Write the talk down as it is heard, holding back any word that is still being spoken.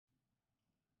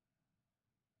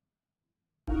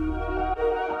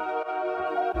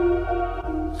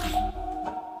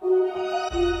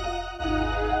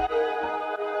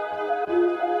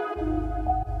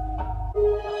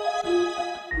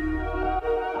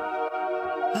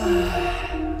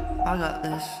I got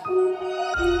this.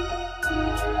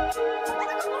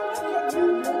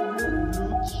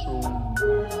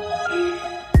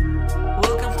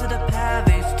 Welcome to the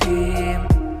Pavage team.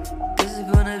 This is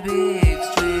gonna be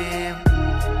extreme.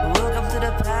 Welcome to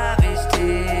the Pavage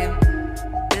team.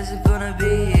 This is gonna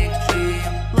be extreme.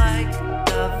 Like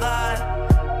the vibe,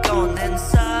 go on and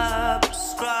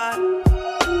subscribe.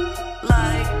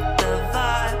 Like the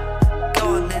vibe,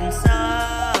 go on and subscribe.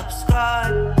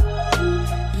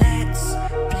 Let's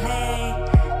play,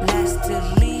 let's to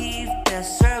leave the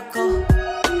circle.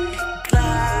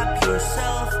 Grab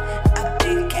yourself a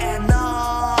big can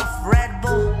of Red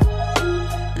Bull.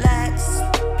 Let's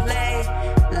play,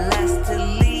 let's to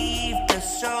leave the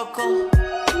circle.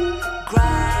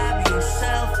 Grab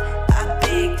yourself a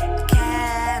big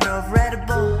can of Red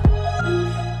Bull.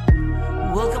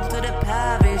 Welcome to the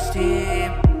Pavage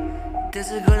team.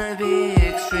 This is gonna be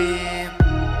extreme.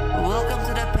 Welcome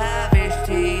to the Pavage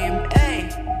team. Hey,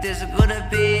 this is gonna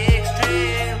be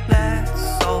extreme.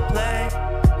 Let's all play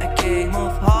a game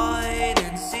of hide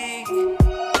and seek,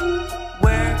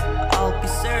 where I'll be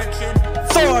searching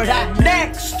For that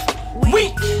next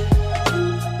week.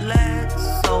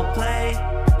 Let's all play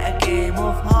a game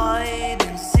of hide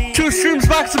and seek. 2 streams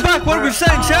back to back. What are we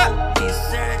saying, chat? I'll be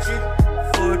searching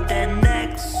for the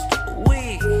next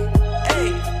week.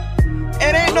 Hey,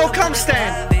 It ain't no cum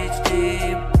stand. Pavage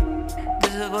team.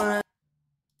 This is gonna.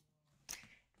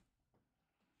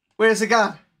 Where's it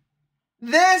gone?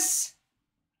 This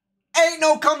ain't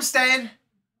no cum stand.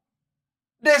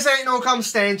 This ain't no cum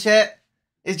stand, chat.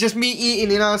 It's just me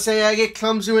eating, you know what I'm saying? I get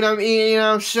clumsy when I'm eating, you know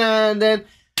what I'm saying? Then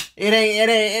it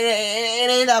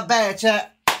ain't that bad,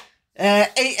 chat.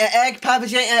 Ate an egg,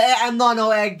 Pavage ate an egg. I'm not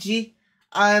no egg, G.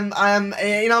 You know what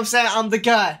I'm saying? I'm the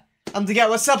guy.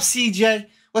 What's up, CJ?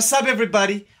 What's up,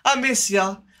 everybody? I miss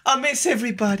y'all. I miss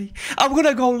everybody. I'm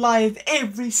gonna go live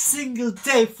every single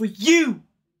day for you.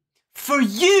 For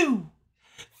you.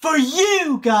 For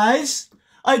you, guys.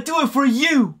 I do it for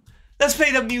you. Let's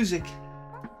play the music.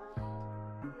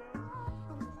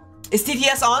 Is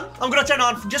TTS on? I'm gonna turn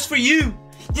on just for you.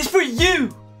 Just for you.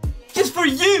 Just for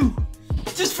you.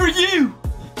 Just for you.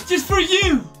 Just for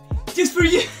you. Just for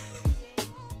you.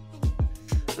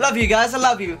 Love you guys. I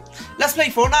love you. Let's play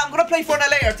Fortnite. I'm gonna play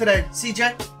Fortnite later today,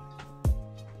 CJ.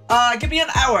 Give me an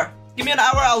hour. Give me an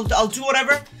hour. I'll do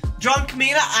whatever. Drunk,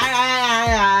 Mina.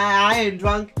 I ain't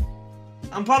drunk.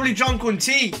 I'm probably drunk on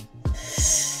tea.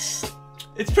 It's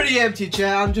pretty empty,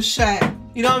 chat. I'm just saying.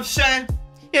 You know what I'm saying?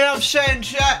 You know what I'm saying,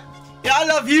 chat? Yeah, I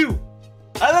love you.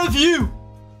 I love you.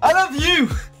 I love you.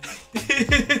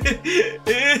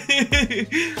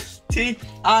 Tea.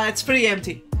 It's pretty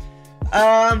empty.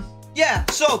 Yeah,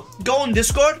 so go on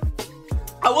Discord.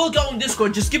 I will go on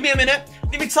Discord. Just give me a minute.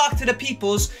 Let me talk to the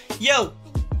peoples. Yo,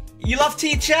 you love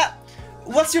tea, chat?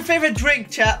 What's your favorite drink,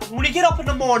 chat? When you get up in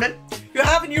the morning, you're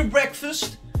having your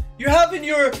breakfast, you're having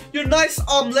your nice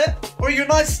omelet, or your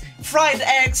nice fried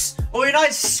eggs, or your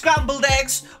nice scrambled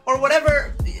eggs, or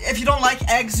whatever. If you don't like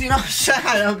eggs, you know what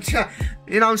I'm saying?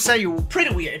 You know what I'm saying? You're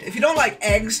pretty weird. If you don't like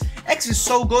eggs, eggs is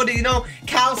so good, you know?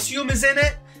 Calcium is in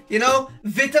it, you know?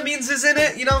 Vitamins is in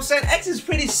it, you know what I'm saying? Eggs is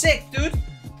pretty sick, dude.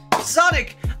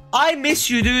 Sonic, I miss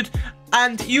you, dude.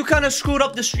 And you kind of screwed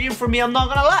up the stream for me, I'm not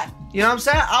gonna lie. You know what I'm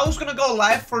saying? I was gonna go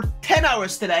live for 10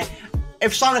 hours today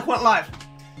if Sonic went live.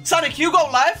 Sonic, you go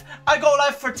live, I go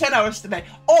live for 10 hours today.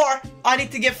 Or I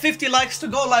need to get 50 likes to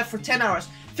go live for 10 hours.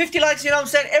 50 likes, you know what I'm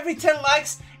saying? Every 10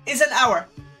 likes is an hour.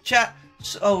 Chat.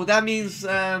 So that means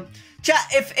chat,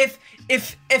 if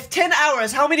 10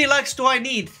 hours, how many likes do I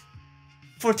need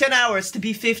for 10 hours to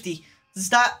be 50? Does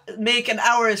that make an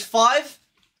hour is 5?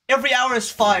 Every hour is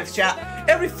 5, chat.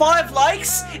 Every 5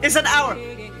 likes is an hour.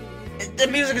 The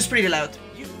music is pretty loud.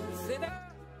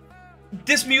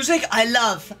 This music, I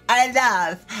love.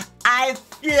 100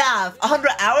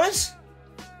 hours?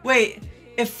 Wait,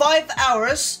 if 5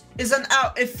 hours is an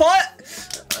hour, if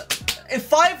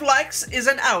 5 likes is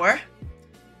an hour,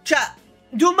 chat,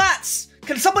 do maths.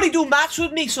 Can somebody do maths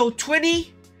with me? So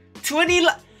 20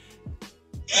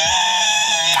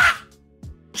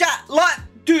 chat, like,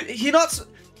 dude, he not,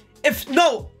 if,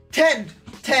 no, 10,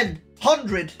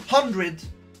 100,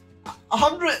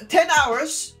 10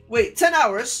 hours, wait, 10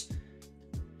 hours,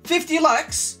 50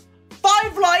 likes,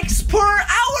 5 likes per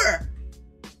hour.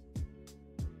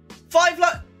 5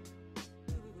 likes,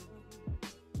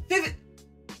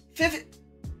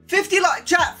 50 likes,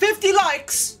 chat, 50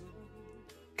 likes.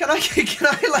 Can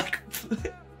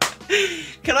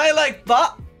I like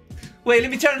bot? Wait,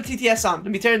 let me turn the TTS on.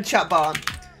 Let me turn the chat bot on.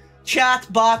 Chat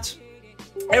bot.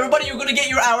 Everybody, you're gonna get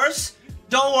your hours.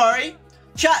 Don't worry.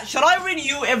 Chat, should I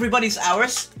renew everybody's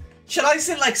hours? Should I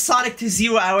send like Sonic to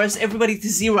 0 hours, everybody to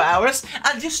 0 hours,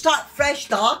 and just start fresh,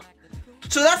 dog?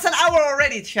 So that's an hour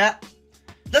already, chat.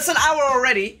 That's an hour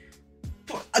already.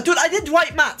 Dude, I did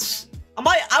right maths.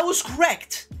 I was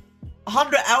correct.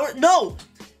 100 hours? No.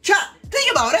 Chat, think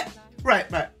about it. Right.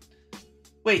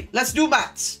 Wait, let's do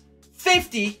maths.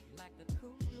 50.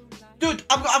 Dude,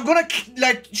 I'm gonna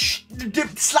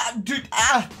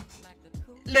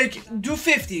like do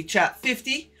 50, chat.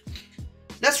 50.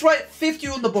 Let's write 50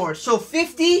 on the board. So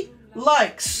 50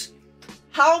 likes.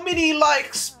 How many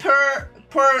likes per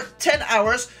 10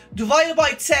 hours divided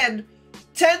by 10?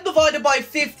 10 divided by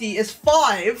 50 is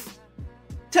 5.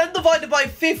 10 divided by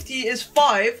 50 is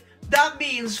 5. That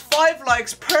means 5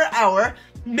 likes per hour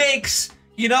makes,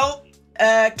 you know,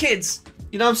 kids.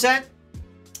 You know what I'm saying?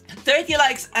 30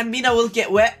 likes and Mina will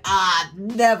get wet.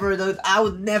 Never, dude. I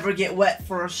would never get wet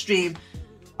for a stream.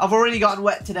 I've already gotten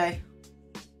wet today.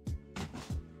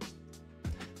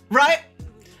 Right?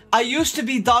 I used to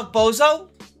be Dog Bozo.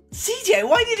 CJ,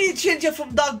 why did you change it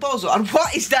from Dog Bozo? And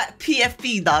what is that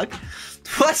PFP, dog?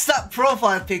 What's that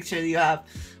profile picture you have?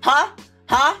 Huh?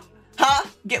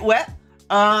 Get wet?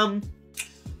 No,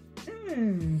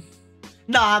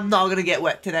 I'm not gonna get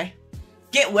wet today.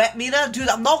 Get wet, Mina? Dude,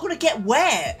 I'm not gonna get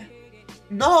wet.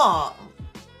 No.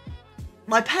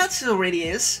 My pants already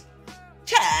is.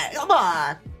 Chat, come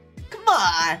on.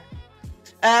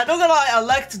 Not gonna lie, I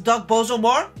liked Dog Bozo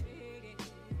more.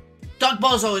 Dog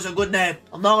Bozo is a good name.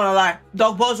 I'm not gonna lie.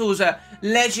 Dog Bozo is a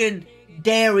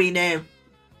legendary name.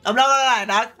 I'm not gonna lie,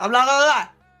 dog. I'm not gonna lie.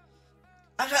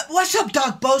 What's up,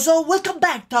 Dog Bozo? Welcome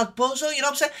back, Dog Bozo. You know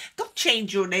what I'm saying? Don't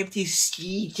change your name to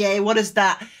CJ. What is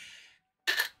that?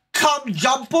 Come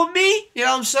jump on me? You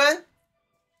know what I'm saying?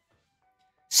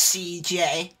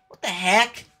 CJ. What the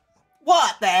heck?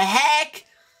 What the heck?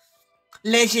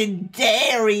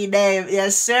 Legendary name.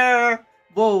 Yes, sir.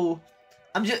 Whoa.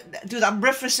 Dude, I'm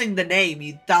referencing the name,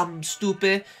 you dumb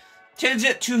stupid. Change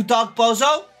it to Dog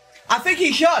Bozo. I think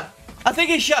he should. I'm not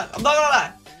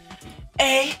gonna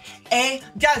lie.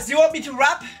 Guys, do you want me to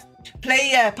rap?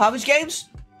 Play Pavage games?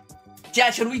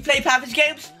 Yeah, should we play Pavage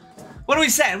games? What are we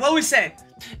saying?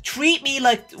 Treat me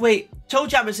like, wait, Toe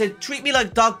Jammer said, treat me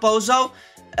like Dog Bozo.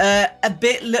 A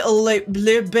bit, little of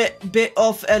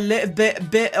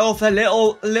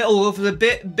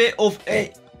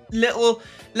a little.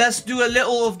 Let's do a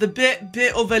little of the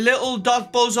bit of a little.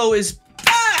 Dog Bozo is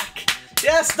back!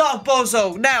 Yes, Dog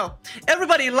Bozo. Now,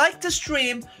 everybody like the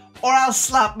stream or I'll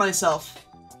slap myself.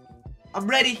 I'm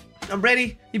ready.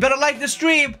 You better like the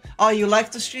stream. Oh, you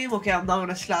like the stream? Okay, I'm not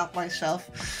gonna slap myself.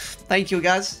 Thank you,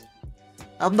 guys.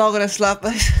 I'm not gonna slap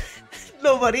myself.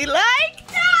 Nobody liked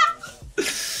that.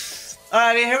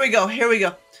 Alright, here we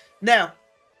go. Now,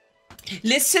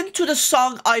 listen to the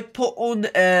song I put on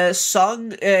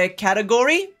song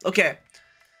category. Okay.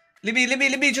 Let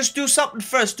me just do something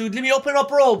first, dude. Let me open up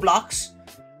Roblox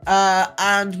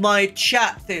and my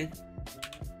chat thing.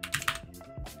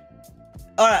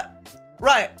 Alright.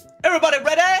 Right. Everybody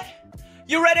ready?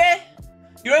 You ready?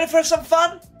 You ready for some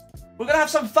fun? We're gonna have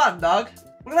some fun, dog.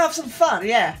 We're gonna have some fun,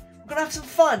 yeah.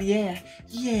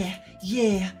 Yeah,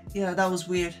 that was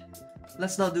weird.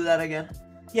 Let's not do that again.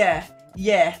 Yeah.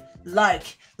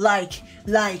 Like,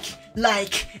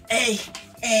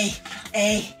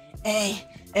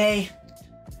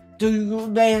 do you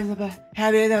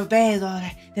have it a bed on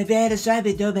it? The bed is up,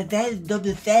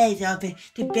 double face of it.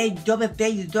 The bed double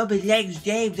face, double legs,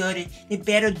 James on it. The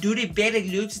better do the better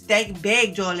looks, take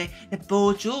bags on it. The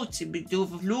boat shoots, we do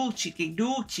for flute, chicken,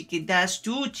 that's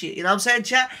tucci. You know what I'm saying,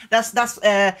 chat?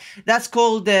 That's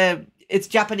called, it's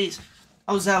Japanese.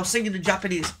 I was singing in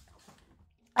Japanese.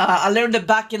 I learned it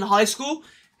back in high school.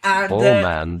 And,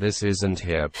 man, this isn't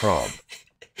here, prob.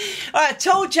 Alright,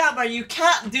 Toe Jammer, you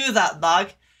can't do that,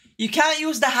 dog. You can't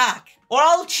use the hack. Or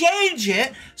I'll change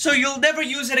it so you'll never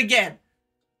use it again.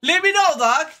 Let me know,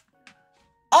 dog.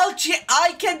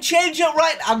 I can change it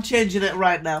right. I'm changing it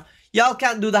right now. Y'all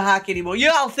can't do the hack anymore.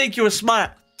 Y'all think you're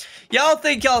smart. Y'all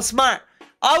think y'all smart.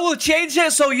 I will change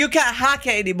it so you can't hack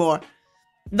it anymore.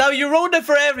 Now you ruined it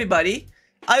for everybody.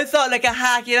 I thought like a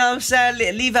hack, you know what I'm saying?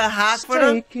 Leave a hack for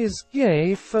them. Steak is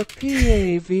gay for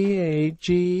P-A-V-A-G-E.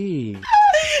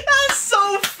 That's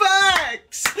so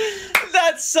facts.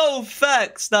 That's so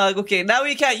facts, dog. Okay, now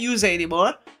we can't use it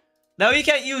anymore. Now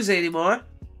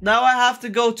I have to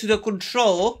go to the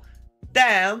control.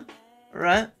 Damn.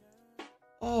 Right.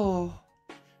 Oh.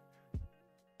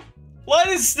 Why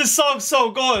is the song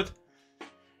so good?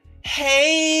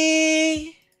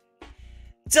 Hey.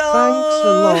 Thanks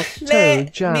a lot, Toe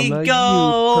Jammer, you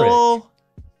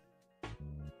prick.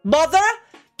 Mother?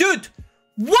 Dude,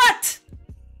 what?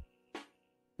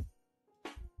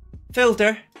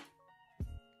 Filter.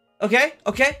 Okay,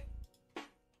 okay.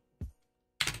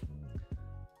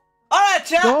 Alright,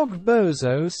 chat. Dog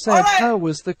Bozo said, Alright. how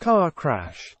was the car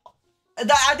crash?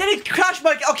 I didn't crash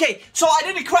my... Okay, so I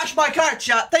didn't crash my car,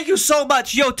 chat. Thank you so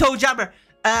much, yo, Toe Jammer.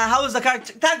 How was the car?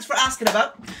 Thanks for asking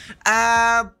about.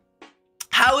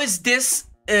 How is this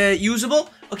usable?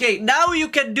 Okay, now you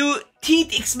can do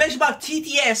exclamation mark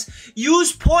TTS.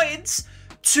 Use points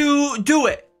to do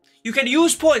it. You can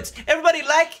use points. Everybody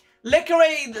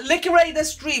liquorate the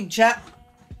stream, chat.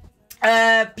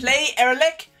 Play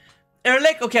Erlich.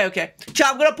 Okay, okay. Chat,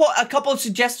 I'm gonna put a couple of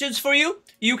suggestions for you.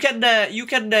 You can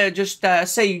just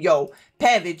say, yo,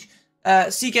 Pavage.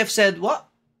 CKF said what?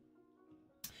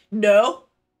 No.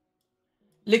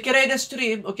 Liquorate the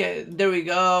stream. Okay, there we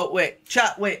go. Wait,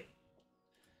 chat, wait.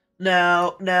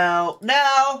 Now.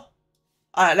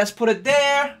 Alright, let's put it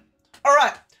there.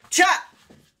 Alright, chat.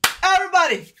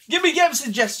 Everybody, give me game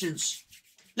suggestions.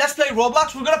 Let's play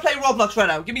Roblox. We're gonna play Roblox right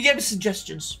now. Give me game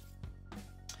suggestions.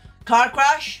 Car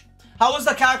crash. How was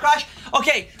the car crash?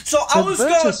 Okay, so I was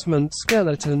going... Advertisement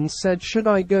Skeleton said, should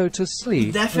I go to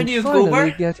sleep Definitely and Goober.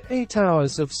 finally get 8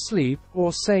 hours of sleep,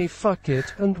 or say fuck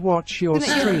it and watch your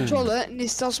stream?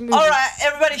 Alright,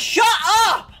 everybody shut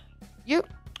up! You...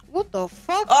 What the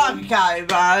fuck? Okay,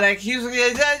 bro, like,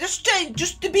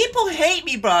 just the people hate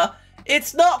me, bro.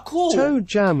 It's not cool. Toe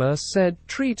Jammer said,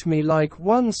 treat me like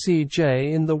one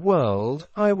CJ in the world,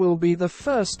 I will be the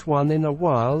first one in a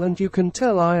while, and you can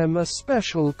tell I am a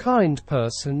special kind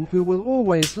person who will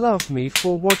always love me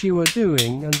for what you are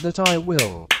doing, and that I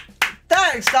will.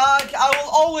 Thanks, dog. I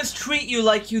will always treat you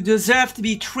like you deserve to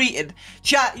be treated.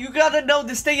 Chat, you gotta know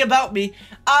this thing about me.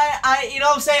 You know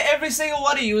what I'm saying? Every single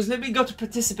one of you, let me go to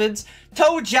participants.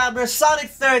 Toe Jammer, Sonic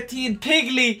 13,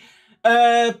 Piggly,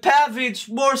 Pavage,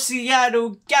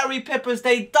 Morciano, Gary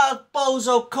Peppersday, Doug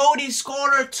Bozo, Cody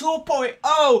Scorer 2.0,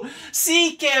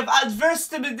 CKev,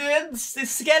 Advertisement the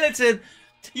Skeleton.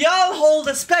 Y'all hold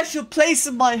a special place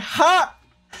in my heart.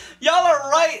 Y'all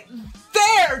are right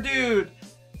there, dude.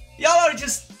 Y'all are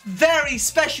just very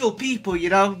special people, you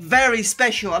know? Very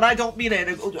special, and I don't mean it.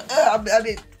 I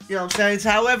mean, you know what I'm saying? It's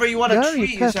however you want to Gary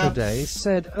treat yourself. Pepperday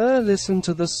said, listen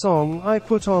to the song I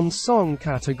put on song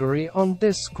category on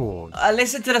Discord.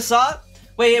 Listen to the song?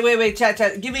 Wait, chat.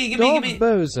 Give me. Dog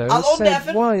Bozo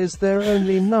said, why is there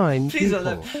only 9 Please people?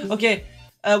 don't. Okay,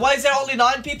 why is there only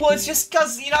 9 people? It's just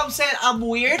because, you know what I'm saying, I'm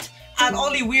weird, and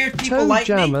only weird people Toe like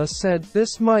Jammer me. said,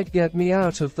 this might get me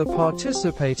out of the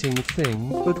participating thing,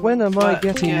 but when am I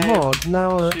getting mod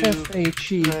now?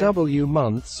 FHEW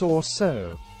months or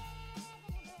so.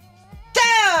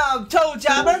 Damn, Toe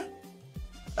Jammer!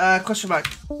 Question mark.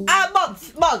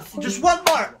 Month. Just 1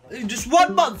 month. Just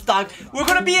 1 month, dog. We're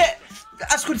gonna be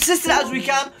as consistent as we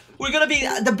can. We're gonna be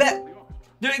the best.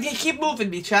 They keep moving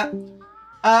me, chat.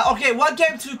 Okay, what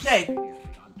game to play?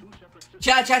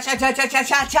 Chat. Shall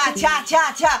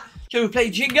we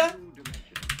play Jenga?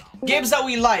 Games that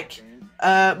we like.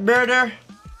 Murder.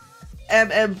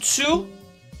 MM2.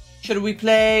 Should we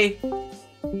play...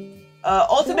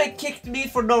 Ultimate kicked me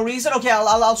for no reason. Okay,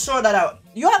 I'll sort that out.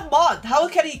 You have mod. How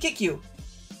can he kick you?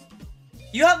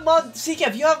 You have mod.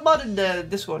 CKF, you have mod in the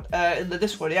Discord.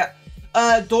 Yeah.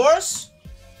 Doors.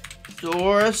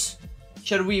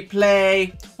 Should we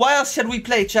play? What else should we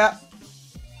play, chat?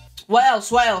 What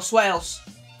else?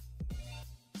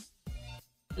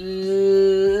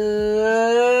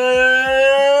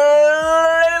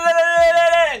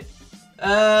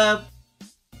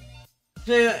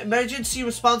 Emergency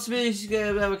responsibilities.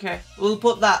 Okay, we'll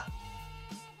put that.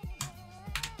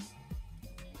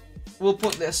 We'll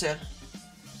put this in.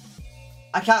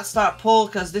 I can't start poll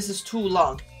because this is too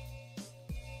long.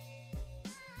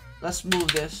 Let's move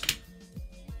this.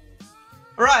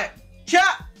 Alright,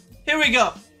 chat! Here we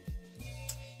go.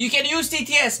 You can use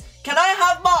TTS. Can I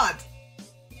have mod?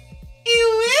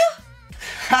 You will?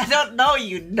 I don't know,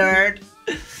 you nerd.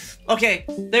 Okay,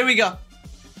 there we go.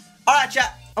 Alright,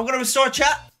 chat. I'm gonna restore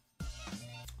chat.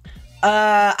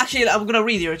 Actually, I'm gonna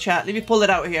read your chat. Let me pull it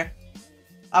out here.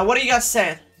 What are you guys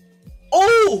saying?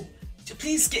 Oh!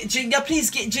 Please get Jenga, please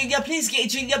get Jenga, please get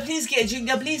Jenga, please get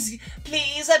Jenga, please,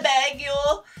 I beg you.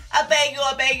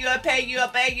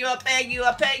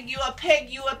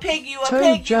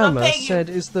 Toe Jammer said,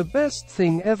 is the best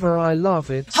thing ever, I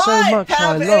love it, so much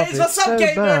I love it, so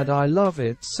bad I love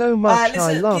it, so much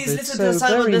I love it, so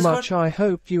very much I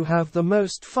hope you have the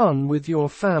most fun with your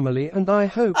family, and I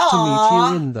hope to meet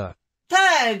you in the...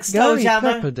 Thanks, Toe Jammer.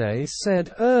 Gary Pepperday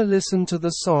said, listen to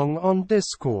the song on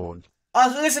Discord.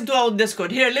 I'll listen to it on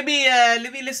Discord. Here, let me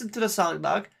listen to the song,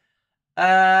 dog.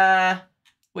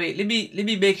 Wait, let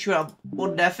me make sure I'm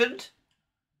undeafened.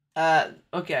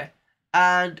 Okay.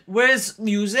 And where's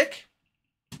music?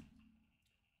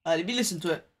 Let me listen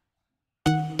to it.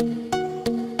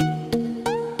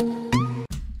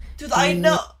 Dude, I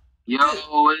know. Yo,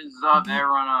 what is up,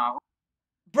 everyone?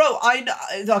 Bro, I know.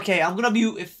 Okay, I'm gonna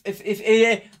mute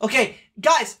okay,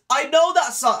 guys, I know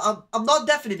that song. I'm not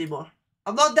deaf anymore.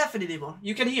 I'm not deaf anymore.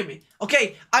 You can hear me.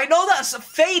 Okay, I know that's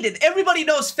Faded. Everybody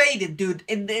knows Faded, dude.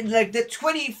 In like the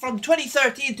from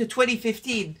 2013 to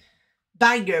 2015.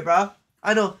 Banger, bro.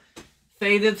 I know.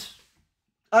 Faded.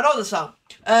 I know the song.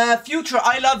 Future,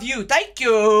 I love you. Thank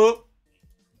you.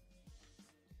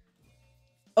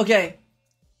 Okay.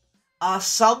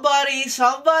 Somebody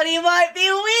might be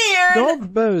weird.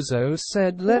 Dog Bozo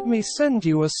said, let me send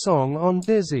you a song on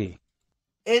Dizzy.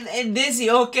 In Dizzy,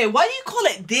 okay. Why do you call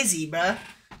it Dizzy, bruh?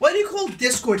 Why do you call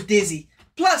Discord Dizzy?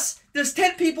 Plus, there's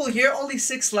 10 people here, only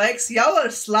 6 likes. Y'all are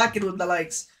slacking with the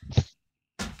likes.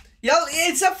 Y'all,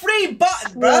 it's a free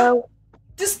button, bruh.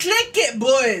 Just click it,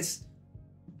 boys.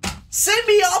 Send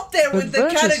me up there with the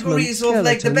categories of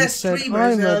like the best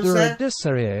streamers, you know what I'm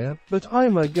saying? But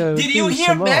I'm a go. Did you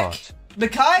hear Mek?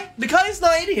 Makai? Makai's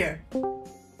not in here.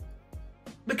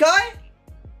 Makai?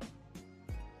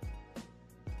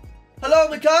 Hello,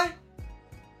 Makai?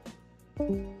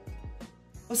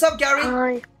 What's up, Gary?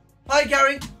 Hi. Hi,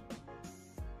 Gary.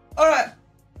 Alright.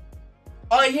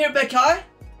 I hear Makai?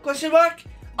 Question mark?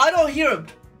 I don't hear him.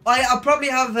 I probably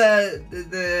have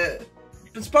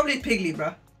it's probably Piggly,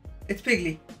 bruh. It's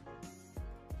Piggly.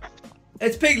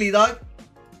 It's Piggly, dog.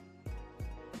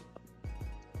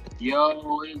 Yo,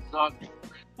 what is up?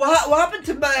 What happened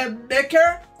to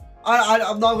Maker?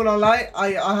 I'm not gonna lie.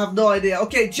 I have no idea.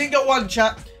 Okay, Jenga 1,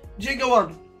 chat. Jenga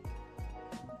 1.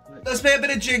 Let's play a bit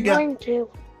of Jenga. Thank you.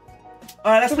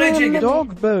 Alright, let's play Jenga.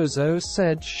 Dog Bozo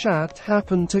said shat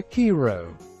happened to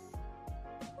Kiro.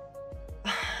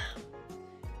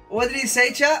 What did he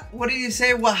say, chat? What did he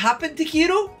say? What happened to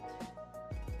Kiro?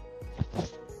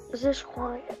 Is this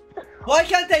quiet? Why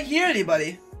can't I hear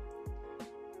anybody?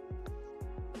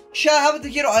 Chat happened to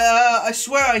Kiro. I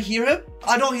swear I hear him.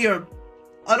 I don't hear him.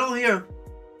 I don't hear him.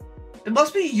 It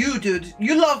must be you, dude.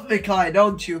 You love Mikai,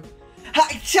 don't you?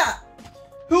 Hi, chat.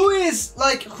 Who is,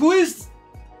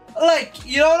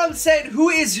 you know what I'm saying? Who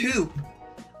is who?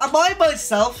 Am I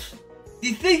myself? Do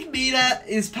you think Mina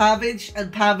is Pavage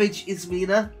and Pavage is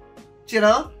Mina? Do you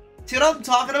know? Do you know what I'm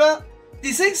talking about? Do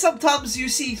you think sometimes you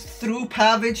see through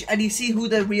Pavage and you see who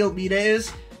the real Mina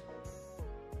is?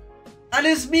 And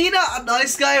is Mina a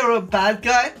nice guy or a bad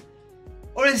guy?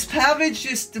 Or is Pavage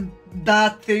just a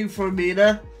bad thing for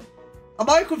Mina? Am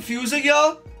I confusing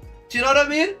y'all? Do you know what I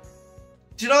mean?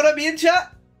 Do you know what I mean,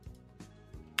 chat?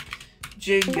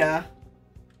 Jenga.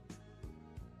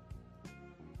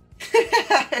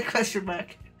 Question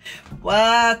mark.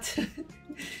 What?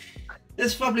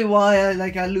 That's probably why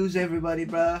I lose everybody,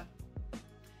 bruh.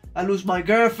 I lose my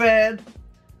girlfriend.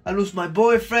 I lose my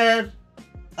boyfriend.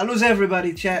 I lose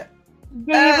everybody, chat.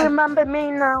 Do you remember me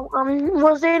now?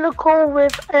 Was in a call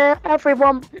with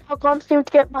everyone. I can't seem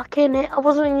to get back in it. I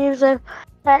wasn't using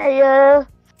a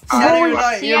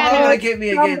Sienna, you're not gonna get me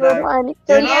again, dog.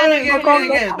 You're not gonna get me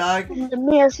again,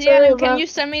 dog. Sienna, can you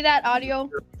send me that audio,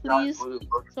 please?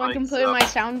 So I can put it in my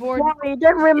soundboard? Yeah, you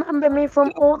don't remember me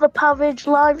from all the Pavage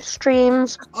live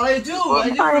streams. I do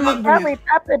remember I'm a Gary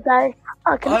Pepper Day.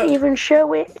 I can even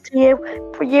show it to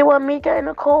you for you and me getting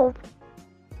a call.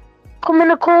 Come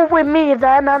in a call with me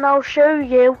then and I'll show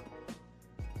you.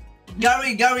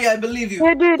 Gary, I believe you.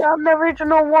 Yeah, dude, I'm the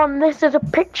original one. This is a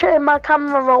picture in my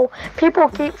camera roll. People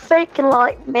keep faking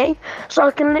like me, so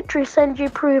I can literally send you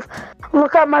proof.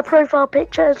 Look at my profile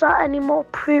picture. Is that any more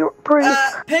proof?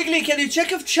 Piggly, can you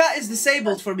check if chat is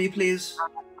disabled for me, please?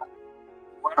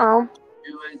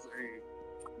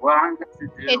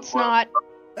 It's not.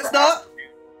 It's not?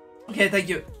 Okay, thank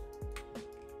you.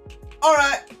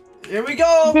 Alright. Here we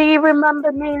go. Do you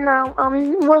remember me now?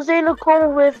 Was in a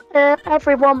call with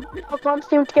everyone. I can't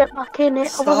seem to get back in it.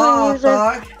 Stop, I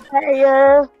wasn't using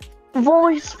a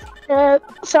voice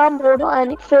soundboard or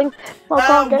anything.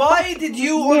 Why did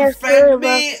you unfriend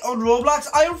me on Roblox?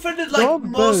 I unfriended like Dog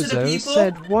most Bozo of the people.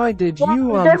 Said, why did you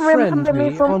unfriend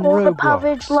me from on all Roblox? the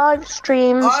Pavage live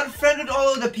streams. I unfriended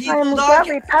all of the people, I'm dog.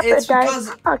 Gary Pepper It's Day.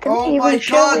 because, I can oh even my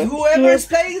show god, it whoever to is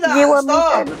playing that, you and me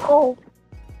stop. getting a call.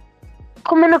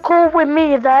 Come in a call with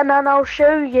me then and I'll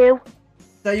show you.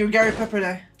 That you're Gary Pepper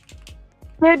Day.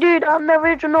 No, dude, I'm the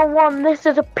original one. This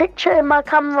is a picture in my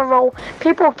camera roll.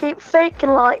 People keep faking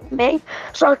like me,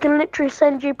 so I can literally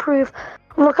send you proof.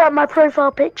 Look at my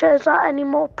profile picture. Is that any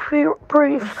more proof?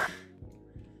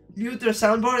 Mute their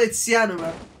soundboard. It's Sienna,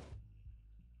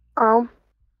 man.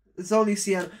 It's only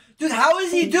Sienna. Dude, how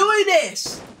is he doing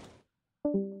this?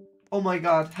 Oh my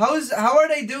god. How are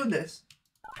they doing this?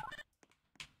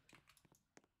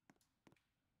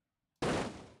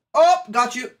 Oh,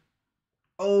 got you.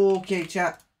 Okay,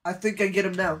 chat. I think I get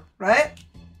him now, right?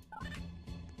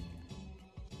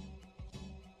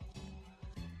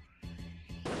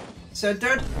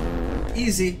 Centered.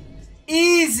 Easy.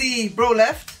 Easy, bro,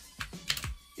 left.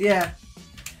 Yeah.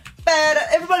 Bad.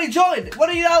 Everybody join. What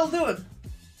are you all doing?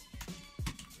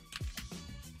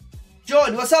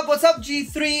 Join. What's up? What's up,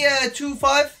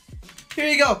 G325? Here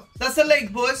you go. That's the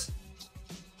link, boys.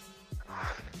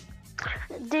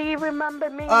 Do you remember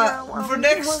me for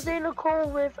next... I was in a call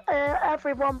with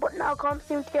everyone, but now I can't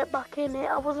seem to get back in it.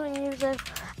 I wasn't using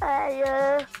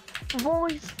a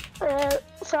voice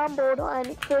soundboard or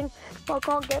anything, so I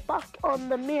can't get back on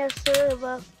the Mia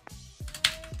server.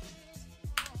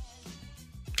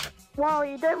 Wow,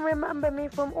 you don't remember me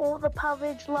from all the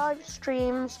Pavage live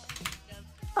streams.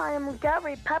 I am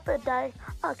Gary Pepperday.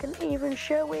 I can even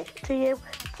show it to you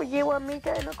for you and me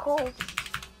getting a call.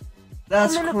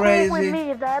 That's Come in crazy. A call with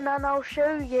me then, and I'll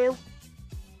show you.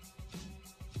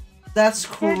 That's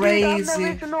crazy. I'm the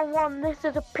original one. This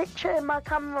is a picture in my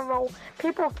camera roll.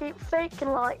 People keep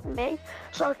faking like me,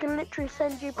 so I can literally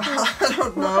send you proof. I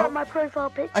don't know. Look at my profile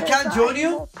picture. I can't join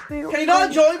you. Can you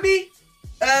not join me?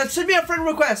 Send me a friend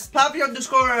request. Pavage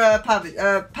underscore Pavage.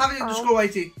 Pavage underscore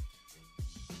YT.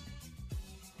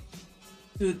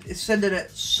 Dude, it's sending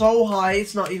it so high,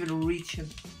 it's not even reaching.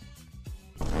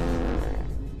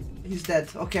 He's dead.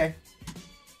 Okay.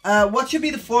 What should be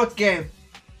the fourth game?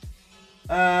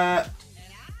 Cat.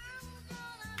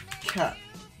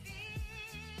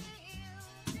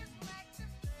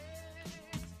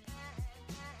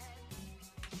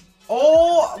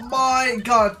 Oh my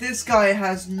god, this guy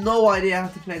has no idea how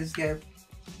to play this game.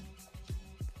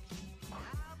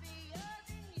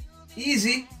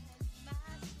 Easy.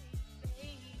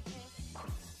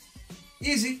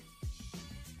 Easy.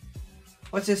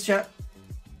 What's this, chat?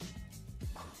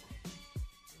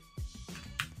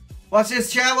 Watch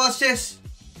this, chat. Watch this.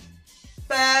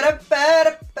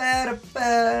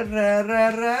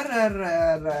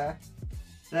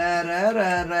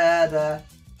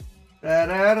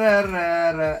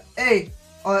 Hey,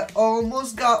 I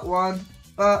almost got one,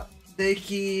 but they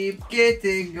keep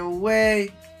getting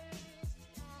away.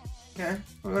 Okay,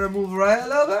 we're gonna move right a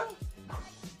little bit.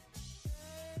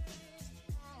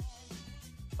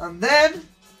 And then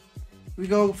we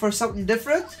go for something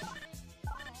different.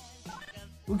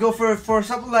 We go for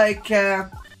something like,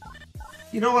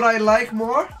 you know what I like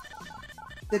more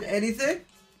than anything?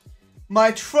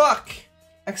 My truck.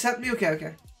 Accept me? Okay,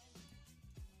 okay.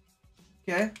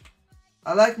 Okay.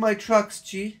 I like my trucks,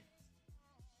 G.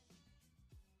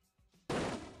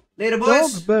 Later,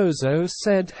 boys. Dog Bozo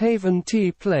said Haven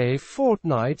T play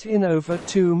Fortnite in over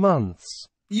 2 months.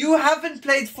 You haven't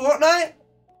played Fortnite?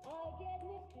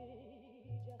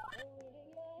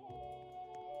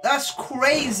 That's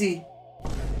crazy.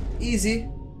 Easy.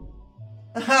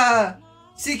 Haha.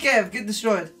 CKF, get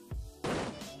destroyed.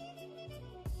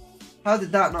 How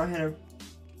did that not hit him?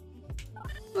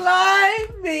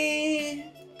 Lightning.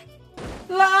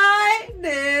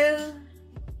 Lightning.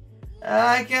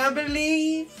 I can't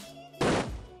believe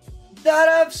that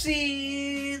I've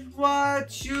seen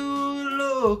what you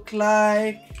look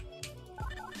like.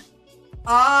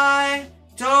 I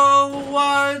don't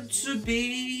want to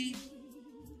be.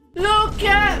 Look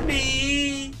at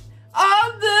me.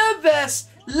 I'm the best.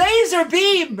 Laser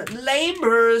beam.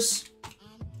 Lamers.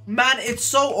 Man, it's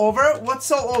so over. What's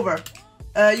so over?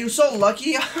 You're so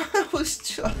lucky. I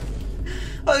was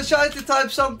trying to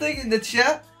type something in the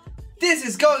chat. This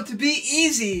is going to be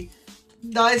easy.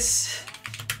 Nice.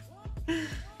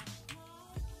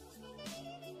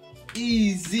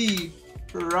 Easy.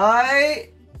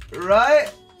 Right?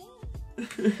 Right?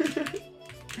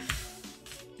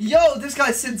 Yo, this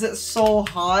guy sends it so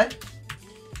high.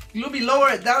 Let me lower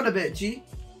it down a bit, G.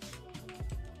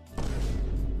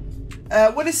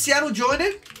 When is Sianu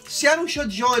joining? Sianu should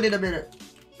join in a minute.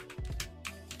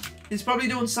 He's probably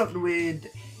doing something with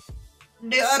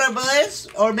the other boys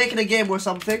or making a game or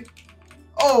something.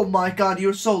 Oh my god,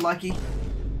 you're so lucky.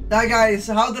 That guy is...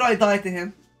 How did I die to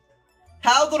him?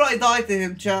 How did I die to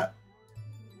him, chat?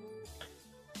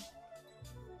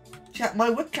 Chat, my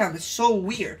webcam is so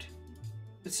weird.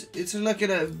 It's like in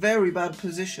a very bad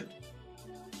position.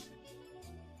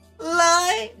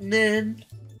 Lightning.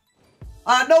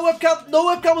 No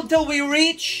webcam until we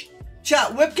reach.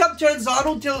 Chat, webcam turns on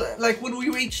until like when we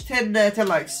reach 10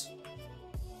 likes.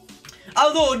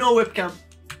 Although no webcam.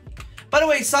 By the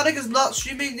way, Sonic is not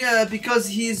streaming because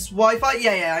he's Wi-Fi.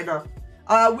 Yeah, I know.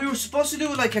 We were supposed to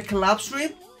do like a collab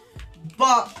stream,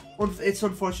 but it's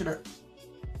unfortunate.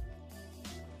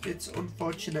 It's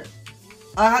unfortunate.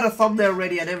 I had a thumbnail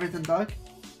ready and everything, dog.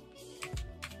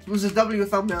 It was a W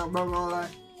thumbnail, I'm not gonna lie.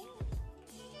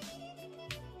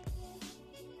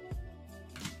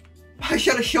 I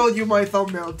should have showed you my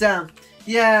thumbnail, damn.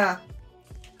 Yeah.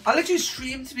 I literally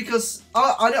streamed because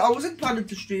I wasn't planning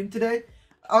to stream today.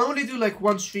 I only do like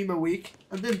one stream a week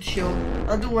and then chill.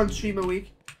 I'll do one stream a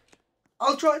week.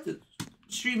 I'll try to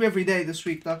stream every day this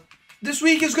week though. This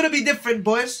week is gonna be different,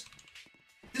 boys.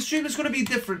 This stream is gonna be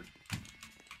different.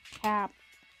 Cap.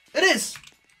 It is.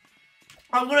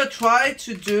 I'm gonna try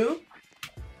to do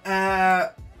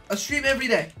a stream every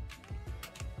day.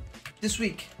 This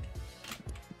week.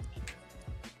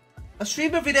 A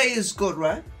stream every day is good,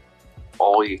 right?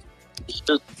 Oh, yeah.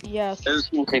 Yes.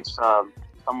 This one takes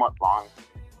somewhat long.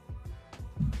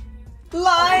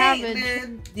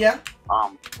 Lightning. Yeah.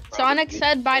 Sonic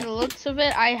said by the looks of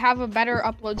it, I have a better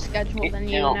upload schedule than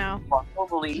you now.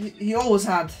 Probably He always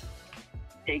had.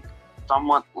 take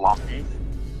somewhat long.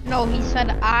 No, he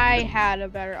said I had a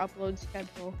better upload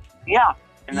schedule. Yeah.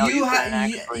 I know You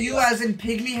actually, as in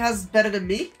Piggly has better than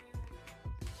me?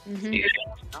 Mm-hmm. yeah,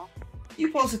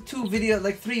 You posted 3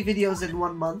 videos in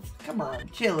 1 month. Come on,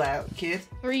 chill out, kid.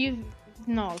 3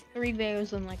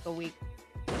 videos in like a week.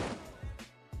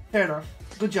 Fair enough.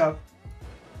 Good job.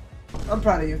 I'm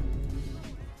proud of you.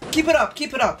 Keep it up,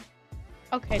 keep it up.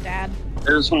 Okay, Dad.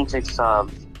 This one takes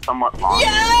somewhat long. Yo!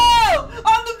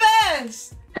 I'm the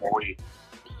best! Probably,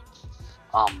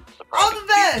 I'm the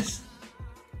best!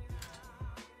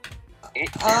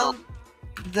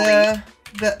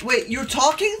 Wait, you're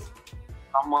talking?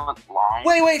 somewhat long.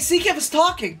 Wait, CKF is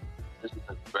talking. This is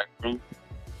the direction.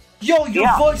 Yo, your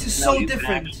voice is No, so you can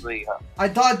different. actually, I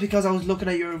died because I was looking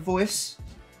at your voice.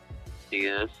 see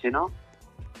this, you know?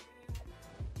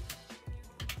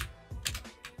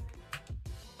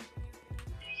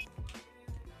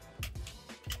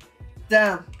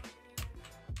 Damn.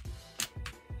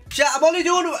 Chat, I'm only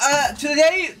doing in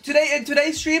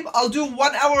today's stream I'll do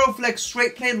 1 hour of like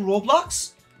straight playing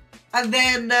Roblox, and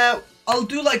then I'll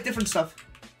do like different stuff.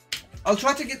 I'll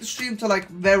try to get the stream to like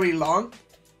very long,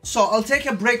 so I'll take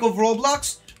a break of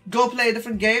Roblox, go play a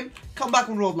different game, come back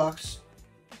on Roblox.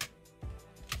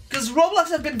 Because Roblox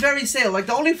has been very stale. Like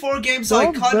the only 4 games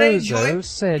I kind of enjoy.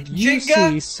 Said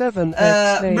Jenga,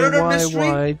 Murder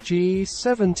Mystery.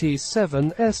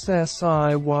 UC7XAYG77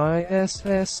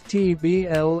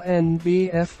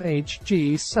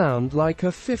 SSIYSSTBLNBFHG sound like a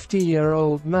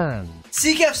 50-year-old man.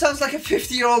 CKF sounds like a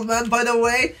 50-year-old man, by the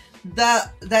way.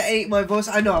 That ain't my voice.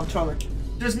 I know, I'm trolling.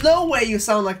 There's no way you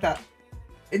sound like that.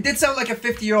 It did sound like a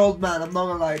 50-year-old man, I'm not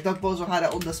gonna lie. Doug Bozo had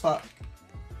it on the spot.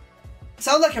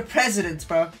 Sound like a president,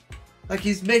 bro. Like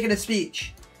he's making a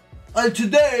speech. And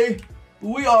today,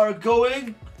 we are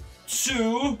going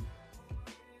to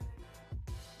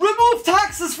remove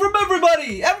taxes from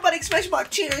everybody! Everybody exclamation mark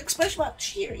cheer, exclamation mark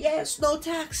cheer. Yes, no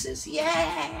taxes,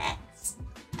 yes!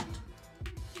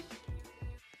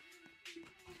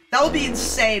 That would be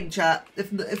insane, chat.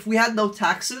 If we had no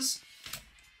taxes,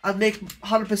 I'd make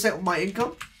 100% of my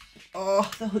income. Oh,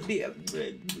 that would be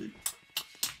amazing. You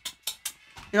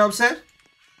know what I'm saying?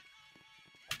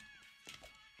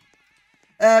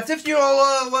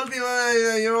 50-year-old,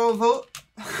 1-year-old vote.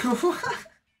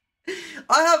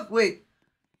 I have, wait.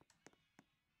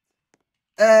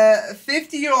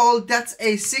 50-year-old, that's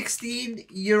a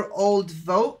 16-year-old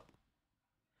vote.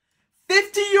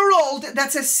 50-year-old,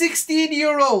 that's a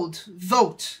 16-year-old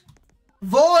vote.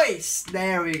 Voice.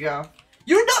 There we go.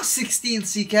 You're not 16,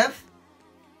 CKev.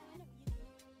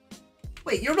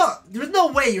 Wait, you're not. There's no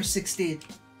way you're 16.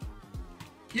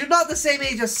 You're not the same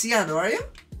age as Ciano, are you?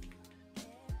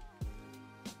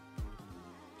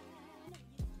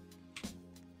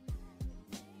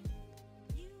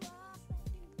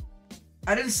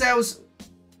 I didn't say I was...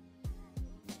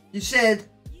 You said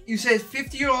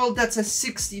 50-year-old, that's a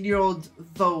 16-year-old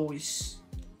voice.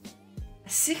 A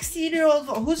 16-year-old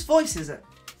voice? Whose voice is it?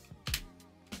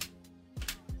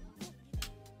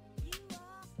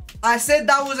 I said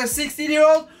that was a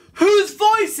 16-year-old? Whose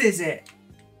voice is it?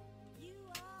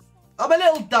 I'm a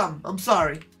little dumb. I'm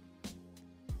sorry.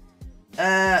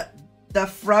 The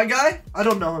frog guy? I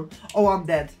don't know him. Oh, I'm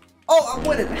dead. Oh, I'm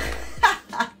winning.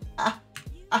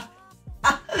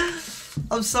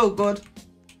 I'm so good.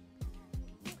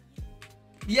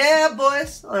 Yeah,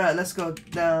 boys. Alright, let's go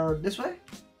down this way.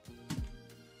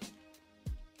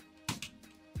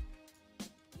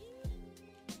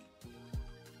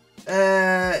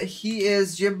 He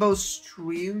is Jimbo's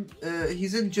stream.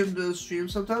 He's in Jimbo's stream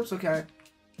sometimes. Okay.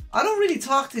 I don't really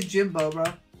talk to Jimbo, bro.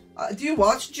 Do you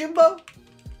watch Jimbo?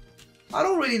 I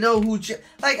don't really know who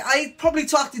like, I probably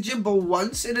talked to Jimbo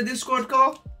once in a Discord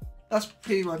call. That's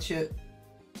pretty much it.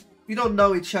 We don't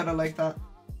know each other like that.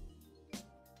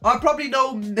 I probably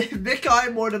know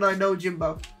Mikai more than I know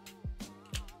Jimbo.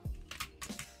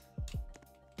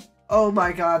 Oh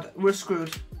my god, we're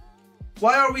screwed.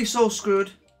 Why are we so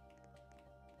screwed?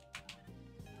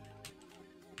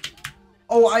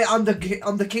 Oh, I'm the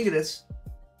king of this.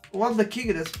 Oh, I'm the king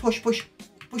of this. Push it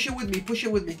with me. Push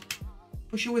it with me.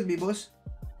 Push it with me, boys.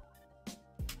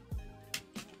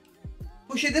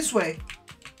 Push it this way.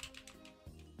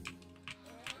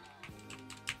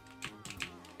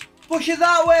 Push it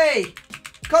that way.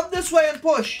 Come this way and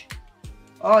push.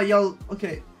 Oh, y'all.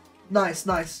 Okay. Nice.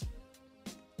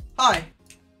 Hi.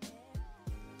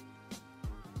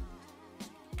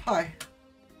 Hi.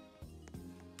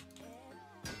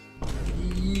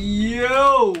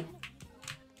 Yo.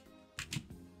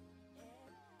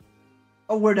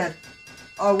 Oh, we're dead.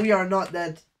 Oh, we are not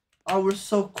dead. Oh, we're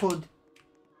so good.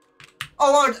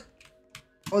 Oh, Lord.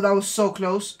 Oh, that was so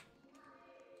close.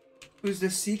 Who's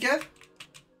this, Seakev?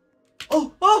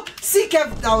 Oh,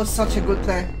 Seakev! That was such a good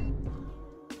play.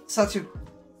 Such a...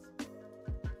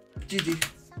 GG.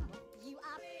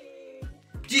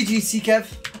 GG, Seakev.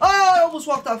 Oh, I almost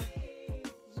walked off.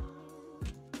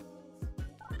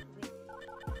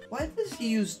 Why does he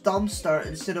use dumpster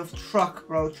instead of truck,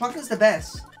 bro? Truck is the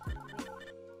best.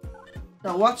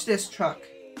 Now watch this truck.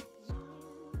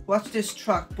 Watch this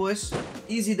truck, boys.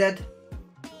 Easy dead.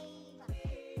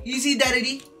 Easy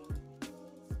deadity.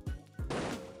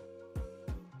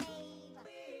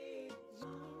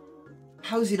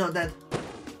 How is he not dead?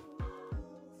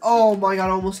 Oh my god,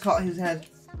 I almost caught his head.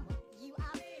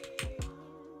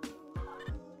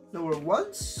 Lower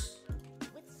once.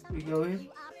 We go in.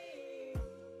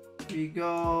 We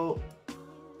go.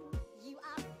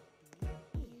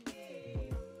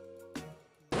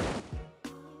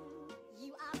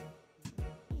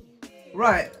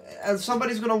 Right, and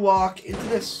somebody's gonna walk into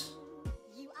this.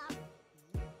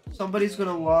 Somebody's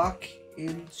gonna walk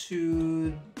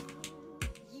into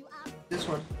this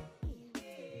one.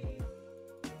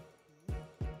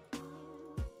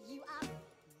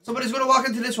 Somebody's gonna walk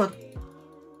into this one.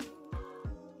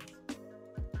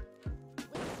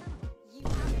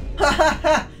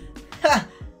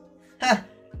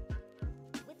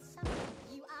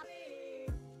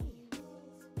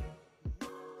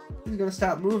 He's gonna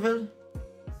start moving.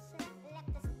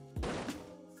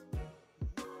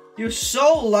 You're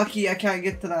so lucky I can't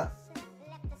get to that.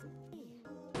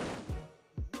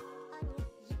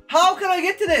 How can I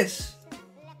get to this?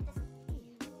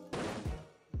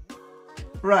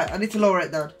 Right, I need to lower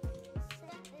it down.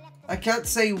 I can't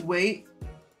say wait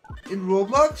in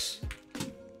Roblox.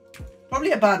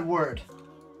 Probably a bad word.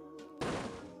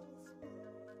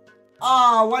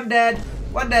 Ah, one dead.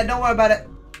 One dead, don't worry about it.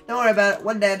 Don't worry about it,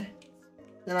 one dead.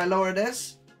 Then I lower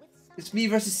this. It's me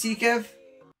versus Seakev.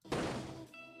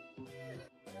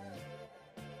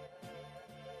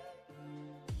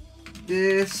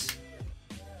 This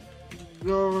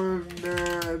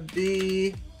gonna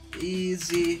be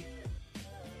easy.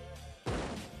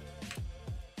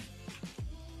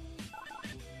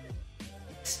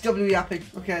 It's W yapping.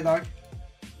 Okay, dog.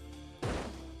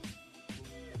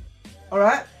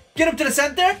 Alright. Get him to the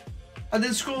center and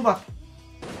then screw him up.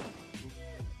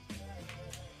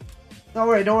 Don't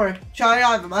worry, don't worry. I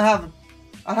have him, I have him.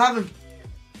 I have him.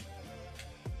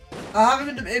 I have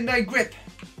him in my grip.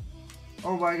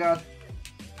 Oh my god.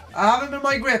 I have him in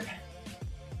my grip.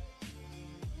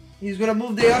 He's gonna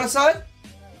move the other side.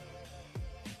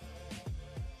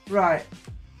 Right.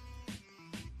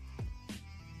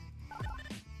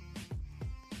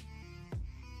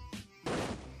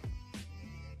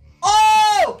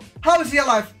 Oh! How is he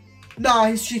alive? Nah,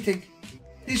 he's cheating.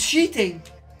 He's cheating.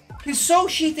 He's so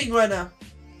cheating right now.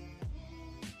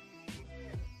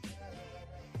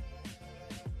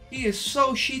 He is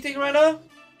so cheating right now.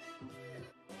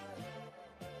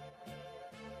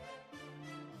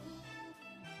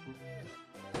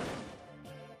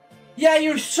 Yeah,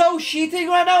 you're so cheating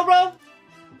right now, bro.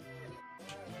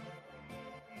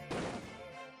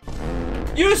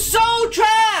 You're so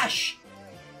trash.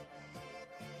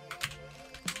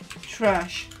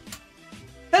 Trash.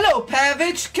 Hello,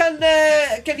 Pavage.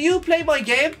 Can you play my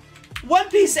game? One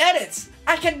Piece edits.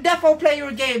 I can defo play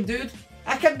your game, dude.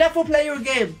 I can defo play your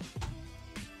game.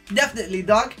 Definitely,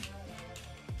 dog.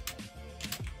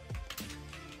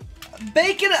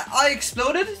 Bacon, I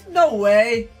exploded? No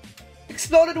way.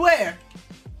 Exploded where?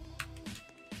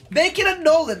 Bacon and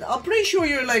Nolan. I'm pretty sure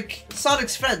you're like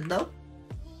Sonic's friend, no?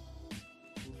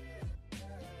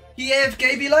 He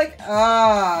AFK be like?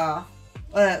 Ah.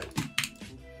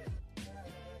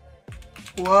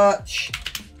 Watch.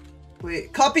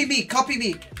 Wait, copy me, copy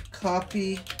me.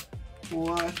 Copy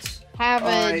what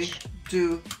Pavage. I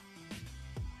do.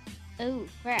 Oh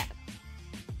crap.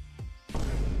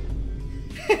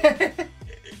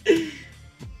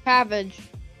 Pavage.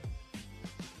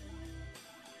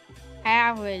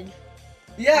 Pavage.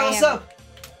 Yeah, what's up?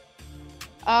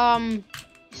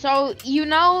 So you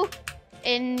know,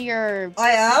 in your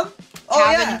I am? Oh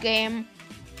Pavage yeah. game.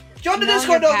 Join the You know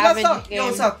Discord, your dog. Let's Pavage talk. Yo, game.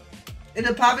 what's up? In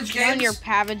the Pavage You know in games? your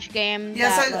Pavage game.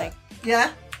 Yes, that, I like,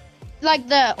 yeah. like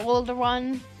the older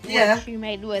one. Yeah. Which you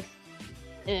made with.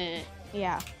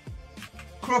 Yeah.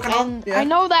 Crocodile. And Yeah. I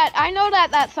know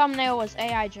that thumbnail was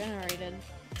AI generated.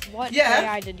 What Yeah.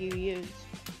 AI did you use?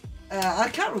 I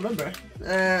can't remember.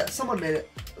 Someone made it.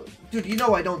 Dude, you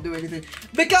know I don't do anything.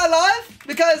 Mika live?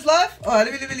 Mika is live? Oh,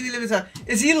 let me tell.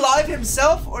 Is he live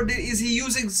himself, or is he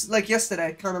using like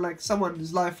yesterday? Kind of like someone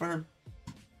is live for him.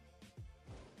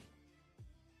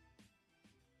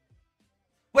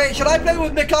 Wait, should I play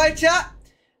with Mika, chat?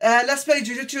 Let's play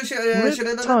Jujutsu.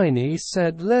 Rip Tiny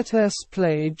said, "Let us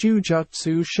play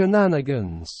Jujutsu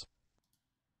shenanigans."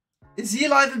 Is he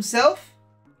live himself?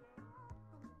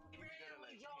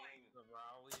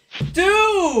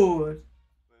 Dude!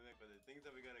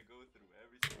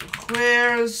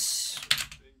 Where's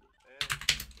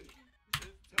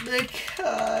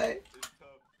Mikai?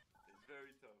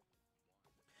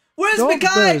 Where's Dog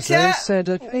Mikai, Bozo chat? said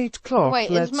at 8 o'clock, Wait,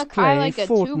 is let's Makai play like a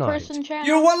Fortnite. two-person channel?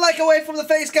 You're one like away from the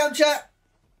face cam, chat.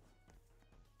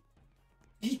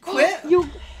 He quit? You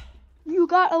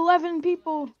got 11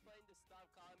 people.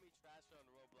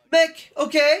 Mick,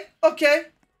 okay.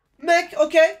 Mick,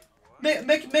 okay.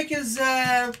 Mick is,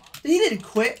 he didn't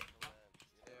quit.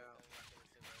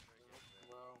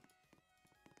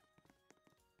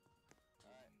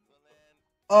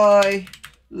 I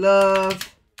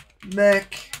love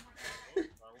Mick.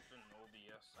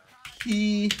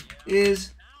 He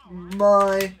is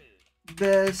my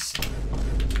best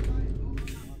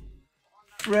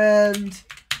friend.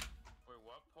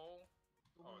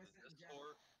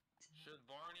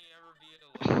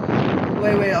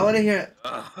 Wait, I want to hear it.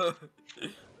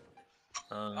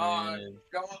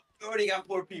 We already got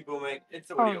 4 people, man. It's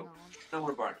Oh, audio. no. No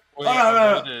more bar.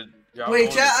 Alright.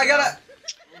 Wait, chat, I gotta.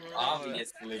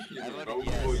 Obviously. I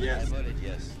voted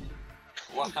yes.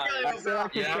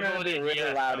 Yeah, I voted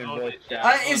really loud in voice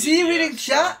chat. Is he reading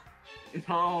chat?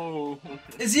 No.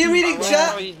 Is he reading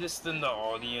chat? He's just in the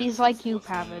audience. He's like you,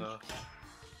 Pavage.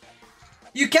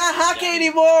 You can't hack it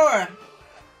anymore!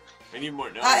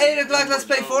 Anymore, no. At 8 o'clock, let's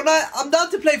play Fortnite. I'm down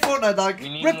to play Fortnite, dog.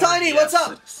 Rip Tiny, what's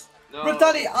up? No. Rip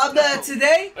Tiny,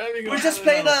 today, we're just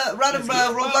playing random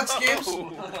Roblox games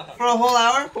for a whole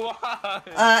hour.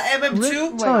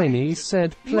 MM2. Rip Tiny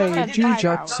said, play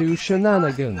Jujutsu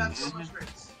shenanigans.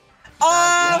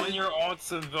 I'll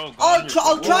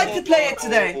try to play it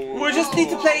today. We just need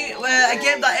to play a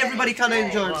game that everybody kind of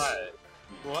enjoys.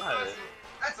 What?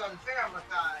 That's unfair,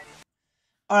 Makai.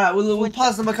 Alright, we'll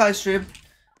pause the Makai stream.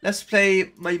 Let's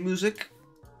play my music.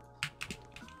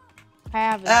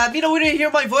 Pavage. We didn't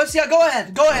hear my voice. Yeah, go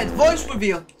ahead. Voice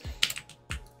reveal.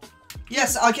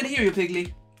 Yes, I can hear you,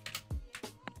 Piggly.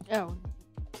 Oh.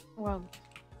 Well.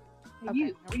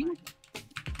 Okay, never mind.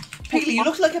 Piggly, you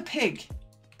look like a pig.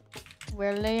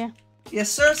 Really?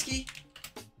 Yes, Sirski.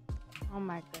 Oh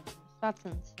my goodness. That's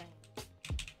insane.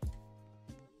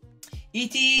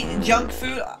 E.T. junk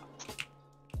food.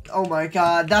 Oh my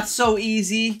god, that's so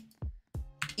easy.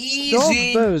 Dog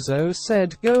Easy. Bozo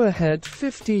said, go ahead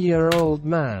 50-year-old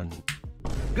man.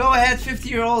 Go ahead,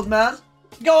 50-year-old man.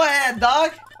 Go ahead,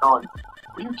 dog. What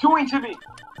are you doing to me?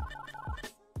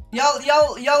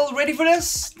 Y'all ready for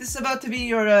this? This is about to be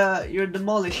your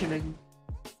demolishing.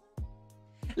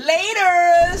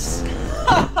 Laters!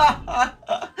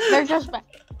 They're just back.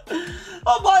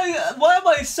 Oh my, why am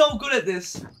I so good at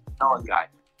this? Solid guy.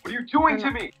 What are you doing to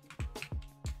me?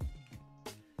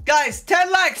 Guys,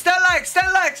 10 likes, 10 likes,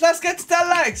 10 likes. Let's get to 10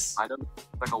 likes. I know it's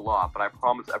like a lot, but I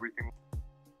promise everything.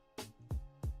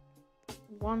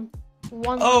 One.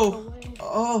 Oh,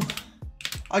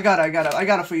 I got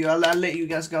it for you. I'll let you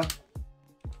guys go.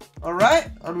 All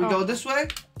right, and we go this way.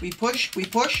 We push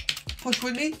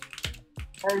with me.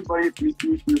 Everybody, 3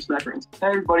 seconds.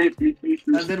 Everybody, 3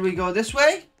 And then we go this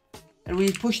way, and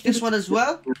we push this one as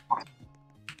well.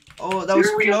 Oh, that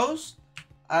was close.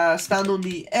 Stand on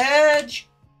the edge.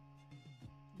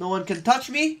 No one can touch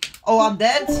me. Oh, I'm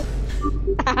dead.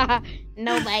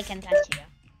 Nobody can touch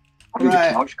you.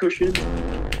 Right. Couch cushion.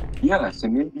 Yes,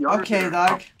 and maybe Okay,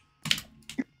 dog.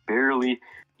 You barely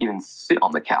even sit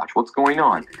on the couch. What's going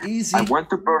on? Easy. I went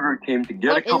to Burger King to get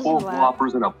What a couple is of that?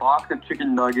 Whoppers and a box of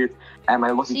chicken nuggets, and my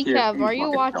lucky Kev, are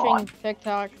you watching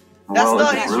TikTok? That's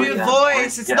not his real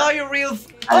voice. It's not your real. And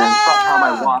then somehow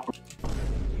my Whopper.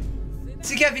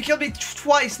 See, Kev, you killed me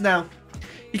twice now.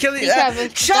 You killed me. Kev, if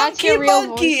that's Chunky your real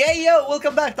Monkey! voice- Hey yo,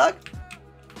 welcome back, dog.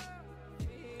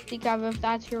 Kev, if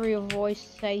that's your real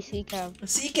voice, say Kev.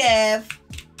 Kev.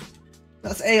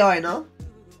 That's AI, no?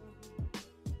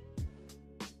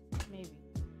 Maybe.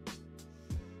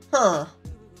 Huh.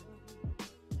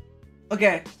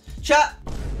 Okay. Chat.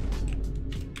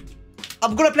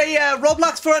 I'm gonna play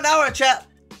Roblox for an hour, chat.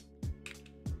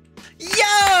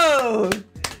 Yo!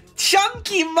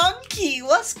 Chunky Monkey,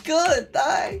 what's good,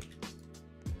 dog?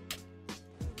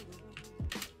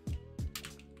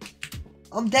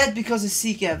 I'm dead because of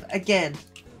Kev again.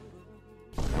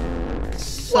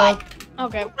 What?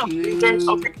 Okay.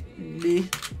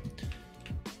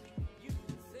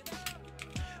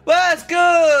 What's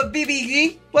good,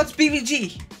 BBG? What's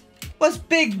BBG? What's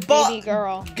big butt? Baby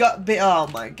girl. Oh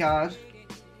my god.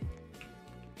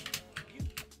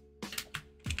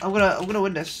 I'm gonna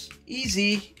win this.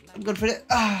 Easy. I'm gonna put it.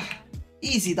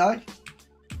 Easy, dog.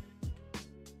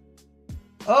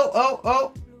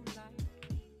 Oh.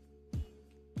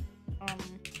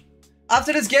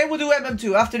 After this game, we'll do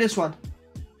MM2. After this one.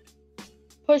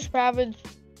 Push, Pavage.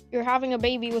 You're having a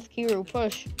baby with Kiru.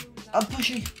 Push. I'm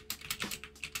pushing.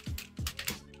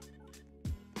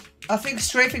 I think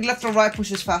strafing left or right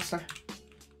pushes faster.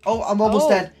 Oh, I'm almost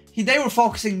dead. They were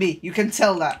focusing me. You can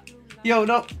tell that. Yo,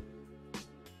 no.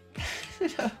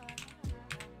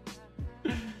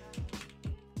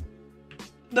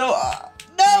 No,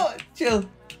 no, chill.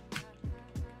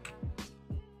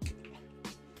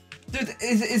 Dude,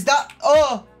 is that?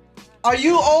 Oh, are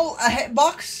you all a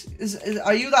hitbox?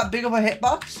 Are you that big of a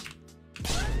hitbox?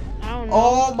 I don't know.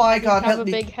 Oh my god, have help a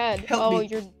me. big head. Help me.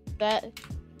 You're that.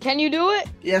 Can you do it?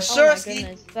 Yes, sir. Oh my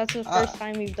goodness, that's the first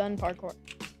time you've done parkour.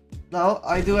 No,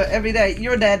 I do it every day.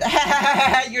 You're dead.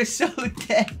 You're so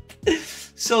dead.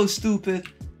 So stupid.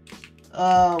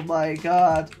 Oh my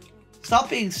god. Stop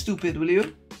being stupid, will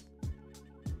you?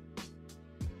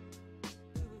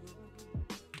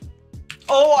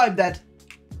 Oh, I'm dead.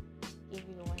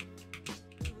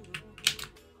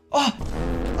 Oh,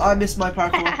 I missed my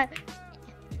parkour.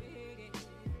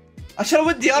 I should have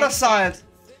went the other side.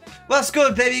 What's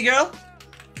good, baby girl?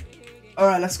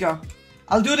 Alright, let's go.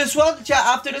 I'll do this one. Chat,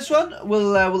 after this one,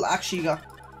 we'll actually go.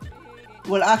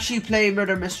 We'll actually play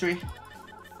Murder Mystery.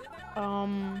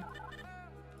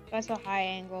 That's a high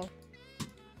angle.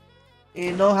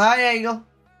 Ain't no high angle.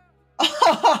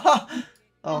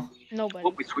 Oh. Nobody.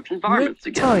 Hope we switch environments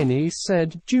Rip again. Tiny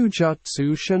said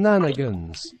Jujutsu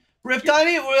shenanigans. Rip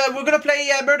Tiny, we're gonna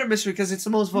play Murder Mystery because it's the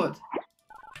most voted.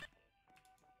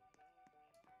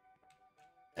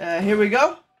 Here we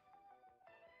go.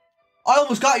 I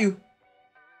almost got you.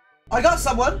 I got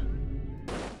someone.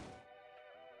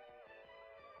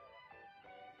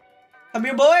 Come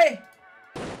here, boy.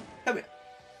 Come here.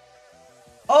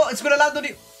 Oh, it's gonna land on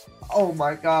you. Oh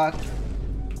my god.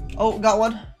 Oh, got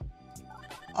one.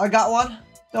 I got one.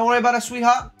 Don't worry about it,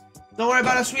 sweetheart. Don't worry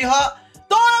about it, sweetheart.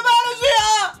 Don't worry about it,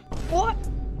 sweetheart. What?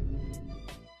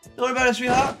 Don't worry about it,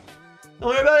 sweetheart. Don't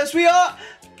worry about it, sweetheart.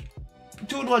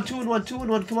 2 and 1, 2 and 1, 2 and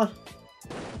 1. Come on.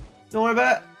 Don't worry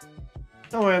about it.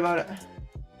 Don't worry about it.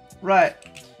 Right.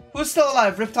 Who's still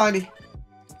alive? Rip Tiny.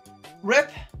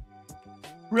 Rip?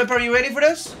 Rip, are you ready for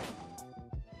this?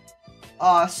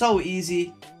 Ah, so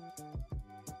easy.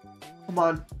 Come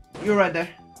on. You're right there.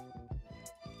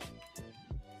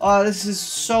 Oh, this is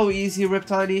so easy, Rip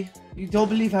Tiny. You don't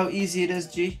believe how easy it is,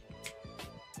 G.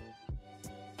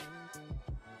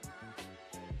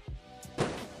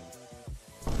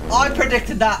 I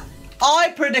predicted that.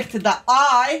 I predicted that.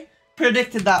 I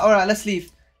predicted that. Alright, let's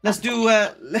leave. Let's do,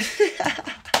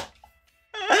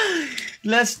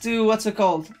 let's do, what's it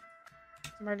called?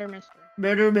 Murder Mystery.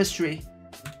 Murder Mystery.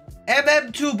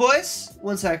 MM2, boys.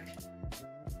 One sec.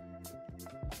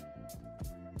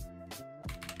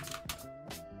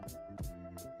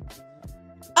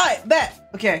 Alright, bet.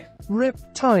 Okay. Rip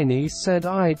Tiny said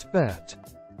I'd bet.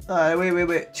 Alright,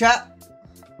 wait. Chat.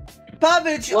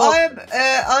 Pavage,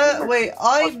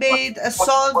 I made a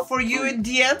song for you in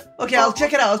DM. Okay, I'll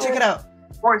check it out.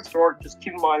 Before I start, just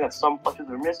keep in mind that some plushes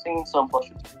are missing, some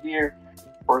plushes are here,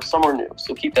 or some are new,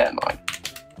 so keep that in mind.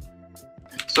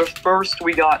 So first,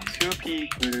 we got 2 pea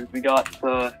shooters. We got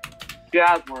the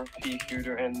Jazzworth pea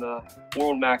shooter and the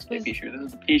World Max pea shooter. This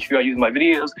is the pea shooter I use in my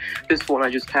videos. This one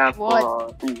I just have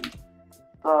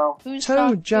Who's Toe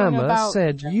talking Jammer about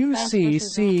said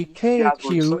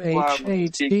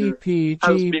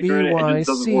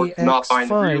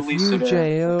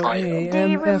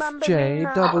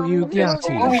UCKQH8DPGBYCX5UJOAMFJW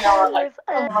Gatti.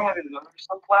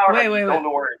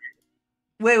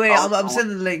 Wait, I'm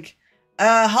sending the link.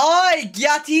 Hi,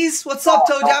 Gyatties. What's up,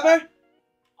 Toe Jammer?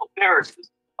 Oh, there it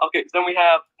is. Okay, so then we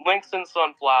have Langston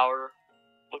Sunflower,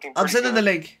 looking I'm pretty sending the good.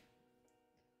 link.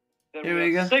 Then Here we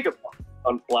we have go. Sega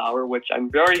Sunflower, which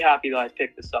I'm very happy that I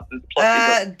picked this up. Plus,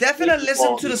 it's a Definitely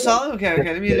listen to the song. Okay,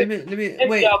 okay. Let me It's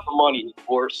wait. out for money, of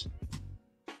course.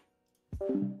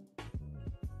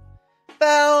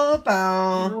 Bow,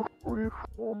 bow.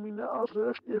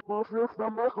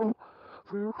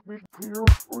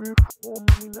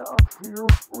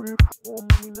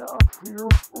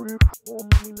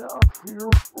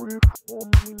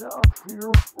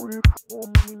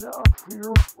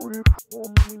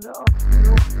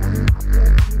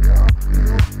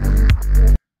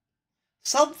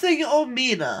 Something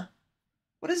Omina.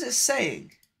 What is it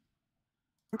saying?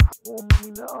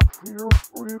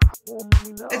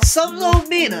 It's something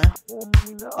Omina.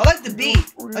 I like the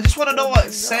beat. I just want to know what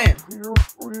it's saying.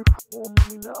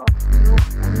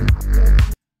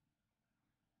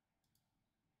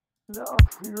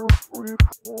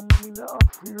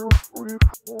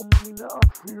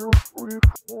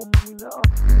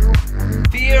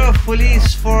 Fear of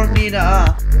police for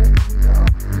Mina.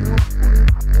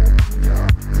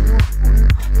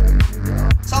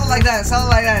 Something like that, something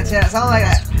like that, yeah, something like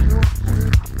that.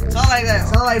 Something like that,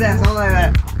 something like that, something like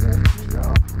that.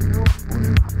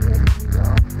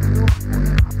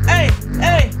 Hey,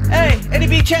 hey, hey, any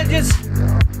beat changes?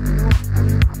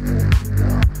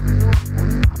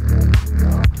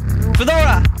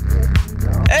 Fedora!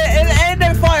 Ain't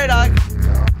no fire, dog.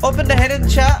 Open the hidden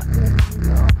chat.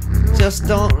 Just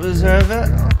don't reserve it.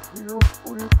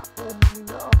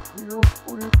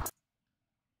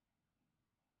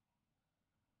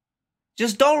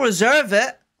 Just don't reserve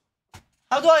it.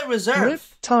 How do I reserve? Rip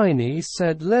Tiny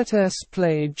said let us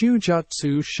play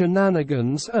Jujutsu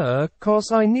shenanigans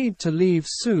cause I need to leave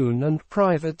soon and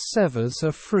private servers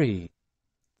are free.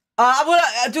 I'm gonna,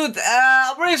 dude,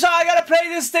 I'm really sorry, I gotta play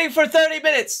this thing for 30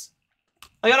 minutes.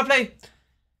 I gotta play.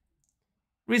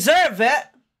 Reserve it?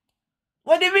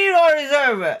 What do you mean I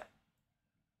reserve it?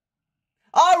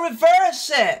 I'll reverse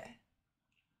it.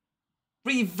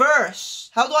 Reverse.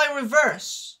 How do I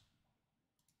reverse?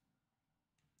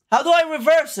 How do I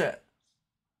reverse it?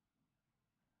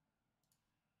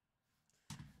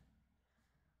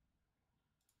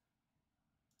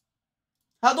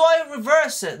 How do I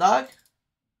reverse it, dog?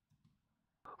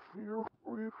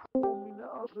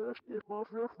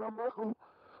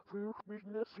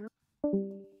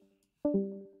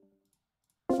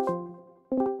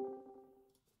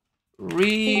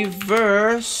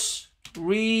 Reverse.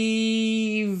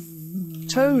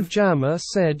 Toe Jammer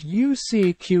said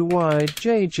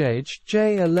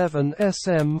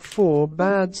UCQYJJJ11SM4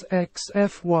 BADS XFYRSG.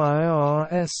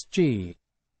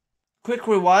 Quick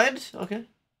rewind. Okay.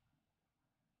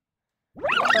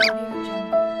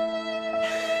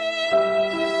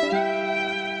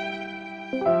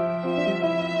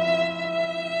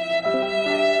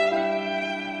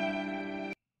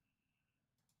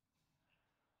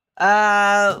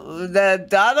 I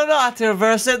don't know how to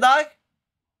reverse it, dog.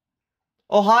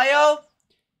 Ohio,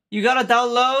 you gotta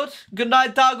download. Good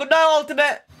night, dog. Good night,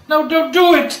 Ultimate. No, don't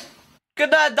do it.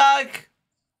 Good night, dog.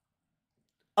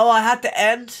 Oh, I had to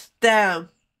end? Damn.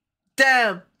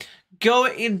 Damn. Go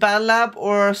in BandLab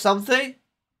or something.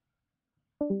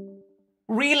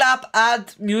 Relap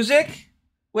add music.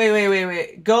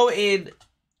 Wait. Go in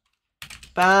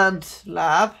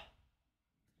BandLab.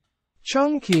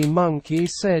 Chunky Monkey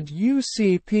said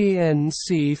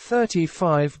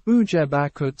UCPNC35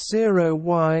 Bujebakut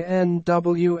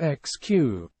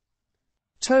 0YNWXQ.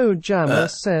 Toe Jammer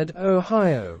said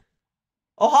Ohio.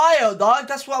 Ohio, dog.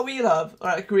 That's what we love.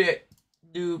 Alright, create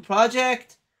new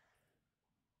project.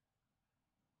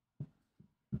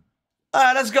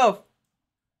 Alright, let's go.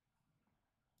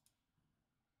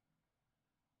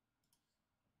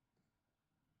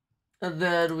 And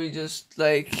then we just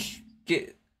like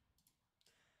get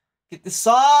the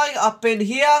song up in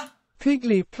here.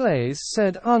 Piggly Plays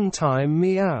said untime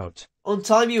me out.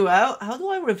 Untime you out? How do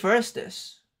I reverse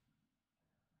this?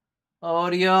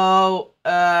 Audio.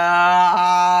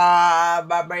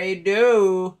 My brain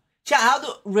do. Chat, how do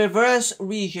reverse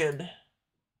region?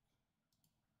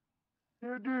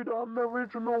 Yeah, dude, I'm the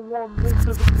original one. This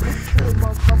is a picture of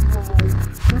my camera roll.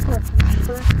 People keep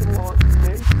faking like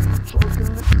me, so I can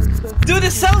literally send. Dude,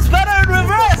 it sounds better in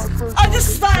reverse! I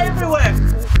just start everywhere!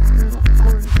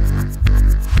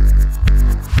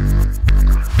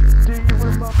 Do you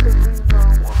remember me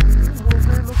now? I was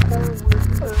in a call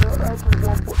with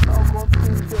everyone, but now I can't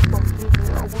seem to get back in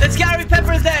it. Let's Gary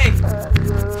Pepper Day!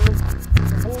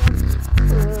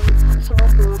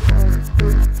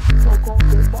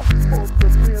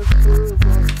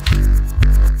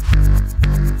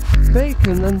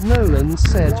 Bacon and Nolan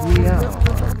said me out.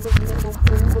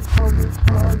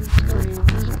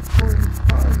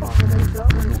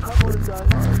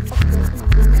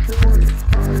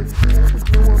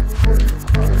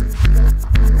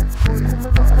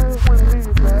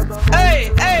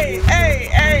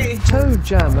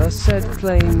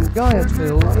 playing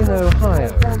Gaiatville in Ohio.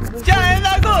 Yeah, isn't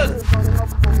that good?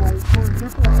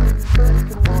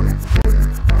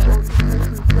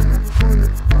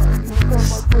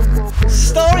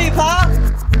 Story, pal.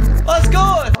 What's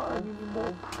good?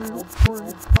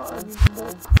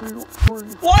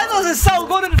 Why does it sound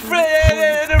good in the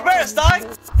verse, dog?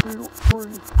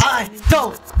 I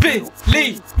don't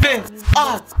believe it.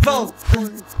 I vote.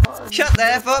 Shut the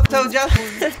F up, Tojo.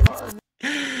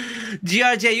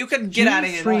 GRJ, you can get out of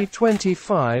here.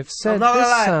 325 said this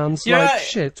lie. sounds You're like right.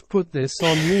 shit. Put this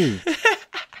on mute.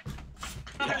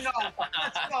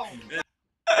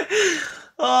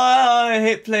 Oh, I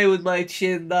hate playing with my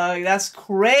chin, dog. That's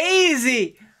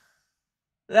crazy.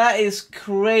 That is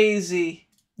crazy.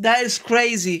 That is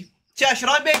crazy. Yeah, should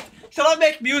I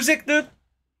make music, dude?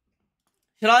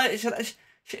 I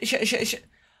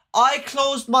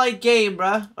closed my game,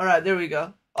 bruh. Alright, there we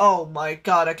go. Oh my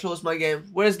god, I closed my game.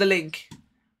 Where's the link?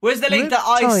 Where's the link that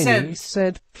I Tiny sent?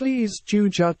 said, please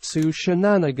Jujutsu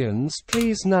shenanigans,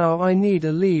 please now I need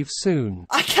a leave soon.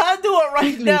 I can't do it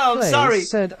right now, I'm sorry.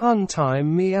 Said untime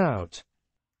me out.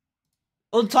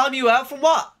 Untime you out from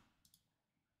what?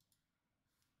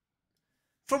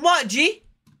 From what, G?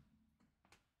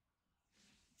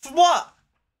 From what?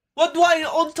 What do I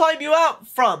untime you out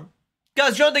from?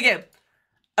 Guys, join the game.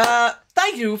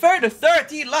 Thank you for the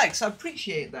 13 likes. I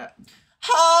appreciate that.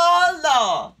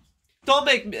 Hello. Don't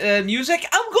make music.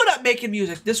 I'm good at making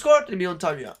music. Discord, let me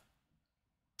untime you out.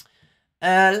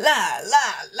 La.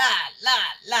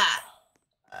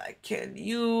 Can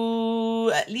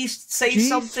you at least say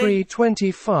something?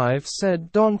 G325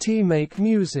 said, don't make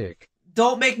music.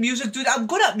 Don't make music, dude. I'm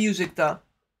good at music, though.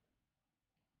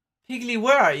 Piggly,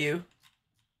 where are you?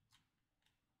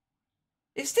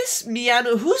 Is this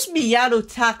Miano? Who's Miano,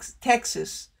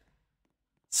 Texas?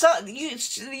 So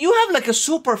you have like a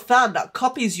super fan that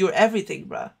copies your everything,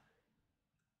 bruh.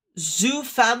 Zoo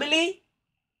Family,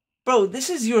 bro. This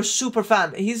is your super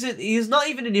fan. He's not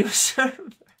even in your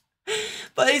server,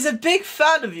 but he's a big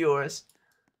fan of yours.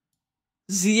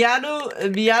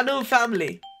 Miano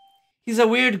Family. He's a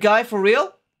weird guy for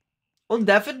real.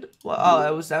 Undeafened? Well, oh,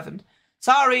 I was deafened.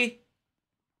 Sorry.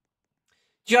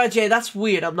 JJ, that's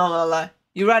weird. I'm not gonna lie.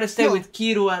 You rather stay with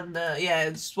Kiru and yeah,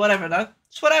 it's whatever, no.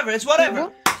 It's whatever. It's whatever.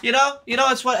 What? You know,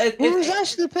 it's what it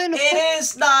actually playing. It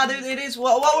is nah, dude. It is.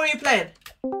 What were you playing?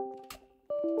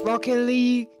 Rocket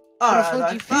League.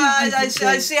 Alright,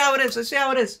 I see how it is. I see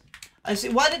how it is. I see.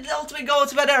 Why did the Ultimate go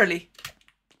to bed early?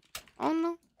 I don't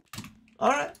know.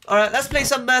 Alright. Let's play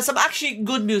some actually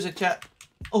good music, chat.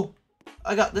 Oh,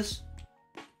 I got this.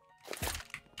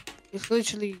 It's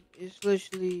literally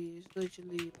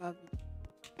Pavage.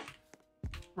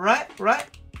 Right.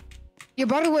 Yeah,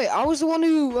 by the way, I was the one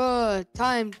who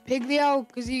timed Piggly out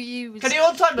because he was. Can you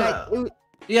untime that?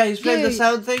 Yeah, he's playing the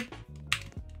sound thing.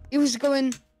 He was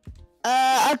going.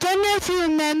 I don't know if you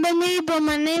remember me, but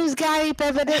my name's Gary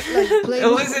Pepper. Like,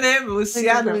 it wasn't him. It was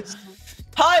Sienna.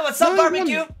 Hi, what's up,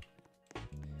 barbecue?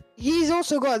 He's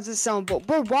also got the soundboard.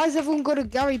 Bro, why has everyone got a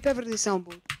Gary Pepper Day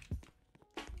soundboard?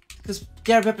 Because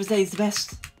Gary Pepper Day is the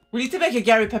best. We need to make a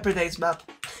Gary Pepper Days map.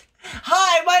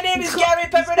 Hi, my name is Gary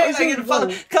Pepper Days. I can follow,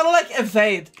 kind of like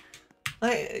Evade,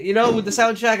 like, you know, with the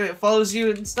soundtrack and it follows you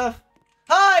and stuff.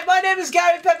 Hi, my name is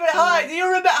Gary Pepper. Hi, do you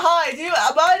remember? Hi, do you?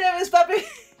 My name is Peppy.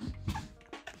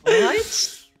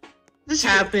 What? This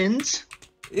happened.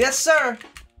 Yes, sir.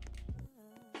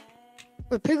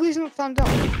 But Piggly's not found out.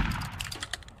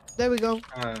 There we go.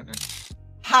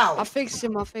 How? I fixed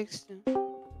him.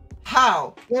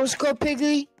 How? What's good,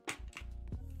 Piggly?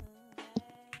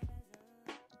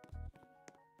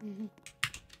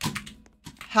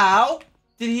 How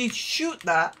did he shoot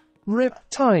that? Rip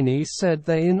Tiny said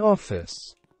they in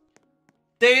office.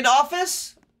 They in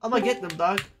office? I'm gonna get them,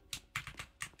 dog.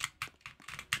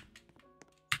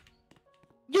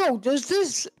 Yo, does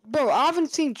this... Bro, I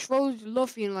haven't seen Trolls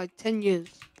Luffy in like 10 years.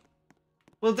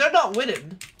 Well, they're not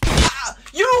winning. Ah,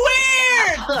 you're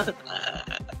weird!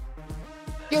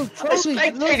 Yo, Trolls...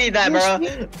 I spectated that, bro.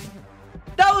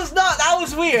 That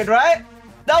was weird, right?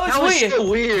 That was weird. So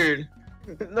weird.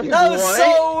 That was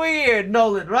so weird,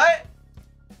 Nolan, right?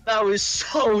 That was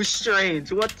so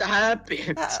strange. What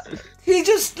happened? He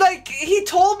just, like, he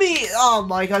told me, oh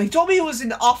my god, he told me he was in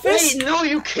the office. Wait, no,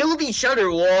 you killed each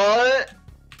other, what?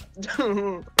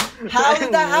 How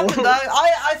did that happen?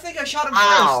 I think I shot him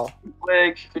first.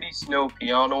 Like, pretty snow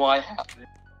piano, I have it.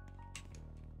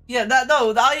 Yeah,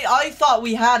 I thought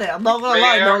we had it. I'm not gonna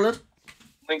lie, Nolan.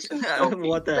 Links in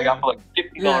What the I got for like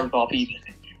 $50 off eBay.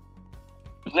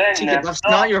 Then that's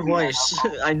not your voice.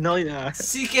 I know that.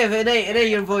 CKF, it ain't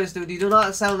your voice, dude. You do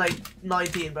not sound like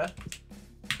 19, bro.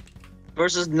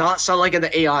 Versus not sound like an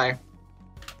AI.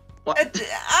 What?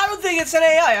 I don't think it's an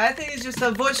AI. I think it's just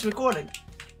a voice recording.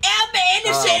 I'm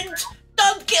innocent.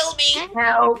 Don't kill me.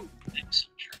 Help.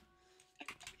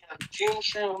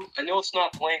 Doom I know it's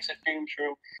not Blanks at Doom.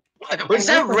 Was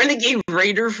that Renegade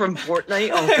Raider from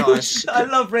FORTNITE? Oh gosh. I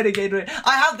love Renegade Raider.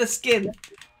 I have the skin.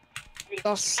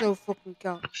 That's so fucking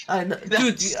cool. I know.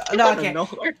 Dude, no, okay.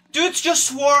 Dude just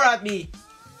swore at me.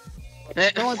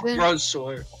 Bro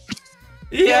swore.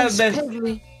 Yeah, Yes, man.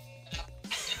 Piggly.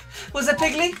 Was it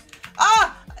Piggly?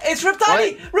 Ah! It's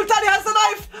Riptide! Riptide has the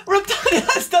knife!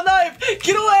 Riptide has the knife!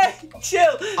 Get away!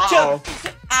 Chill! Chill!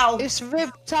 Ow! It's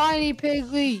Rip Tiny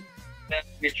Piggly.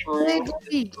 That's true.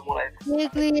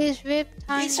 Piggly is Rip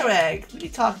Tiny. Easter egg, let me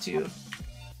talk to you.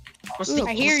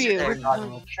 I hear you.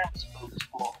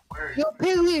 Yo,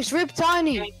 Piggly is Rip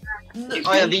Tiny.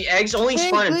 Oh yeah, the eggs only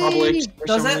spawn in public for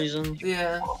Does some it? reason.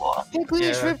 Yeah. Piggly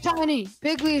is Yeah. Rip Tiny.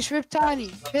 Piggly is Rip Tiny.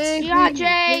 Piggly. Yeah,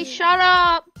 Jay, shut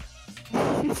up.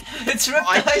 It's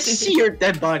I Riptide. see your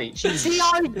dead body. Jesus.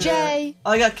 CRJ.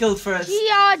 I got killed first.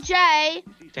 Jay.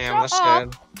 Damn, that's Shut up.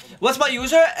 good. What's my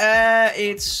user?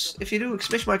 It's if you do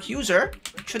exclamation mark user,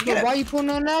 you should get Why it. you putting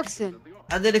an accent?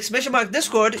 And then exclamation mark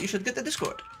Discord, you should get the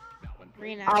Discord.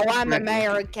 Oh, I'm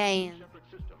American.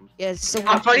 Yes, so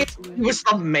I thought he was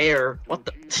the mayor. What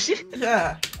the?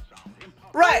 Yeah.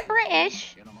 Right.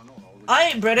 British. I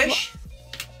ain't British.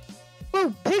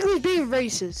 Bro, Piggly's being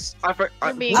racist.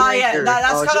 being Ah, yeah,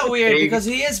 that's Oh, kind just of weird big. because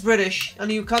he is British,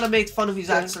 and you kind of made fun of his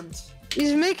accent.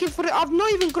 He's making for the. I've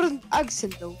not even got an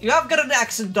accent though. You have got an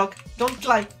accent, Doc. Don't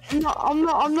lie. I'm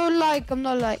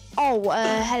not like. Oh,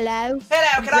 hello.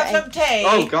 Hello, can I have some tea?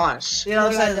 Oh gosh. You know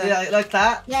what I'm saying? Yeah, like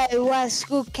that. Yeah, what's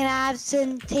good? Can I have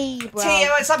some tea, bro? Tea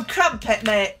with some crumpet,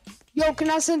 mate. Yo, can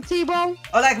I have some tea, bro?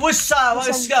 I like what's up?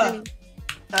 Some What's up?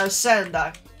 tea. Send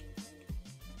that.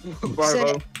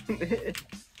 Barbo. I'm-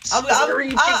 Scary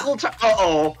tickle time.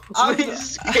 Uh-oh.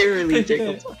 Scarily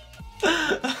tickle time.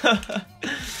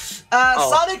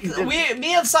 Sonic,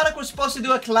 me and Sonic were supposed to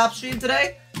do a collab stream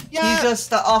today. Yeah. He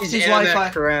just off His his internet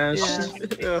Wi-Fi. crashed.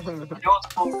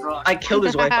 I killed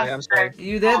his Wi-Fi, I'm sorry.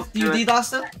 You did? You did,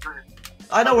 Austin?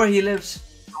 I know where he lives.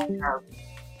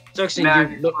 So actually,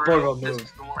 you look Barbo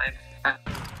move.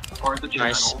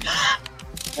 Nice.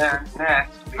 And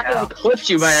next, we I have clipped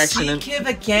you by accident. Seek him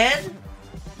again?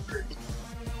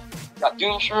 got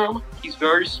Doomshroom. He's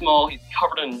very small. He's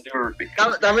covered in dirt.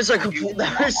 That was like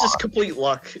that was just complete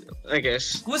luck, I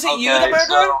guess. Was it you, the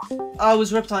murderer? Oh, it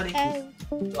was Riptiny.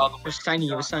 It was tiny,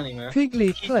 man.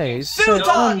 Piggly plays said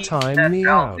on time me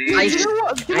out. I You know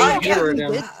what? Do you know I what heard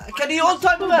Piggly him. did? Can you all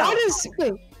time him out? That is sick.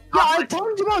 Yeah, I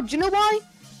told you about. Do you know why?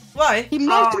 Why? He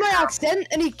mocked my accent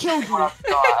and he killed me. I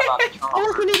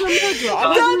wasn't even a murderer. I That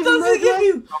wasn't even a doesn't give murderer.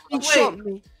 you. He shot Wait,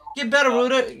 me. get better,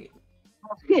 Ruder.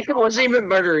 It wasn't even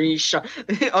murder. He shot.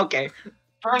 Okay.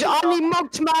 I only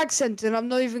mocked my accent and I've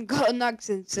not even got an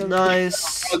accent. So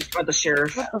Nice. At the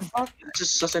sheriff. what the fuck?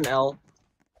 Just an L.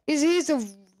 He's a.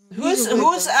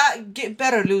 Who's at get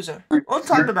better loser? On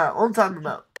time him out. On time him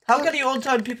out. How can you on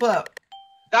time people out?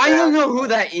 I don't know who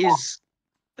that is.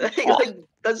 Like,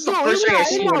 that's the No, first thing I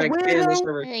see isn't when I that get in the weirdo?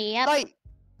 server. Yep. Like,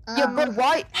 yeah, but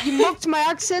why? You mocked my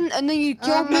accent and then you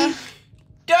killed me.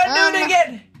 Don't do it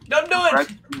again. Don't do it.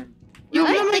 You're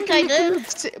I gonna think make I me did. commit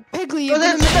Piggly, Oh, you're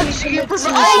gonna that's make me you commit promote.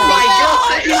 suicide. Oh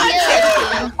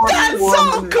my That's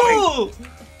so cool.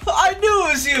 I knew it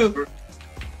was you.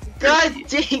 God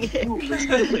dang it!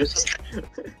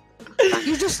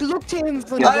 You just looked at him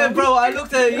for Bro, you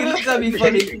looked at me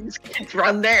funny.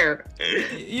 Run there.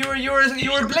 You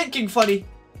were blinking funny.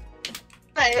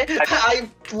 I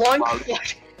flunk.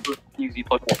 Easy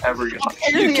plug ever. You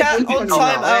can't on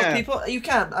time out Yeah. people. You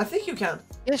can. I think you can.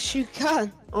 Yes, you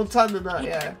can. On time them out.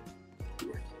 Yeah.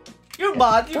 You're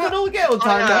mad. You can only get on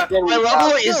time out. My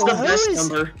level is the Who best is-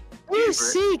 number. Who is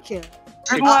Seeker?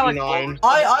 69.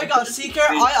 I got Seeker.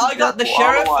 I got the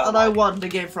sheriff, and I won the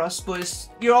game for us, boys.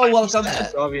 You're all welcome.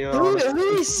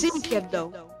 Who is Seeker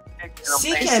though?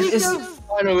 Seeker is.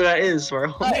 I know who that is,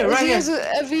 bro. Yeah, right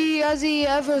here. Has he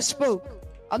ever spoke?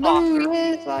 I know who he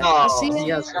is. Like, I Oh, see him.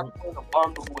 yes.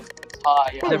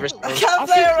 Never I spoke. can't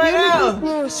play it right now.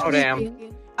 Oh, damn.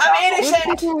 I'm When innocent.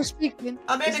 people were speaking,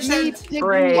 I'm it's me, innocent.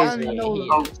 Piggly, and Crazy.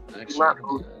 Nolan.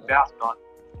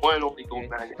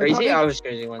 Crazy? I was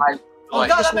crazy one. Oh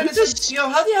god, I'm innocent. Yo,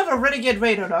 how do you have a renegade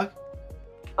raider, dog?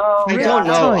 I don't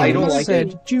know. I don't Time like said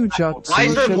it. Jujutsu Why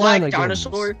is there black shenanigans.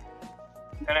 dinosaur?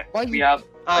 We have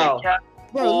Oh.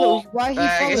 Bro, look, why he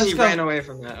I guess followed he go. ran away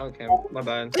from that. Okay, my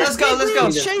bad. Let's go, let's go.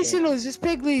 He's chasing us. It's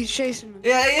Piggly chasing us.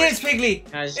 Yeah, it is Piggly.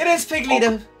 Guys, It is Piggly.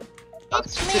 Though.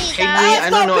 It's me, Piggly, guys. I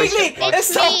don't know. Piggly. It's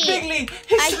It's not me. Piggly.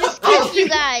 I It's just not killed you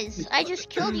guys. I just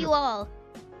killed you all.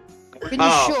 Can you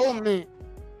Oh. shut up, man?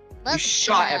 You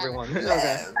shot everyone.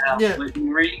 Okay. Yeah.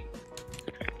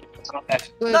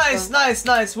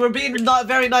 Nice. We're being not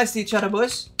very nice to each other,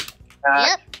 boys.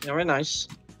 Yep. Yeah, we're nice.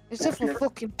 Except for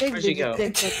fucking pig. Where'd you go?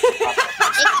 Except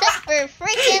for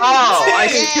freaking Oh, I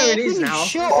GRJ. see who it is now.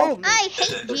 Shut up. I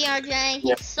hate GRJ.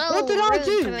 He's so What did I rude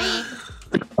do? to me.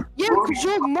 Yeah, because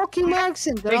you're mocking my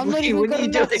accent, and I'm not even got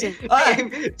an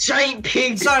accent. Giant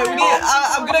pig. Sorry,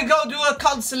 I'm gonna go do a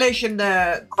constellation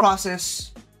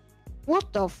process.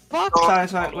 What the fuck?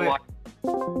 Sorry, wait.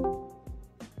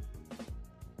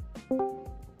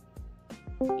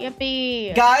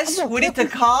 Yippee. Guys, we need to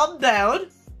calm down.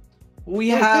 We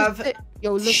have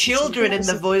Yo, listen children to me, in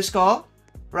the voice call,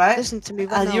 right? Listen to me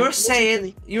right And now. you're Listen to saying,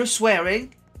 me. you're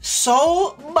swearing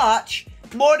so much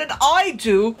more than I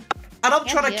do, and I'm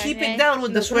trying to yeah, keep okay. it down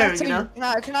with the swearing, you know?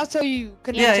 Can I tell you?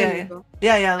 Yeah. Bro?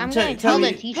 Yeah. I'm tell gonna tell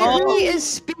me. the teacher. He is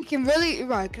speaking really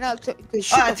right. Can I tell you?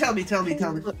 Alright, tell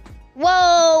me.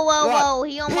 Whoa.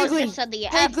 He almost Piggly. just said the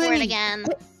F word Piggly. again.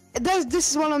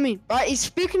 This is what I mean, right? He's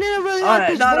speaking in a really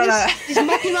Alright, high no. voice. He's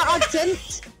mocking my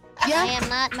accent. I Yeah. am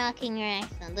not mocking your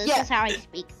accent. This Yeah. is how I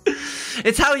speak.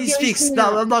 It's how he Yeah, speaks. he's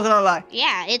No, not. I'm not gonna lie.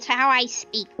 Yeah, it's how I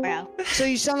speak, bro. So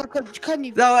you sound like a couldn't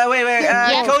you? No, wait.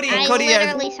 Yeah, Cody, I Cody,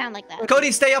 literally sound like that.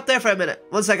 Cody, stay up there for a minute.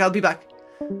 1 sec, I'll be back.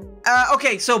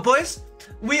 Okay, so boys,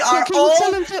 we are can you all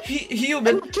tell him to-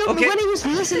 human. Okay. When he was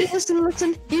listen,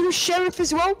 he was sheriff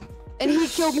as well, and he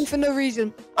killed me for no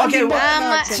reason. Okay,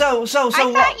 I so I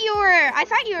thought what? you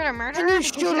were a murderer. You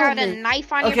shut got up, a man.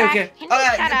 knife on your Okay. back. Can you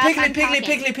Alright, shut up? I'm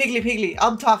talking. Piggly.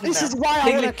 I'm talking This now. is why I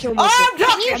Piggly. wanna kill myself. I'm Can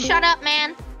talking. you shut up,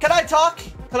 man? Can I talk?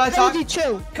 Cody,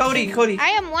 chill. Cody. I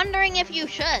am wondering if you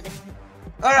should.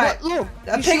 All right. Look,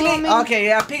 you see what I Piggly. mean? Okay,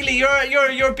 yeah,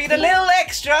 Piggly, you're being a little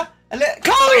extra.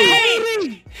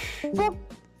 Cody! Fuck,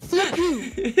 flip you.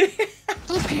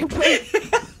 Flip you, bro.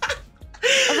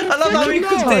 I love how you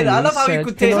contain it. I love how you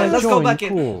contain it. Let's go back in.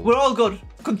 Cool. We're all good.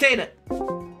 Contain it.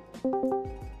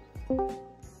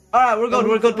 Alright, we're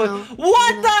good, but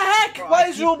what the heck? Why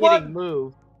is room one?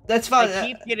 Moved. That's fine. I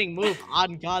keep getting moved.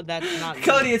 On God, that's not me.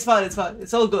 Cody, it's fine.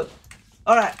 It's all good.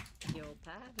 Alright.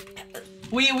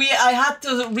 I had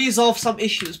to resolve some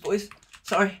issues, boys.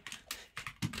 Sorry.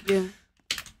 Yeah.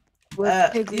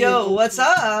 Yo, what's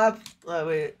up? Oh,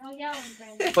 wait.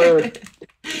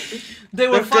 They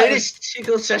were The fine. greatest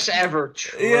tickle session ever.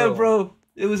 True. Yeah, bro.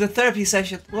 It was a therapy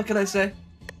session. What can I say?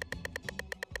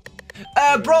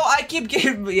 Bro, I keep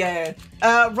getting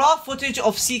raw footage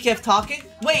of CKF talking.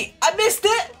 Wait, I missed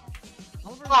it.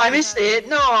 Oh, I missed it.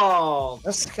 No.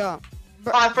 Let's go.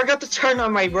 Oh, I forgot to turn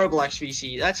on my Roblox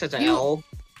VC. That's an L.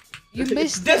 You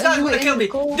missed This it. guy's You gonna were kill in me.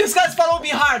 the goal. This guy's following me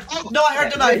hard. No, I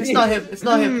heard the knife. It's not him. It's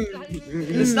not him.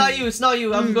 It's not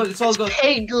you. I'm good. It's all good.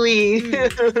 Piggly.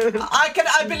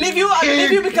 I believe you. I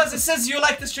believe you because it says you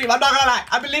like the stream. I'm not gonna lie.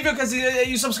 I believe you because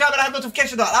you subscribe and have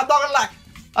notification on. I'm not gonna lie.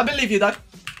 I believe you, dog.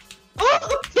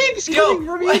 Oh, pig's Yo, coming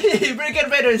for me.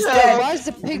 Renegade Raider is Why dead. is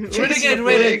the pig chasing Renegade the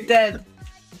Raider pig? is dead.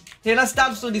 Here, let's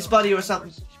dance on his body or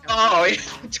something. Oh, yeah.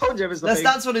 I told you it was the Let's pig.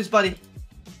 dance on his body.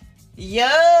 Yo!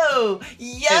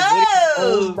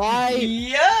 Oh my.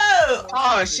 Yo!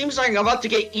 Oh, it seems like I'm about to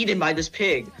get eaten by this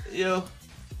pig. Yo.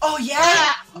 Oh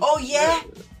yeah! Oh yeah!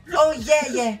 Oh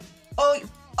yeah! Oh.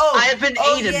 I have been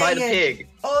eaten by the pig.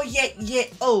 Oh yeah!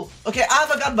 Oh, okay. I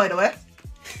have a gun, by the way.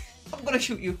 I'm gonna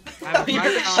shoot you. I'm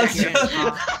right I'm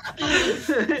on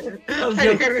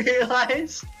I didn't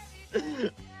realize.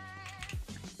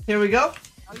 Here we go.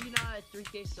 Are you not at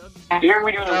 3K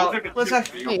subs? What's that?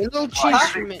 Hey, a little cheese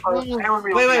from it.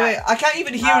 Wait. I can't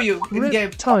even hear you in the game.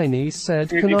 Rip Tiny said,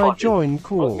 can I join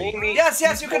cool? Yes,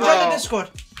 you can join the Discord.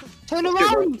 Turn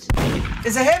around.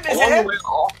 Is it him? Is it him?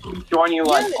 Join you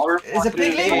like Is it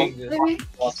Piggly?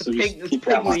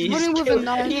 Running with a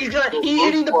knife. He's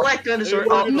eating the black dinosaur.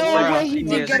 Oh, No way he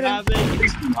did get him.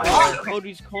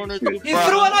 Cody's corner. He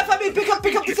threw a knife at me. Pick up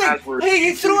the thing. Hey,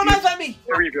 he threw a knife at me.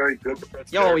 very good.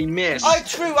 Yo, he missed. I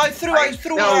threw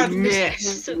No, hard. he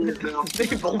missed. I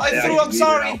threw. I'm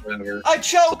sorry. I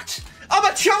choked. I'm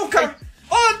a choker.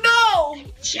 Oh no!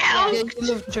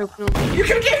 You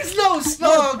can get his nose.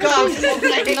 Oh god.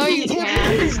 No, you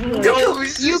can't.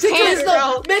 You Tickle his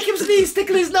nose. Make him sneeze.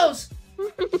 Tickle his nose.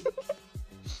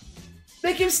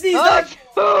 Make him sneeze, dog.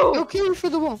 You'll kill him for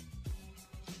the wall.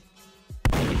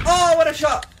 Oh, what a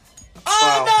shot.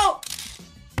 Oh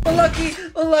no! Unlucky.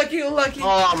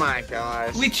 Oh my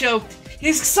gosh. We choked.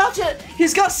 He's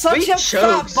got such a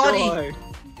fat body.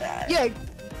 Yeah,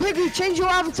 quickly change your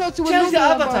avatar to Change a the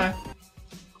avatar.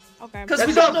 Okay. Because That's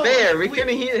we don't not know. fair. We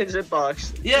couldn't hit his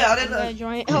hitbox. Yeah, I I'm didn't. gonna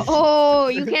join. Oh,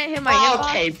 you can't hit my hitbox.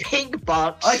 Okay, pink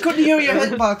box. I couldn't hear your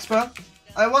hitbox, bro.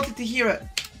 I wanted to hear it.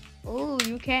 Oh,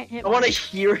 you can't hit I me. want to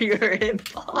hear your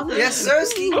inbox. Yes,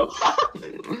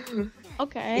 Sirski.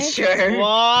 Okay. Sure.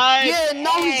 What? Yeah,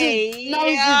 now he's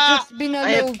just been a I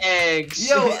have little. eggs.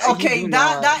 Yo, You okay, do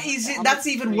not. that's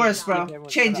even worse, bro.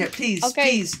 Change it, please, Okay.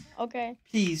 please, Okay.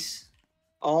 please.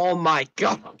 Oh my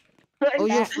god. Oh,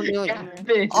 you're familiar.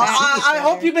 I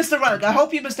hope you missed a round. I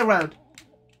hope you missed a round.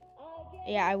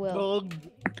 Yeah, I will.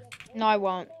 No, I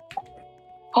won't.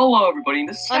 Hello, everybody.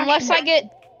 This is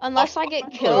Unless I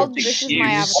get killed, this is my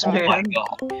Jeez, avatar. Oh my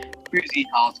god. Crazy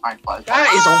how time flies.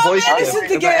 That is a voice listen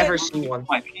clip if again. I've ever seen one.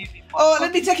 My PvP. Oh,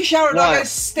 let me take a shower. Now What? I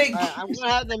stink. I'm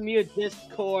gonna have them mute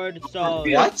Discord, so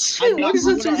What? I'm not What is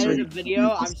that gonna edit a supposed to video.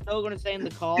 I'm still gonna stay in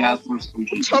the call. Yeah,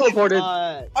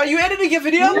 teleported? Are you editing a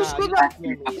video? Who's got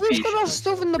that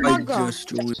stuff in the background?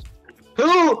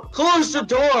 Who closed the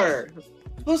door?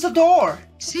 Close the door.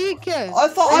 Seek it. I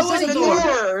thought I was Close the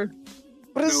door.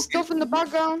 But there's stuff in the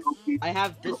background. I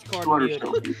have Discord muted.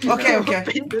 Okay, okay.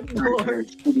 Open the door.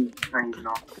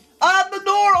 The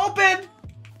door open.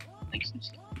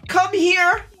 Come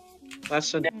here.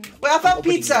 That's a. Wait, I found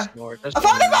pizza. I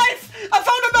found a knife. I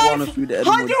found a knife.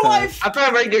 Hide your wife. I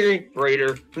found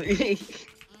Raider.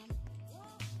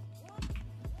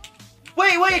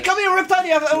 Wait, come here,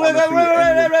 Riptiny.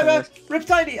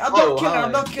 Riptiny, I'm not killing her,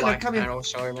 I'm not killing her, come here. I'm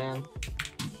sorry, man.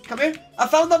 Come here. I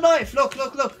found the knife, look. I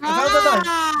found the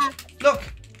knife. Look,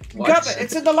 What? grab it,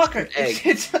 it's in the locker. Egg.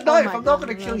 It's a knife, I'm not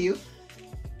gonna kill you.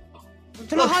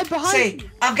 Can I hide behind? Say,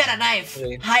 I've got a knife.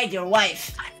 Hide your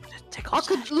wife. I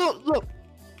could look.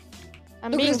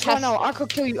 I'm Look being at this right tested. now. I could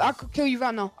kill you. I could kill you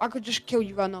right now. I could just kill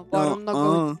you right now. But I'm not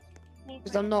going.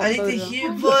 Because I'm not. I need to murderer.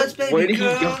 hear voice, baby Where did he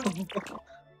girl. go?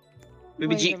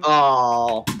 Baby G.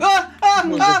 Oh.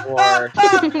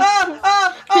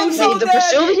 I'm so the dead.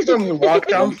 facility from you walked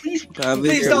down. Please I'm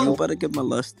don't. about to get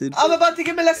molested. I'm about to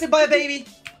get molested by a baby.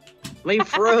 Let me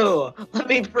through. Let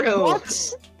me through.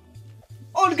 What?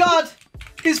 Oh God,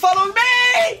 he's following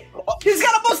me. He's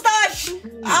got a mustache.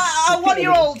 A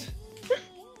 1-year-old.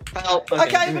 Help. I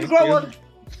can't even grow one.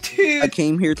 Dude. I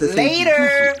came here to say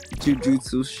Later.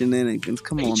 jujutsu shenanigans.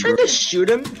 Come Are you on, trying bro. to shoot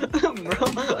him? Bro,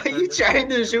 are you trying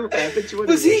to shoot Pavage?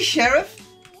 Was he sheriff?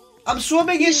 I'm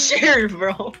swimming in sheriff,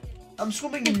 bro. I'm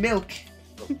swimming in milk.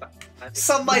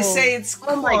 Some might say it's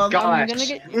Oh my cum. gosh. I'm gonna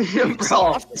get.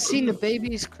 Bro. After seeing the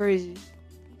baby is crazy.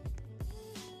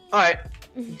 Alright.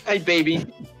 Hey, baby.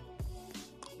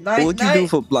 Night, What would you do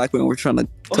if a black man were trying to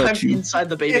I'm touch you? inside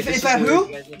the baby. If This I is who?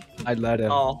 weird. I'd let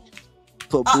him. Oh.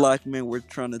 If a black man were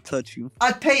trying to touch you?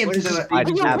 I'd pay him What to is do this it. I'd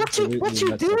Yo, absolutely what you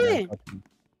let someone doing? touch you.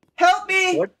 Help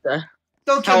me! What the?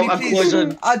 Don't kill me, I'm please.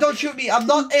 poisoned. Don't shoot me. I'm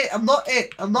not it. I'm not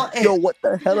it. I'm not it. Yo, what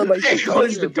the hell am I Hey, doing?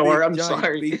 close the door. I'm Giant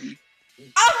sorry. baby.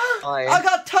 I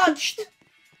got touched.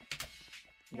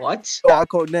 What? Oh, I'll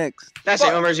go next. That's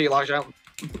What? an emergency lockdown.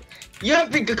 You have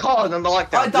been called on the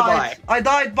lockdown. I died. Goodbye. I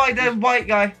died by the white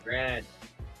guy. Red.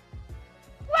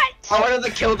 What? I wanted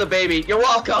to kill the baby. You're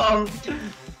welcome.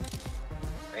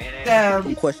 Damn.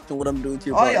 Don't question what I'm doing to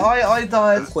your body. I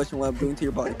died. Don't question what I'm doing to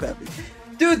your body, Pappy.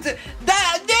 Dude,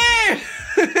 that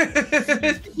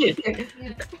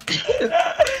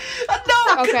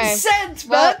no Okay, consent,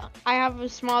 man. But I have a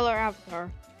smaller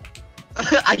avatar.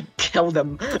 I killed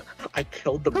him. I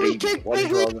killed the baby. What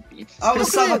is wrong with me? I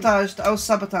was sabotaged. I was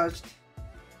sabotaged.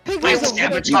 I was You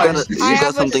sabotaged.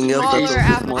 got something else smaller that's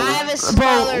avatar. I have a Bro,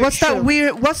 smaller what's that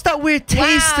shoe. weird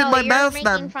taste in Wow, my you're mouth, making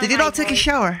man? fun Did you of my not take a voice.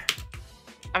 shower?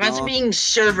 I'm not No. being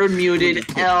server muted.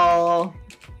 L.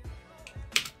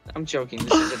 I'm joking.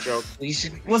 This is a joke. Please.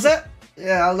 Was it?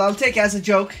 Yeah, I'll take it as a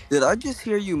joke. Did I just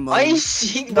hear you moan? I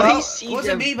see. No, I see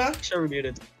wasn't me, man. server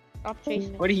muted. Stop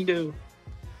chasing What did he do?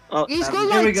 Oh, He's um,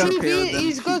 got Here we like go. TV.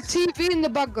 He's got TV in the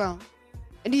background,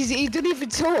 and he didn't even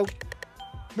talk.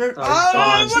 I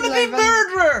God. want to be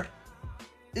murderer.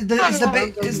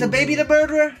 Is the baby the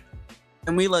murderer?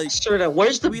 And we like, Sort of.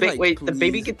 Where's the we baby? like, Wait, the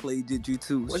baby please can. play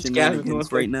jujutsu What's Gavin shenanigans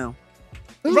doing? right now.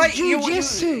 Who's Right,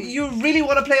 jujitsu? you really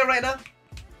want to play it right now?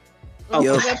 Oh,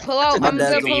 Yo, I'm gonna pull out. my I'm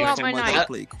dad's gonna pull gonna out tell my my dad knife.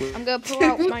 play quick. I'm gonna pull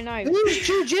out my knife. Who's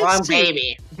jujitsu? Wrong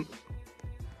baby.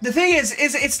 The thing is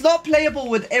it's not playable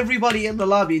with everybody in the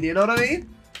lobby. Do you know what I mean?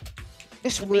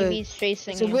 It's The weird. baby's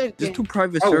chasing It's a you. weird There's game. 2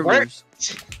 private Oh, where? servers.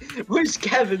 Where's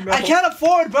Kevin, bro? I can't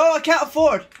afford, bro. I can't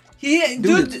afford.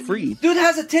 Dude, it's free. Dude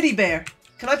has a teddy bear.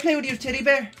 Can I play with your teddy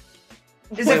bear?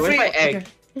 Is Wait, it where's free? my egg?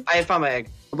 Okay. I found my egg.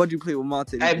 How about you play with my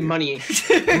teddy I have bear? money.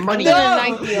 Money. No!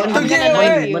 I'm gonna knife you. I'm I'm getting gonna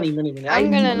away. knife you. Money. I I'm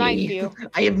have gonna money. knife you.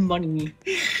 I have money.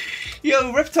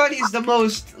 Yo, Riptiny is the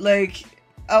most like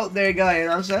out there guy. You know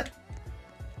what I'm saying?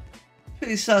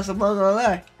 Pretty sus. I'm not gonna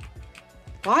lie.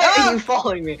 Why Ah! are you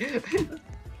following me?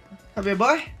 Come here,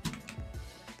 boy.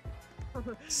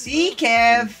 See,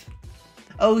 Kev.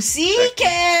 Oh, see,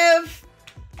 Kev!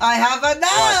 I have a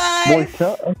knife!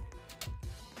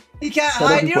 You can't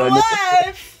hide your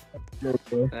wife!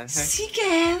 See,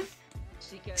 Kev!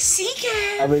 See,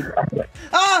 Kev!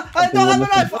 Ah! I don't have a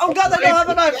knife! Oh god, I don't have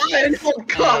a knife! Oh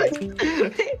god!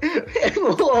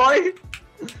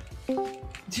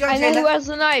 I know who has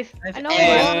the knife. I know who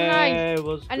has the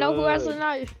knife. I know who has the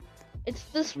knife. It's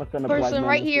this person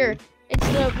right here. It's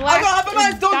the black. I don't have a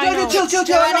knife! Don't chill!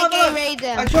 I don't have a knife!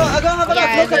 I don't have a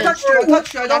knife! Look, I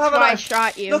touched you! I don't have a knife! I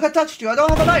shot you. Look, I touched you! I don't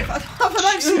have a knife! I don't have a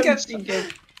knife, Seekev!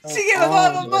 Seekev, I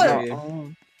don't have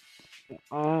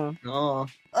a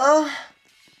knife!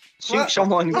 Shoot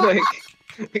someone quick!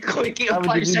 Quick, you got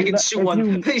 5 seconds, shoot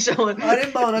one. Someone. I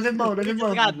didn't moan.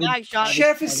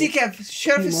 Sheriff is Seekev.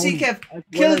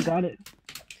 Kill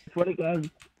him.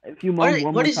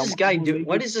 What is this guy doing?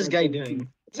 What is this guy doing?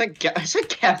 Is that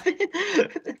Kevin?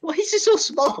 Why is he so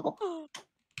small?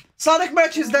 Sonic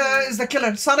Merch is the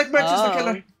killer. Sonic Merch is the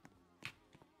killer.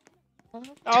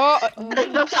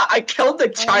 I killed the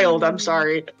child. I'm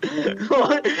sorry.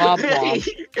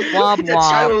 Womp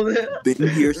Child. Been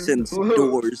here since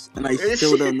doors, and I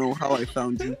still don't know how I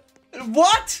found you.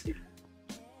 What?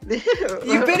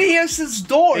 You've been here since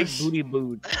doors. Booty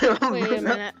boot. Wait a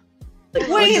minute.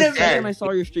 Wait a Last time minute. I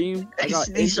saw your stream, I got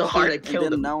He's so hard. I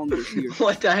killed him. Now I'm just here.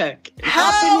 What the heck?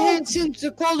 I've been here since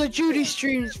the Call of Duty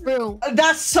streams, bro.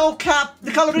 That's so cap.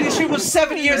 The Call of Duty stream was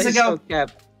 7 years ago.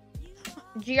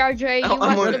 GRJ, you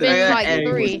must have been like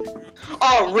 3.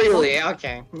 Oh, really?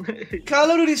 Okay. Call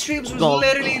of Duty streams was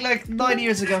literally like 9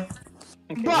 years ago.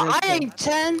 Bro, I ain't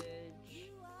 10.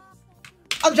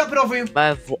 I'm jumping over you.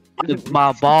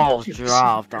 My balls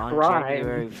dropped on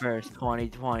January 1st,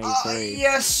 2023.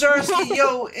 Yes, sir.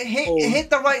 Yo, hit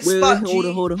the right spot. Hold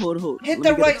on. Hit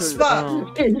the right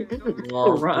spot.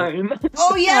 Rhyme.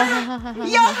 Oh yeah.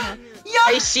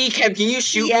 Hey, Seekev, can you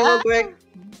shoot me real quick?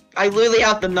 I literally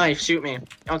have the knife. Shoot me.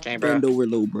 Okay, bro. Bend over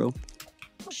low, bro.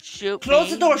 Shoot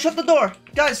Close the door. Shut the door,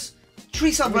 guys.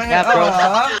 Threesome right here.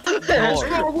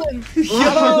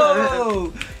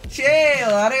 Yo,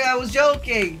 chill. I think I was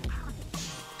joking.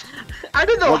 I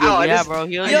don't know how. Yeah, bro.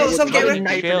 Yo, some gamer.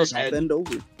 Bend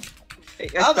over.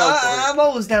 I'm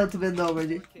always down to bend over,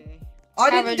 dude. I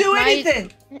didn't do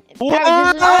anything. I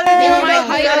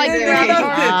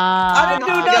didn't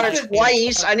do nothing.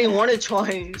 Twice. I didn't want it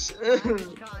twice.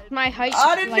 My height.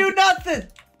 I didn't do nothing.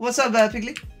 What's up,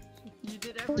 Piggly?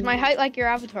 Is my height like your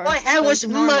avatar? My head was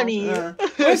money.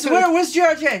 Where's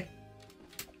GRJ?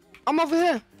 I'm over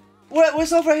here.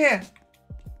 Where's over here?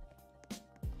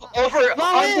 Over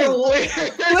where?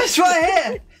 Where's right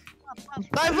here?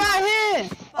 Like right here.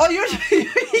 Oh, you're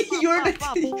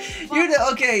the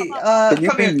okay.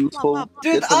 Come here,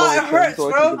 dude. It hurts,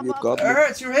 bro. It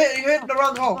hurts. You're hitting the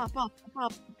wrong hole.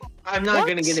 I'm not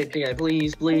gonna get it there.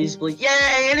 Please.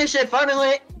 Yay, innocent,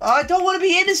 finally. I don't want to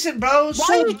be innocent, bro.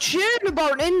 Why are you cheering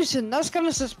about innocent? That's kind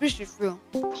of suspicious, bro.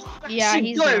 Yeah,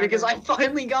 he's good because I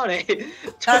finally got it.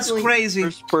 That's crazy.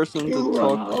 First person to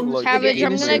talk like Pavage,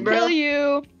 I'm gonna kill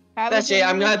you. That's it.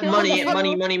 I'm gonna have money.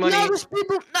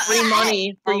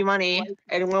 Free money.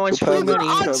 Everyone wants free money.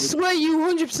 I swear you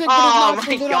 100%. Oh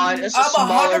my god, it's a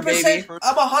smaller baby.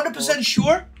 I'm 100%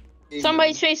 sure.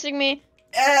 Somebody's chasing me.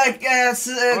 They're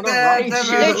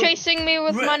chasing me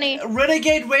with money.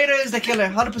 Renegade Raider is the killer.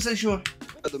 100% sure.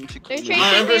 They're chasing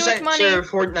me with money. Sure,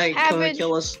 Fortnite Pavage,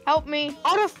 kill us. help me.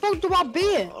 How the fuck do I be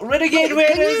it? Renegade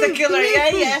Raider is the killer.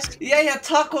 Yeah.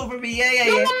 Talk over me.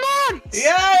 Yeah.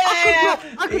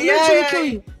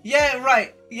 Yeah,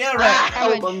 right.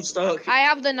 I'm stuck. I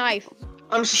have the knife.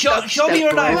 I'm stuck. Show me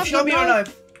your knife.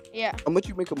 Yeah. How much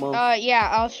you make a month? Yeah,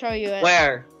 I'll show you it.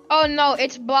 Where? Oh no,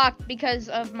 it's blocked because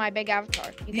of my big avatar.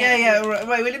 Right.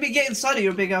 Wait, let me get inside of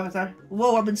your big avatar.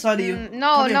 Whoa, I'm inside of you.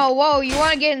 No, whoa, you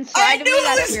wanna get inside of me?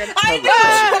 That's weird.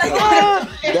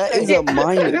 That is a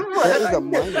minor.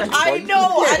 I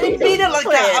know, I didn't mean it like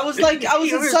that. I was inside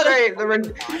of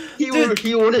He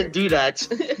wouldn't do that.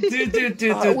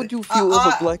 Dude. How would you feel if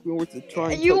a black man were to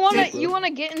try and you wanna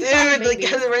get inside of me?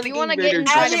 You wanna get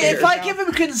inside of me? If I give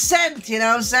him consent, you know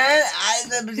what I'm saying?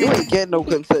 You ain't get no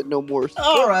consent no more.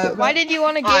 Alright. Why did you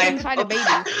want to get inside a baby?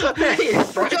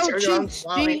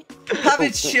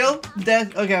 Pavage, chill.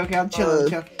 Dead. Okay, I'm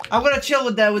chilling. I'm gonna chill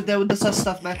with the sus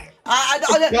stuff, man.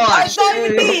 It's not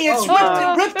even me. It's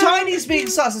Rip Tiny's being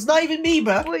sus. It's not even me,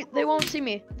 bro. Wait, they won't see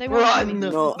me. They won't see me.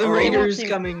 The Raiders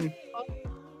coming.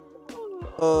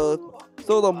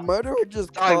 So the murderer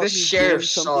just caught this sheriff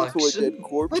sucks. To a dead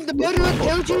corpse. Wait, the murderer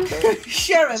killed you?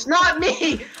 Sheriff. It's not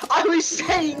me. I was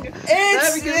saying.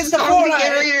 It's the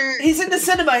FORTNITE. He's in the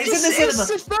cinema. It's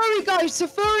the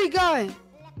furry guy.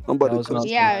 I'm about to come.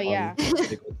 Yeah.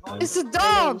 It's a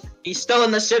dog. He's still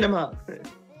in the cinema.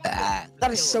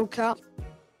 That is so cap.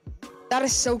 That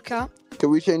is so cap. Can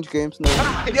we change games now?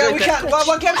 Yeah, we can.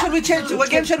 What game should we change to? What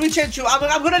game should we change to?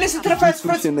 I'm gonna listen to the first.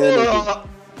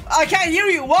 I can't hear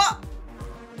you. What?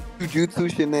 Jujutsu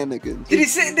shenanigans. Did he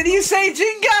say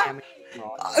Jinga?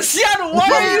 Sianu, why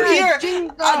are you here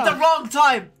at the wrong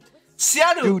time?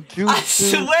 Sianu, I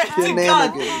swear to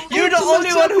God, you're the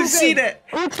only one who's seen it.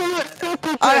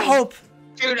 I hope.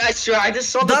 Dude, I swear, I just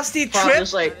saw the Dusty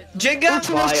Trip, like, Jenga,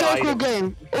 Ultimate Circle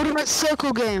Game. Ultimate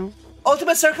Circle Game.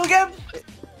 Ultimate Circle Game?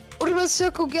 Ultimate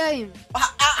Circle Game.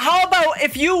 How about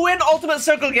if you win Ultimate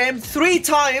Circle Game 3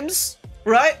 times,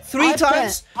 right? 3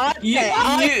 times,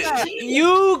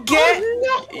 you get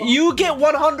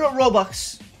 100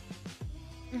 Robux.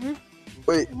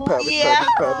 Wait,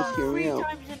 Pavage, hear me out.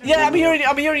 Yeah, I'm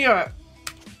hearing you.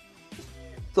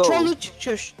 So,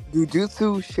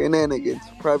 Jujutsu shenanigans,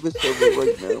 private server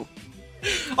right now.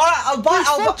 Alright, I'll buy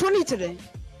 20 today.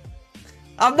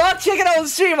 I'm not checking out the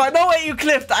stream. I know what you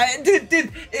clipped. Dude,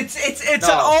 it's an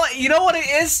all. You know what it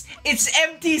is? It's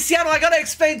empty. Siano, I gotta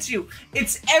explain to you.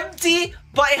 It's empty,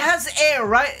 but it has air,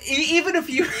 right? Even if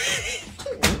you.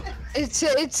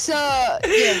 Yeah.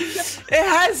 It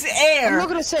has air. I'm not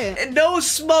gonna say it. No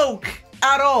smoke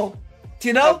at all. Do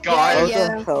you know?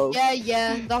 Yeah.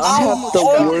 That's I have the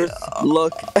worst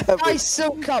luck ever. I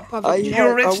soak up.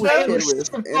 You're rich now?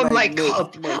 Oh my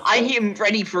cup. I am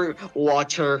ready for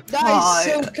water. That is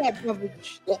so cup.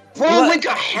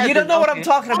 You don't know what I'm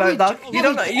talking about, Doc. You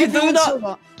don't know. You do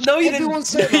not. No, you didn't.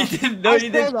 No, you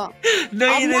didn't.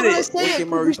 No, you didn't.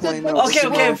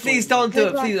 Okay, please don't do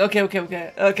it. Please.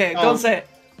 Okay. Don't say it.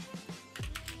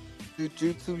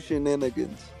 Jujutsu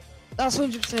shenanigans. That's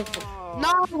 100% for.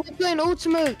 No, we're playing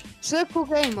Ultimate Circle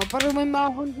Game. I better win my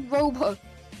 100 Robux.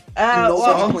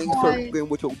 I'm playing Circle Game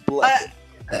with your black.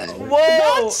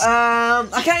 Whoa!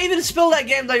 I can't even spell that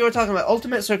game that you were talking about.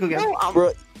 Ultimate Circle Game. No,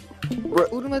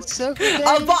 Ultimate Circle Game.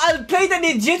 I played the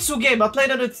ninjutsu game.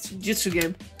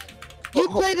 You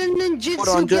played a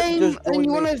ninjutsu game and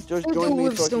you wanna just join me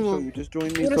so I can show you. Just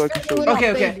join me so I can show you.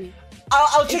 Okay.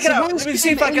 I'll check it out. Let me see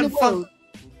if I can find.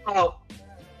 Oh.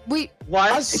 Wait,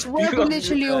 what? I swear we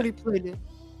literally already played it.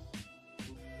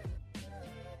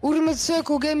 Ultimate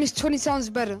Circle Game is 20 times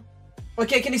better.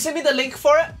 Okay, can you send me the link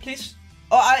for it, please?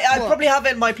 Oh, I probably have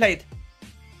it in my plate.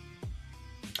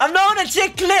 I'm not gonna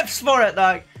check clips for it,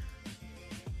 dog.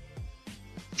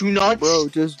 Do not. Bro,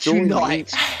 just join me.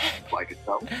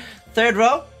 Third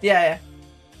row? Yeah.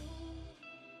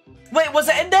 Wait, was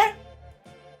it in there?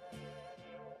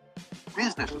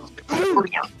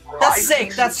 That's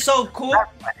sick. That's so cool.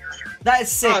 That is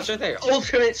sick. Oh, it's right there.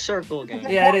 Ultimate Circle Game.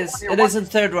 Yeah, it is. It is in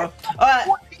third row. Alright.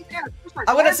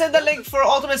 I'm gonna send the link for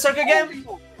Ultimate Circle Game.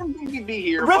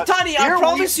 Rip Tiny, I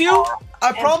promise you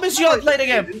I'll play the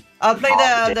game. I'll play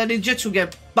the ninjutsu game.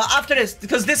 But after this,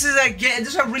 because this is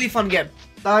a really fun game.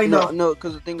 I know. No,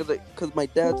 because the thing is that because my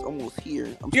dad's almost here.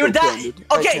 Your dad?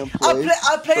 Okay,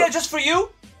 I'll play it just for you.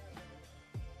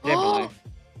 Oh,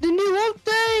 the new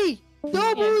update.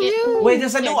 Wait,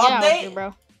 there's a new update?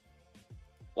 Bro.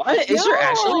 What? Is there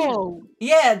actually?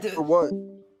 Yeah, dude. For what?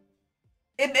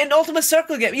 In Ultimate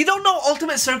Circle Game. You don't know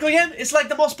Ultimate Circle Game? It's like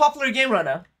the most popular game right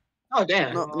now. Oh,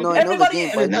 damn. No, I know the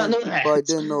game, but I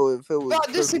didn't know if it was...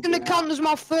 But this is gonna count as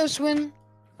my first win.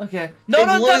 Okay. No, it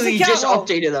doesn't count. Just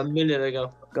updated a minute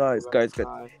ago. Guys.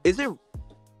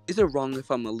 Is it wrong if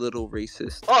I'm a little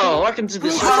racist? Oh, welcome to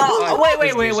this.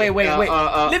 Wait.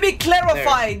 Let me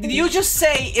clarify. Did you just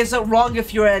say, is it wrong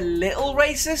if you're a little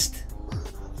racist?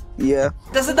 Yeah.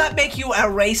 Doesn't that make you a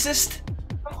racist?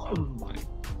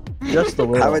 Just a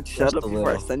little. Have it shut up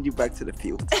before I send you back to the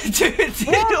field. Dude,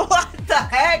 what the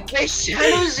heck? Hey,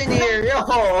 Shadow's in here, yo.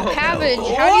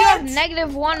 Pavage, how do you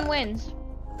have -1 wins?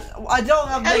 I don't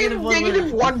have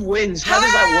 -1 wins. How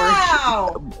does that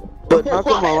work? But not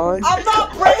gonna lie. I'm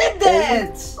not brain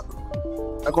dead.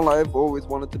 Not gonna lie, I've always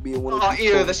wanted to be a winner. Oh,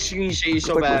 ew, the screen shade is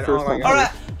so bad. Oh my god.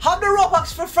 Alright, 100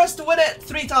 Robux for first to win it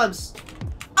 3 times.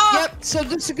 Yep, so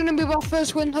this is gonna be my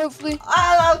first win, hopefully.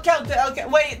 I'll count it. Okay,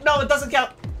 wait, no, it doesn't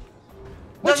count.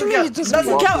 Doesn't count.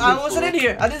 Doesn't count. I wasn't in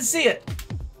here. I didn't see it.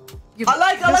 I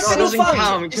like the new font.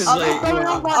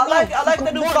 I like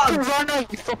the new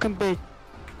font. You fucking bitch.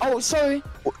 Oh, sorry.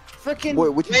 Freaking.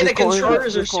 Wait, which the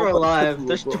controllers are still alive.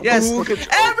 Yes.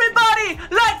 Everybody,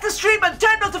 like the stream and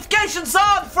turn notifications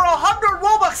on for 100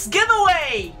 Robux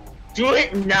giveaway. Do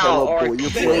it now, or I'll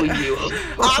kill you.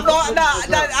 I'm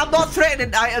not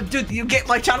threatening. Dude, you get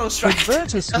my channel strike.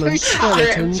 Advertisement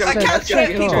skeleton said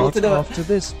check out after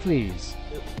this, please.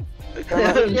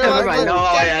 Never mind.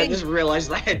 Oh, yeah, I just realized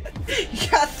that. You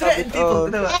can't threaten people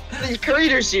to do it. The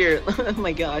creator's here. Oh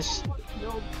my gosh.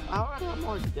 I got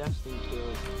more deaths than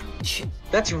kills.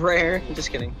 That's rare. I'm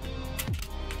just kidding.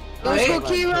 Let's go,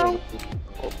 Kiro.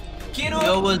 Kiro,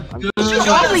 Yo,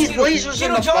 all these lasers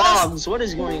and the bombs. What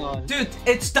is going on? Dude,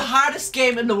 it's the hardest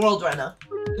game in the world right now.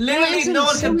 Literally, no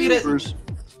one can beat it.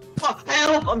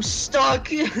 Help! I'm stuck.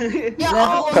 Pavage.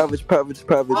 Give me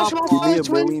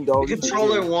 $1 million. The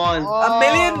controller won. $1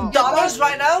 million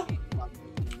right now?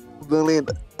 Million.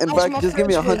 In fact, just give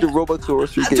me 100 Robux or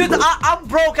Dude, I'm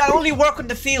broke. I only work on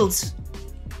the fields.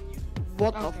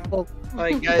 What the fuck?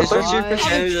 Alright guys, what's your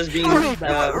percentage as being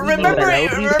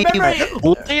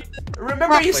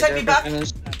remember you sent me back?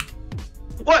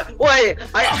 What? Wait,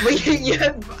 you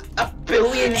have $1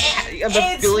 billion, and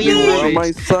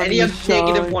you have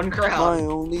 -1 crown.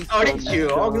 Oh, thank you.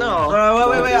 Oh no.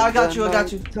 Wait, I got you.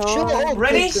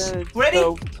 Ready?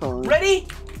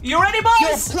 You ready,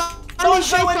 boys? Don't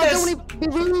show with this.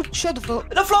 Shut the fuck.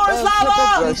 The floor is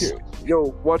lava.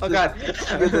 Yo, watch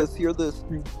this. Hear this.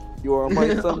 You are my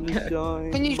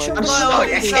sunshine. Can you show I'm stuck.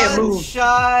 I can't move.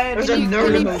 There's a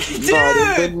nerd emoji.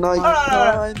 Dude!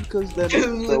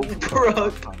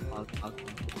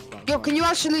 Yo, can you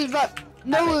actually rap?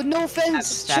 No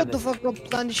offense. Shut the fuck up,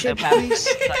 Planet Ship, please.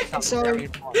 Sorry.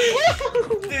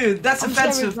 Dude, that's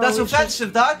offensive. That's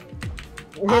offensive, dog.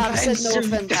 I said no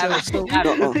offense. So.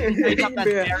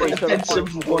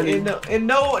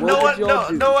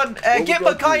 No one. Get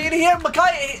Makai in here,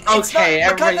 Makai. Okay,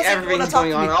 everything's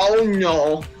going on. Oh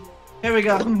no. Here we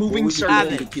go. The moving circle.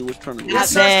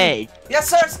 Yes, Sirski. Yes,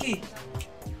 Sirski.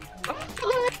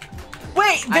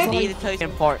 Wait, I need to tell you something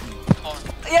important.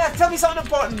 Yeah, tell me something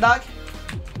important, dog.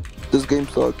 This game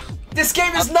sucks. This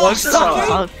game is not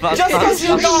sucking! Just because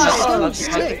you died!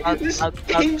 This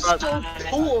game's so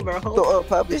cool, bro. So,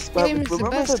 this game is the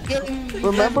best game.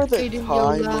 Remember the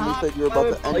time when you said you were about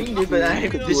to end stream?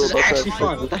 This is actually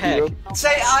fun. What the heck?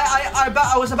 Say,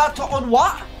 I was about to on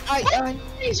what?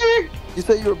 You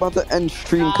said you were about to end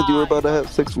stream because you were about to have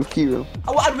sex with Kiro.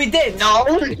 Oh, and we did! No,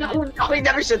 we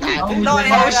never said that. No,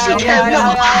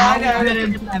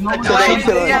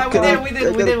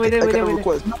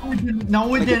 we did. No,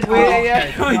 we didn't. We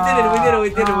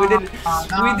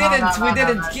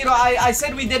didn't. Kiro, I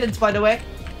said we didn't, by the way.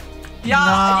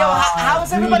 Yeah, yo, how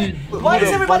is everybody? Why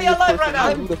is everybody alive right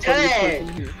now?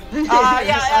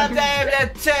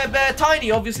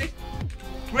 Tiny, obviously.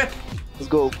 Rip. Let's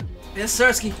go. Yes,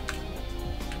 Sirski.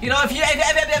 You know, if you... All you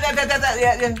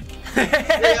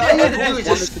have to do is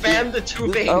just spam the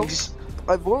 2 things.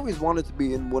 I've always wanted to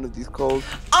be in one of these calls.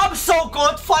 I'm so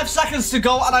good. 5 seconds to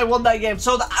go, and I won that game.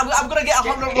 So I'm gonna get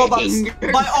 100 Robux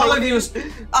by all of you.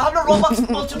 100 Robux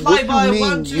multiplied by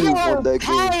 1, 2.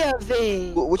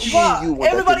 What?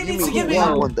 Everybody needs to give me.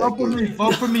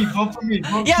 Vote for me.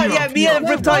 Yeah, me and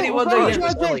Rip Tiny won that game.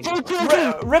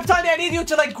 Rip Tiny, I need you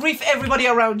to like grief everybody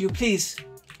around you, please.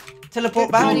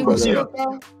 Teleport back.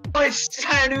 It's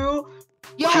Sanu.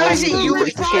 How is it you?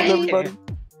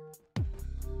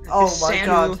 Oh my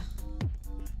god.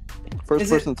 First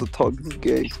person to talk is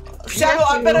gay. Siano,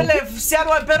 I better live.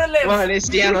 Siano, I better live. What is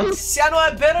Siano? Siano,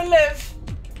 I better live.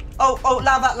 Oh,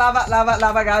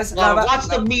 lava, guys. Lava. Watch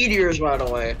the meteors right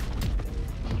away.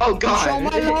 Oh god.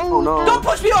 Oh no. Don't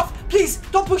push me off. Please,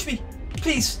 don't push me.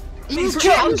 Please,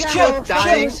 chill.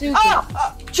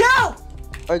 Chill.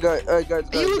 Alright guys.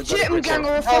 You legit gang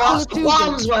or the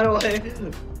palms right away.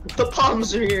 The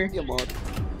palms are here.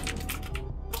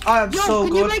 I am so good.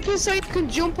 Can you make it so you can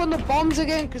jump on the bombs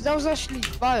again? Because that was actually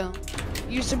fire.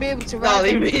 You used to be able to ride. No,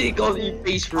 they really got you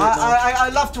face for it. I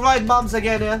love to ride bombs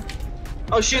again, yeah.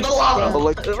 Oh shoot, the lava!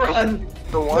 Run!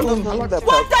 What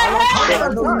the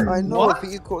heck? I know a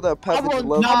vehicle that Pavage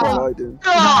loves to ride in.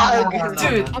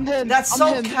 Dude, that's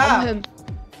so cap.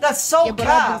 That's so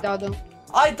cap.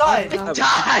 I died. I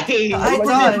died.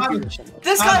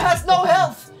 This guy has no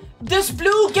health. This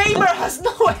blue gamer has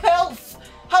no health.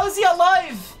 How is he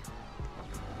alive?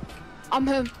 I'm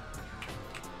him.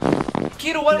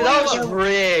 Kiro, what that was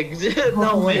rigged.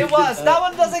 No way. It was. That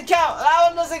one doesn't count.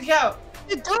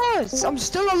 It does. I'm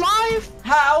still alive.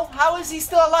 How? How is he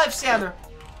still alive, Sianer?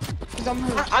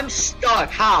 I'm stuck.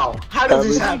 How? How does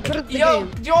this happen? Yo,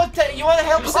 do you want to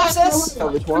help, Simpsons? You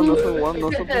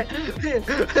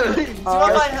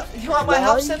want my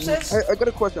help, Simpsons? I got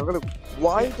a question.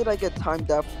 Why did I get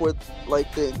timed out for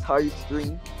like the entire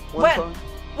stream? One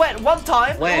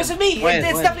time? It wasn't me.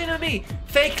 It's definitely not me.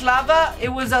 Fake lava. It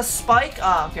was a spike.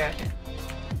 Ah, okay.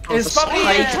 It's probably.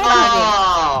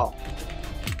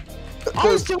 I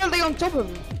was still on top of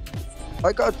him.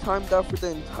 I got timed out for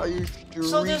the entire stream.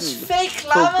 So there's fake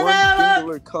lava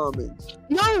now? Comments.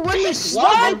 No, when it's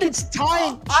smoke, it's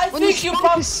time. I think you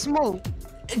probably smoke.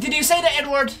 Did you say the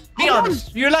N-word? Be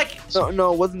honest. You're like...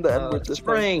 No, it wasn't the N-word this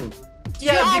Spring.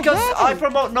 Yeah, because I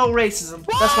promote no racism.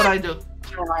 That's what I do.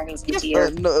 What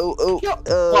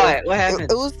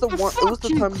happened? It was the one. It was the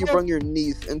time you brought your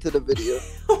niece into the video.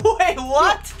 Wait,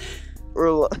 what?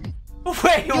 Or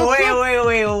Wait,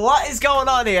 what is going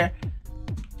on here?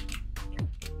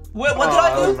 What did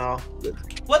I do?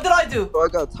 What did I do? Oh, I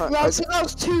got time. Yeah, so that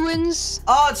was 2 wins.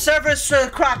 Oh, server's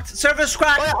cracked. Server's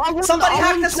cracked. Somebody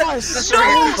hacked the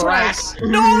server.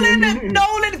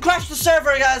 Nolan crashed the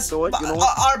server, guys. So what, you know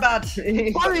what? Our bad.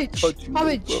 Pavage.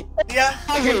 Yeah.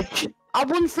 Pavage. I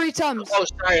won 3 times. Oh,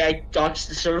 sorry, I dodged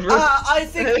the server. I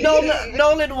think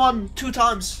Nolan won 2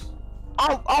 times.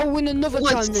 I'll win another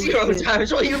time. 0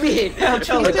 times? What do you mean? What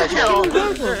the hell? Do you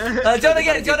wanna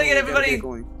get everybody?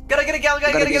 Gotta get it, gotta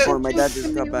get it. My dad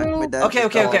just got back. My dad.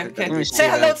 Okay. Say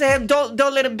hello to him. Don't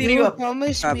let him beat you up.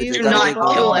 Promise me. Do not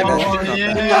kill everyone.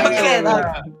 Okay,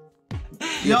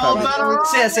 Y'all better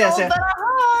say it.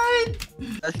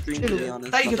 That's stream, to be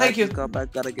honest. Thank you. Got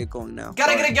back. Gotta get going now.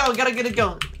 Gotta get it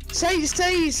going.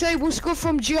 Say what's good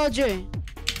from GRJ.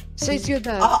 Say to your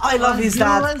dad. I love his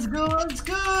dad. Let's go.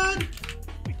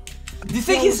 Do you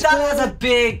think his dad has a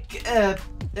big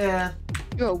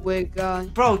You're a weird guy.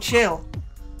 Bro, chill.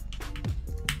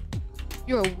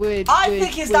 You're a weird. I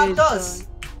think his dad does.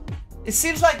 It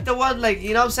seems like the one, like,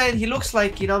 you know what I'm saying? He looks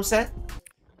like, you know what I'm saying?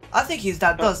 I think his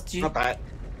dad does. Not bad.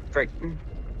 Frick.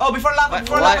 Oh, before lava,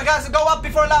 guys, go up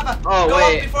before lava. Oh, go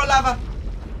wait. up before lava.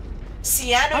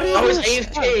 Ciano. I was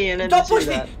AFK and then Don't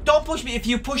push me. If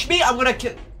you push me, I'm gonna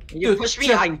kill. You push me,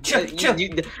 chill.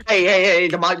 Hey,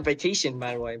 the modification,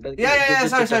 by the way. But Yeah,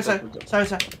 sorry.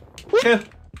 Chill.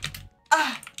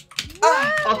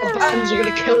 Uncle Bombs are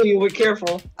gonna kill you, be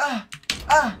careful.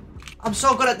 I'm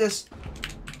so good at this.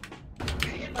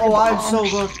 Oh, I'm so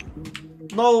good.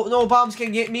 No bombs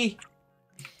can get me.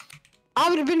 I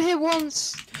would have been hit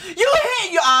once. You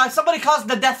hit you. Somebody caused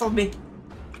the death of me.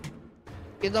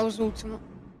 Yeah, that was ultimate.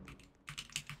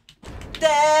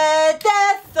 The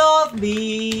death of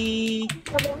me.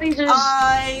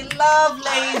 I love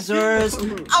lasers.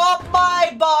 Up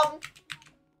my bum.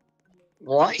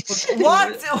 What?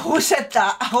 What? Who said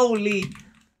that? Holy.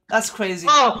 That's crazy.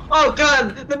 Oh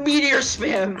god, the meteor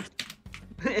spam.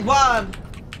 1,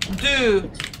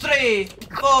 2, 3,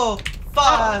 4,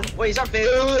 5. Wait, is that fake?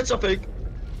 Oh, it's a fake.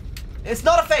 It's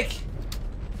not a fake.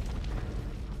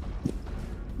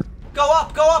 Go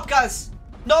up, guys.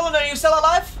 Nolan, are you still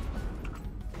alive?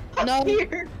 No.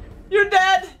 You're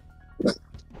dead.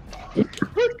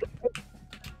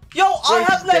 Yo, I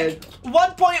have like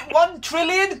 1.1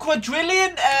 trillion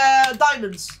quadrillion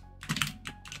diamonds.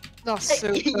 That's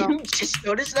so You just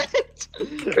noticed that?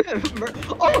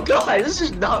 Oh god, this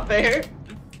is not fair.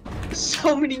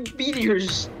 So many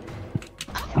meteors.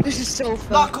 This is so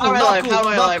fun. Not cool. How am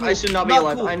I alive? Cool, I should not be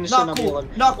alive. I should not be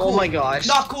alive. Not cool. Oh my gosh.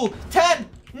 Not cool. 10,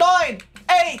 9,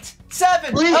 8,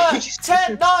 7,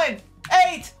 10, 9,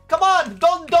 8. Come on.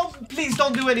 Please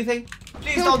don't do anything.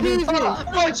 Please don't do anything.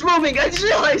 Oh, it's moving. I just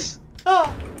realized.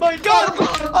 Oh my god.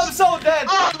 I'm so dead.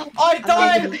 I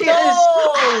died.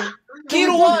 No.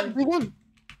 Kiro won. We won.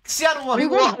 Ciano won. We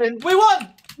won. We won.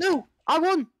 No, I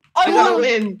won. I won.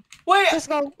 Win. Wait. Let's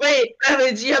go. Wait,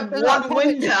 Pavage, you have 1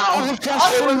 win now. Oh, just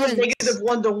I was wins. negative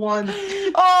 1 to 1.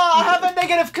 Oh, I have a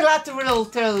negative collateral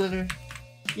terror.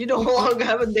 You no longer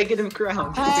have a negative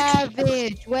crown.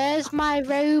 Pavage, where's my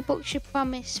Robux you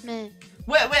promised me?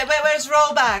 Where's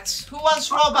Robux? Who wants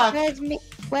Robux?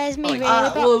 Where's me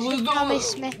Robux you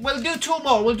promised me? We'll do 2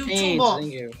 more. We'll do 2 more.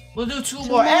 Thank you. We'll do 2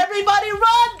 more. Everybody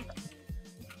run!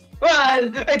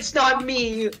 Run! It's not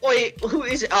me. Wait, who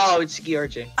is it? Oh, it's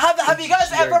GRJ. Have you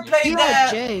guys ever played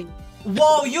GRJ.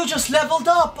 Whoa, you just leveled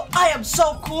up. I am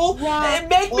so cool. Wow.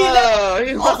 Make me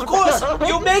of course,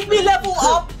 you make me level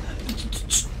up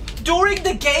during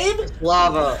the game.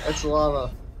 Lava. It's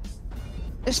lava.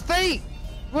 It's fake.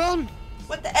 Run.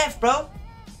 What the F, bro?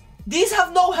 These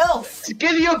have no health. To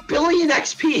give you 1 billion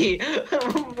XP.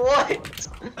 What?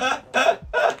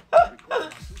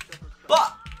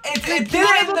 But it did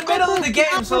it in the middle of the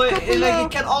game, so it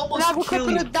can almost kill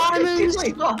you. Can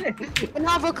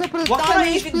I have a couple of diamonds? What can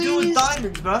I even do with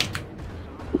diamonds, bro?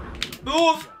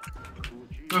 Move.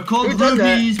 They're called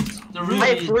rubies. The rubies. I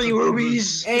have 3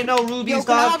 rubies. Ain't no rubies, Yo,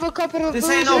 can I have a couple of This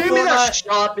ain't no Fortnite.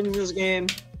 Shop in this game.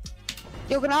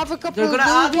 You're gonna have a couple They're of gonna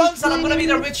add rubies, ones, and I'm gonna be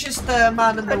the richest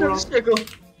man in the world.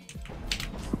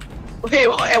 Wait,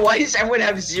 why does everyone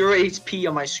have 0 HP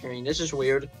on my screen? This is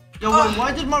weird. Yo, wait,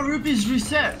 why did my rupees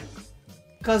reset?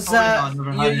 Cause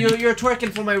you're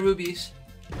twerking for my rubies.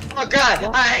 Oh god,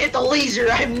 I hit the laser,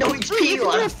 I have no HP You can do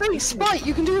a left. fake spike,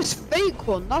 you can do a fake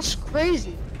one, that's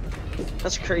crazy.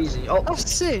 That's crazy. Oh, I've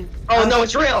seen. Oh no,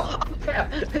 it's real. Oh,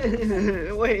 crap.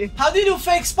 Wait. How do you do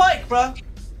fake spike, bro?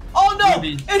 Oh no,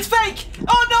 it's fake.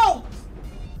 Oh no.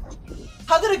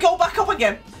 How did it go back up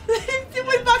again? It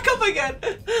went back up again.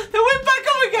 It went back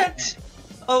up again.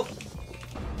 Oh.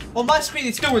 On my screen,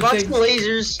 it's doing Watch things. the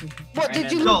lasers. What did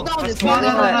you look down? It's No,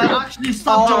 actually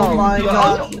stop. Oh my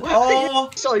god. Oh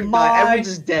Sorry, my. everyone's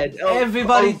just dead. Oh,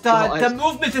 Everybody died. God. The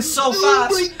movement is so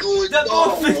fast. The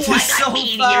movement is so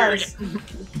fast.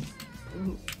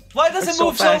 Why does it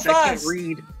move so fast? I can't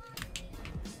read.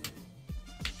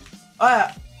 Oh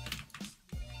yeah.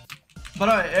 But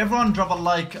everyone drop a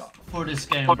like for this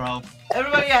game, bro.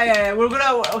 Everybody, yeah. We're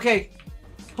gonna. Okay.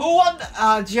 Who won?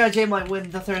 GRJ might win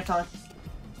the third time.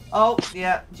 Oh,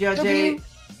 yeah. GRJ.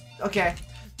 Okay.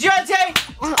 GRJ,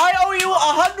 I owe you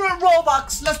 100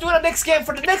 Robux. Let's do the next game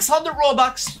for the next 100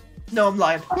 Robux. No, I'm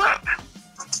lying. Alright,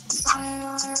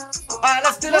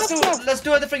 let's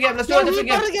do a different game. Let's do a different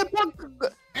game.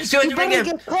 Let's do a different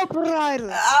game.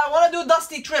 I wanna do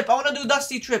Dusty Trip. Yeah,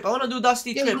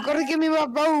 you gotta give me my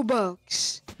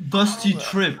Robux. Dusty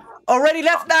Trip. Already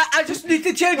left that. I just need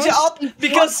to change it up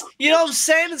because you know what I'm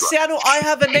saying, Seattle. I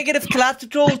have a negative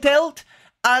collateral tilt,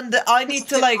 and I need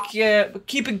to like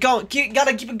keep it going.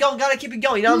 Gotta keep it going.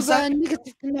 You know what I'm saying?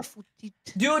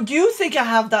 Do you think I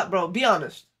have that, bro? Be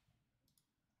honest.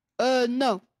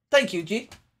 No. Thank you, G.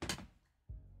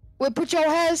 Wait, put your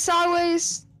head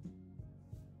sideways.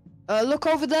 Look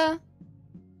over there.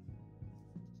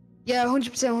 Yeah,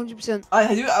 100%.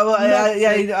 I do.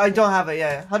 I don't have it.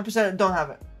 Yeah, 100% don't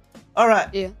have it. All right.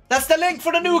 Yeah. That's the link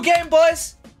for the new game,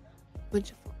 boys.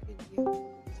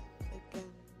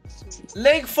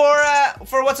 Link for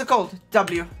what's it called?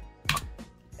 W.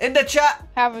 In the chat.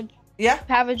 Pavage. Yeah.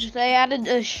 Pavage. They added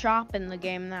a shop in the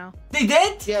game now. They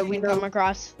did? Yeah, we know. Come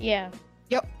across. Yeah.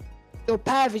 Yep. Yo,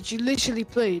 Pavage, you literally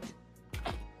played.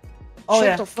 Oh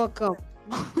Shut the fuck up.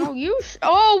 No, you.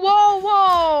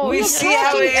 Whoa. We see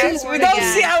how it is. We don't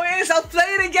see how it is. I'll play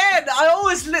it again. I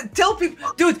always tell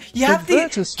people, dude, you have to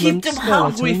keep them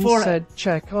hungry for it.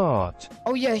 Check art.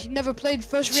 Oh yeah, he never played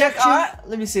first reaction. Check art.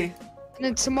 Let me see. And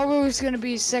then tomorrow is gonna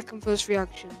be his second first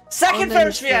reaction. Second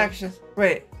first reaction.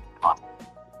 Wait.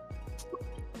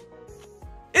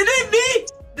 It ain't me.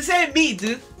 This ain't me,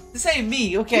 dude. This ain't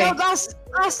me. Okay. No, that's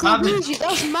Luigi.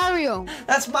 That's Mario.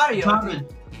 That's Mario.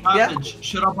 Pavage,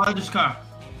 should I buy this car?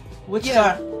 Which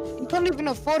car? You can't even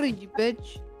afford it, you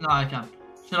bitch. No, I can't.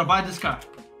 Should I buy this car?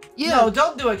 Yeah. No,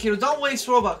 don't do it, kiddo. Don't waste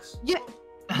Robux. Yeah.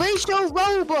 Waste your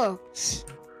Robux.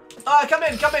 Alright, come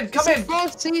in.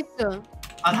 Four-seater.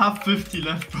 I have 50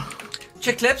 left, bro.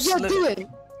 Check clips. Yeah, do it.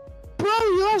 Bro,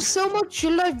 you have so much.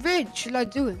 You're like rich. You're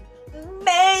like, do it.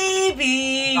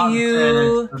 Maybe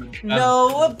you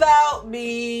know about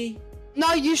me.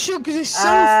 No, you should, because it's so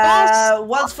fast.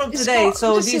 One's from today,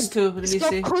 so these two. Let me see. It's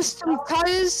got custom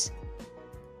tires,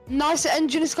 nice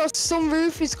engine, it's got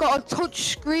sunroof, it's got a touch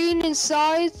screen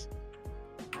inside.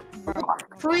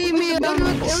 Premium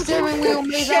steering wheel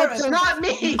made out of... Not me!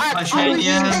 It's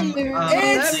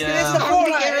the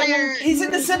Fortnite. He's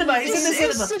in the cinema.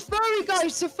 It's Safari guy.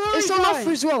 It's on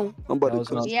offer as well.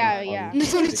 Yeah. And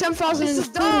it's only 10,000 in the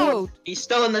full world. He's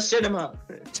still in the cinema.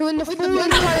 So in the full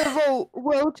entire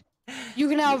world, you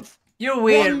can have. You're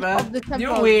weird, man.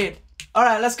 You're weird. All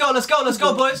right, let's go,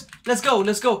 boys. Let's go.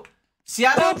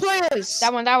 Seattle. Players.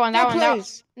 That one.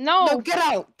 No, get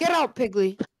out,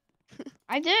 Piggly.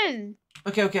 I did.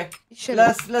 Okay.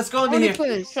 Let's go into here.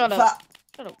 Players. Shut up.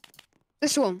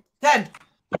 This one. 10.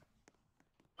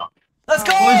 Let's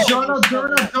go. Boys, join up.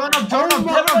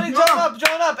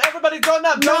 Everybody join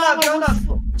up.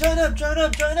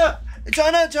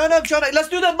 Let's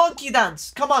do the monkey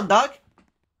dance. Come on, dog.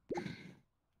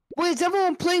 Wait, is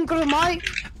everyone playing good mic?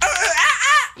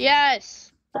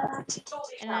 Yes. And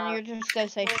then you're just gonna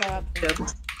say shut up.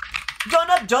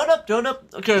 Join up.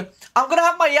 Okay. I'm gonna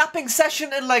have my yapping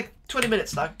session in like 20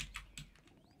 minutes, dog.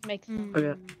 Makes sense.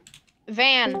 Okay.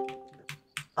 Van.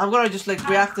 I'm gonna just like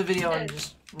react the video and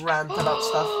just rant about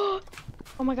stuff.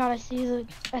 Oh my god, I see the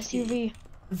SUV.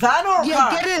 Van or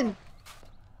car?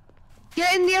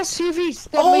 Get in the SUV.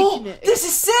 Stop making it. This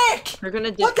is sick! They're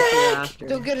gonna what the heck?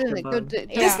 Don't get in it.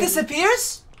 This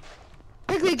disappears?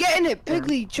 Piggly, get in it.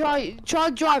 Piggly, try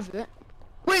drive it.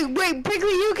 Wait,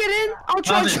 Piggly, you get in. I'll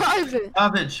try drive it.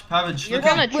 Pavage. You're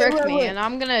gonna trick me, and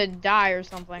I'm gonna die or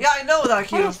something. Yeah, I know that,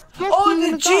 kid.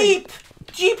 Oh, the Jeep!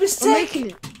 Jeep is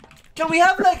sick! Can we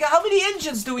have like, how many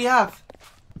engines do we have?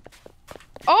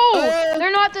 Oh,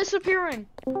 they're not disappearing.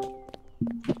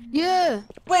 Yeah.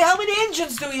 Wait, how many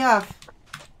engines do we have?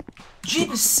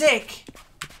 Jeep is sick.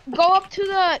 Go up to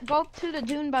the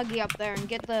dune buggy up there and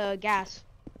get the gas.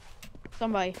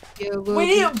 somebody. We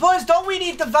need, boys, don't we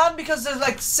need the van because there's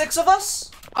like 6 of us?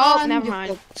 Oh, never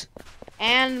mind.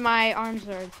 And my arms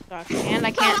are stuck, and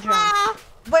I can't jump.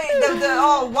 Wait,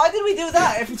 oh, why did we do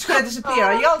that if it's gonna disappear?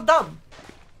 Are y'all dumb?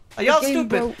 Are y'all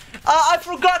stupid? I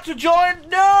forgot to join.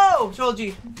 No!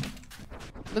 Solji.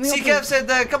 CKF said,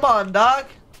 come on, dog.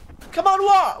 Come on,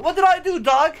 what? What did I do,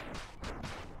 dog?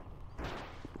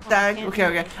 Dang.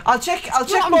 Okay. I'll check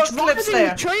more clips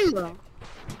there.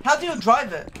 How do you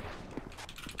drive it?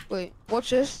 Wait,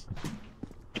 watch this.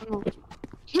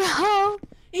 Yeah.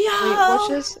 Wait, watch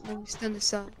this. Let me stand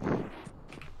this out.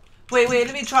 Wait,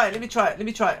 let me try it.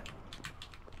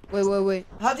 Wait.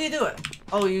 How do you do it?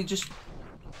 Oh, you just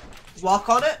walk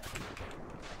on it?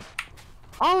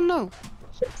 Oh no.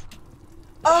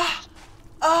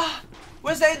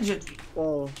 Where's the engine?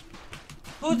 Oh.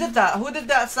 Who did that? Who did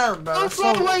that sound, bro? Don't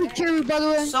fly away, Kerry, by the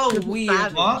way. So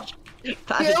weird. What?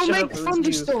 It'll make a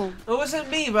thunderstorm. It wasn't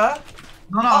me, bro.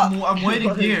 No, I'm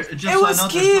waiting here. It was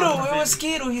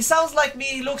Kiru. He sounds like me.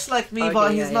 He looks like me,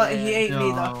 but he's not. He ain't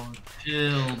me though.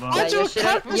 Chill, bro.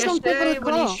 Yesterday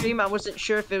when you stream, I wasn't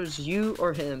sure if it was you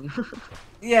or him.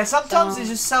 Yeah, sometimes it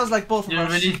just sounds like both of us. You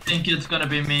really think it's gonna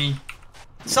be me?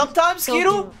 Sometimes,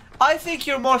 Kiru, I think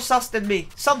you're more sus than me.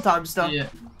 Sometimes, though. Yeah.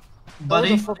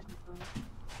 Buddy?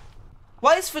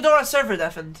 Why is Fedora server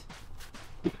deafened?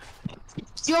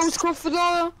 Yo, what's called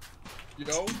Fedora?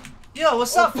 Yo,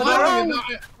 what's up, Fedora? I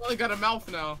only got a mouth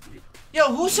now.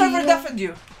 Yo, who server deafened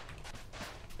you?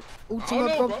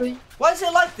 Ultimate property. Why is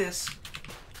it like this?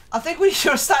 I think we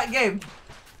should start game.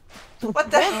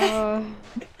 What the heck? I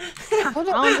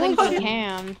don't think we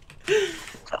can.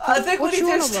 I think we need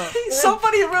to.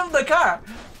 Somebody ruined the car.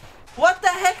 What the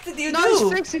heck did you do?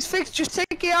 No, it's fixed. Just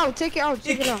take it out. Take it out.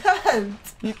 You can't.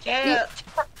 You can't.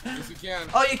 Yes, you can.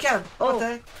 Oh, you can. Oh,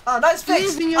 okay. Oh, nice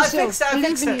fix. I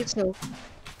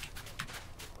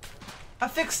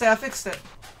fixed it. I fixed it.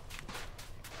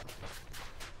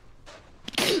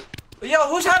 Yo,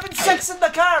 who's having sex in the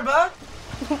car, bro?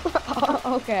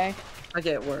 Okay. I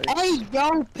get worried. Hey,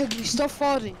 yo, Piggy, stop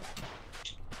farting.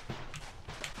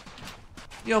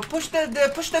 Yo, push the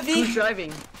V. Who's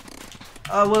driving?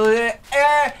 Well,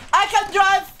 I can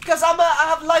drive because I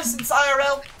have license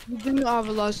IRL. You do not have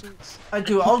a license. I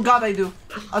do. Oh God, I do.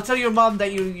 I'll tell your mom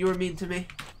that you were mean to me.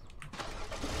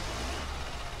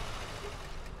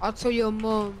 I'll tell your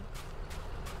mom.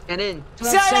 Get in.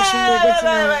 Wait,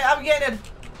 I'm getting in.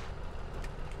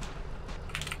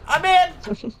 I'm in.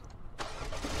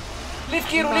 Leave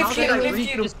Kiru, leave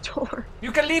Kiru.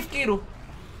 You can leave Kiru.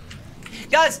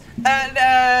 Guys,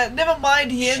 never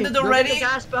mind, he ended already. There's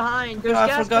gas behind.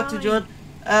 I forgot to join.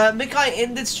 Mikai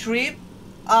ended stream.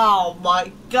 Oh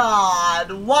my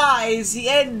god, why is he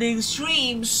ending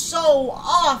stream so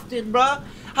often, bruh?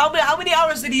 How many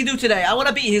hours did he do today? I want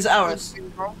to beat his hours.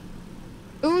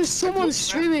 It was someone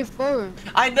streaming for him.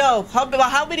 I know.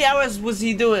 How many hours was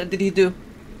he doing? Did he do?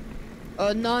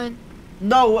 9.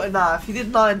 No, nah. If he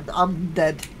did 9, I'm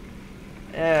dead.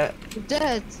 You're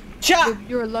dead. Chat.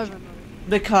 You're 11.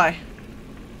 Mikai.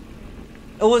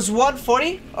 It was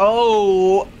 140.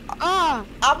 Oh.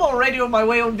 I'm already on my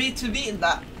way on B to beating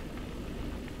that.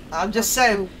 I'm just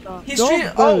saying.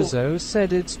 Bozo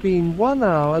said it's been 1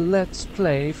 hour. Let's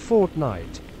play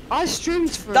Fortnite. I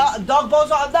streamed for Dog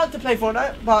Bozo, I'm down to play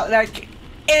Fortnite, but like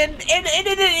in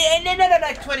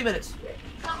like 20 minutes.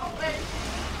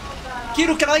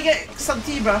 Kiru, can I get some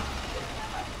tea, bro?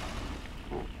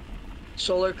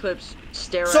 Solar eclipse.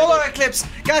 Stare solar at it. eclipse,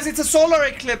 guys! It's a solar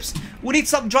eclipse. We need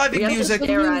some driving music. We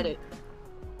have to stare at it.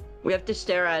 We have to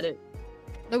stare at it.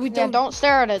 No, we don't. Yeah, don't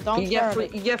stare at it. Don't stare at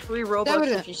it. You get free Robux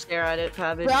if you stare at it,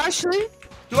 Pavage. Wait, actually?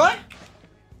 Do I?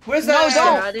 Where's no, that?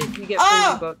 Stare at it, you get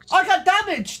free Robux. I got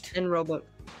damaged. And Robux.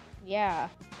 Yeah.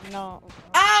 No.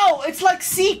 Ow! It's like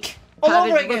Seek all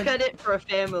over again. Look at it for a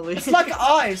family. It's like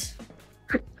eyes.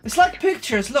 It's like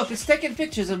pictures. Look, it's taking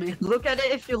pictures of me. Look at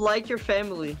it if you like your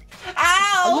family.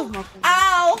 Ow!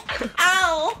 Ow!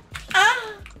 Ow!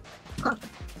 Ow!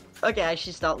 Okay, I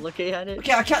should stop looking at it.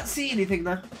 Okay, I can't see anything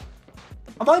now.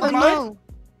 Am I blind? No.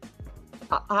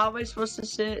 How am I supposed to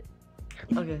sit?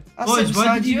 Okay. Boys,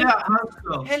 where did you that house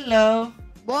go? Hello.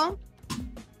 What?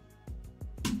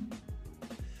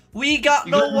 We got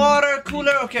no water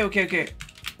cooler. Okay.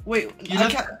 Wait, you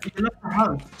left a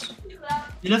house.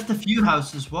 You left a few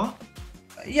houses. What?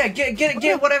 Yeah,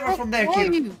 get whatever from there,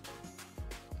 kid.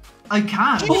 I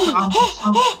can't.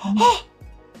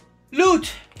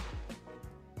 Loot.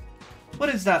 What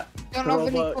is that? Don't have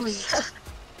any coins.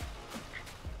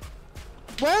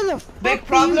 Where the fuck Big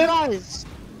problem? are you guys?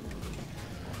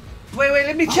 Wait,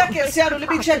 let me check it, Seattle. Let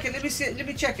me check it. Let me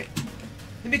check it.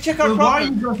 Let me check our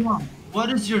problem. What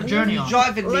is your journey on?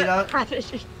 Driving me now. Let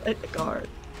the car.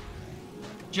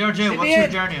 JRJ, what's your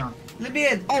journey on? Let me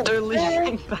in. Oh, they're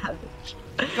leaving Pavage.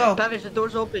 Go. Pavage, the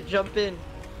door's open. Jump in.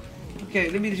 Okay,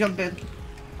 let me jump in.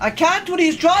 I can't when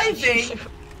he's driving.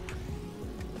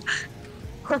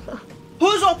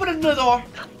 Who's opening the door?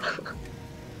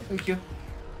 Thank you.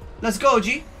 Let's go,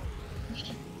 G.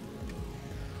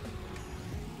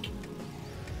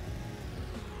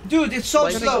 Dude, it's so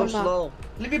slow.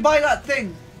 Let me buy that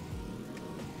thing.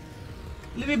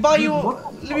 Let me buy you.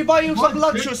 Let me buy you some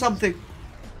lunch or something.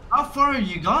 How far are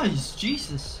you guys?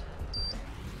 Jesus.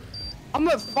 I'm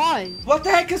at 5. What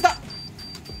the heck is that?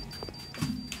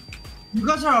 You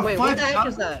guys are at 5. What the heck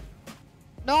is that?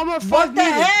 No, I'm at 5 What the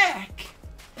meters. heck?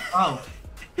 Oh.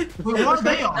 Wait, what are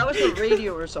they on? That was a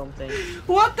radio or something.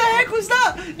 What the heck was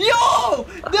that? Yo!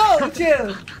 No,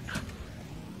 chill.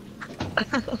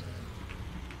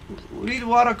 We need a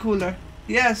water cooler.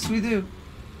 Yes, we do.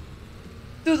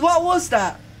 Dude, what was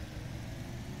that?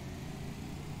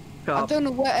 I don't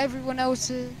know where everyone else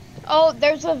is. Oh,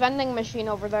 there's a vending machine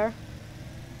over there.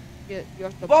 Yeah, you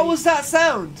have to What pay. was that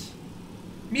sound?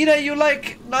 Mina, you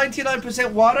like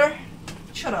 99% water?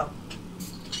 Shut up.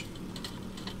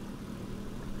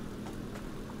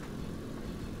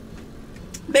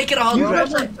 Make it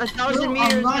 100. 1,000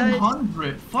 meters, I'm guys.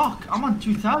 900. Fuck, I'm on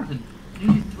 2,000.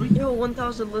 Nearly 3. Yo,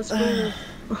 1,000. Let's go.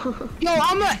 Yo,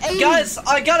 I'm at 80. Guys,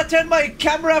 I gotta turn my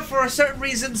camera for certain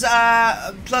reasons.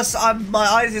 Plus, my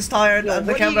eyes is tired and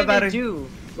the camera battery.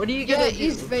 What are you Yeah, gonna do?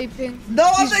 he's vaping. No,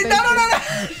 I'm He's no, no, no,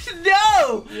 vaping.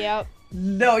 no, no. Yep.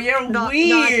 No, you're No,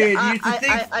 weird. no, you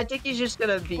think I think he's just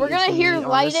gonna be. We're gonna hear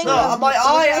lighting. No, my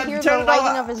eye. I'm hear the turning lighting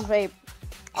on. of his vape.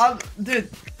 Dude,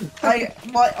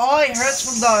 my eye hurts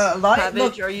from the light. Pavage,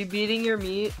 Look, are you beating your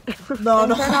meat? no,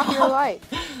 no. Turn off your light.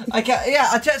 I can't. Yeah,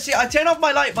 I turn off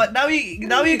my light, but now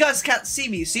you guys can't see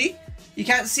me. See, you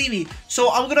can't see me.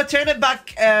 So I'm gonna turn it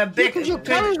back. Big.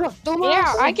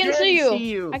 Yeah, I can see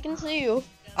you. I can see you.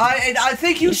 I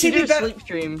think you see me better. Sleep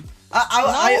stream.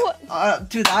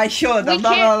 Dude, I should. We I'm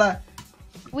not gonna lie.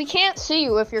 We can't see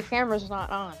you if your camera's not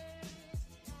on.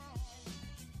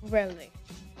 Really?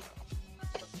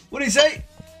 What do you say?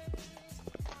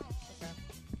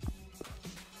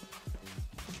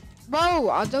 Bro,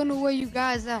 I don't know where you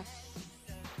guys are.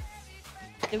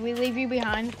 Did we leave you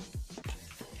behind?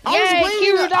 I was Yay,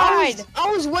 waiting Kiro at- died! I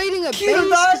was waiting at Kiro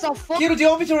base died. Kiro, do you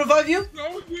want me to revive you?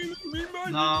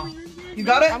 No. You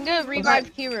got it? I'm gonna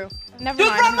revive Kiro. Never Dude,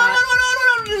 mind. no, I'm no, no, not. no,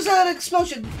 no, no, there's an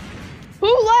explosion. Who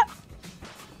left?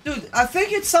 Dude, I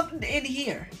think it's something in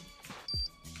here.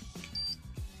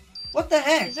 What the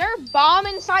heck? Is there a bomb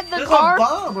inside the There's car? a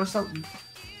bomb or something.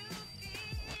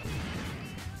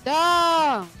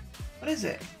 Duh. What is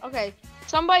it? Okay,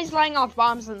 somebody's lighting off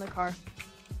bombs in the car.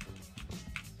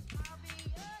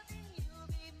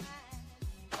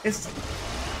 It's.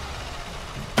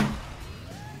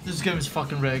 This game is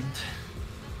fucking rigged.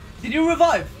 Did you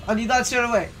revive? And you died straight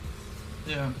away?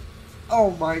 Yeah.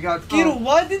 Oh my god. Kiro,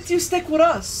 why didn't you stick with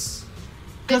us?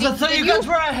 Because I thought you guys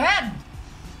were ahead!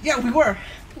 Yeah, we were.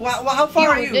 Well, how far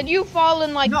are you? Did you fall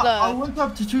in like No, the... I went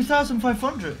up to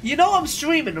 2,500. You know I'm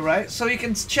streaming, right? So you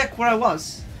can check where I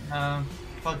was.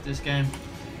 Fuck this game.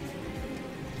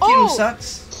 Kiro Oh!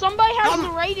 sucks. Somebody has the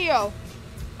radio.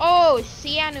 Oh,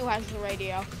 Cianu has the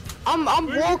radio. I'm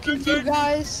walking to you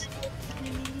guys.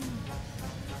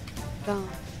 Duh.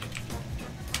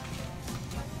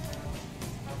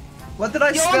 What did I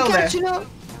Yo, spell I'm there? catching up.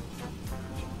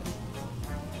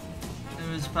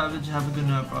 Anyways, Pavage, have a good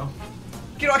night, bro.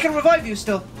 Kiro, I can revive you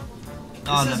still.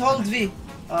 No, This is no. hold V.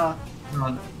 No,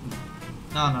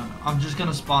 no. I'm just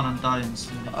gonna spawn and die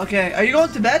instantly. Okay, are you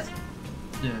going to bed?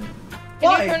 Yeah. Can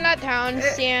Why? you turn that down,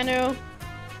 Cianu?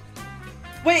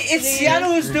 Wait, it's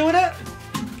Cianu who's doing it?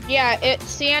 Yeah,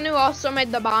 Cianu also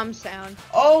made the bomb sound.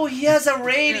 Oh, he has a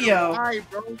radio.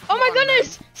 Oh my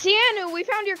goodness! Cianu, we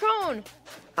found your cone!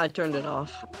 I turned it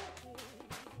off.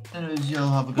 Anyways, yo,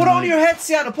 have a good Put it night. on your head,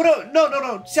 Cianu. Put it. No.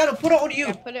 Cianu, put it on you.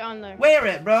 Yeah, put it on there. Wear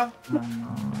it, bro.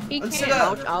 He Instead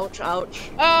can't. of-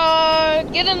 Ouch.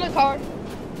 Get in the car.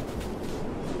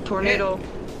 Tornado.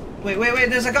 Wait.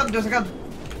 There's a gun.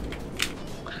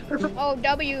 Oh,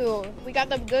 W. We got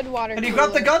the good water. Can you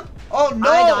grab the gun? Oh no!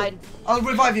 I died. I'll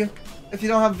revive you if you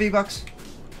don't have V-Bucks.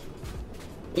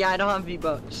 Yeah, I don't have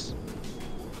V-Bucks.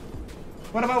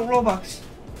 What about Robux?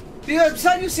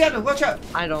 Beside you, Cianu. Watch out.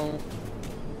 I don't.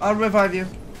 I'll revive you.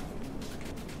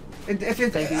 If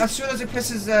it Thank you. as soon as it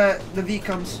pisses the V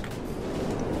comes.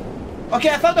 Okay,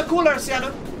 I found a cooler,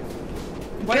 Cianu.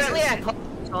 What is Apparently I it? caught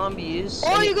zombies.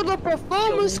 Oh, you got the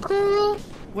performance cooler.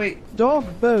 Wait. Dog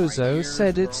Bozo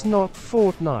said it's not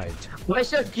Fortnite. Why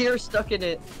is there gear stuck in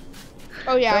it?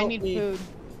 Oh yeah, I Help need me. food.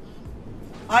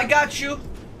 I got you.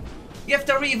 You have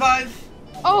to revive.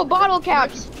 Oh, bottle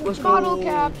caps. Let's Bottle go.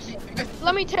 caps.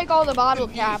 Let me take all the bottle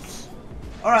caps.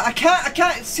 Alright, I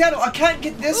can't, Seattle, I can't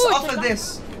get this Ooh, off of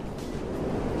this.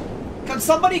 Can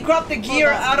somebody grab the gear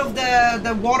out of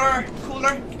the water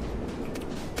cooler?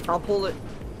 I'll pull it.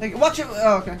 Like, watch it.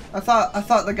 Oh, okay. I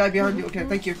thought the guy behind you. Okay,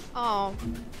 thank you. Oh.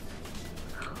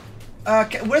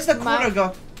 Where's the cooler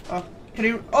go? Oh, can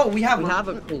you? Oh, we have We one. have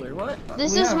a cooler. What?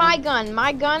 This We is have my one. gun.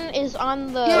 My gun is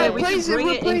on the Yeah, we can bring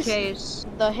it in case.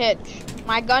 the hitch.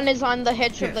 My gun is on the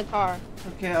hitch of the car.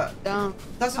 Okay.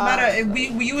 Doesn't matter. If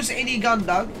we use any gun,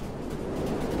 Doug.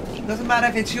 Doesn't matter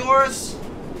if it's yours.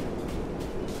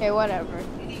 Okay, whatever.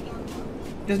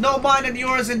 There's no mine and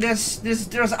yours in this.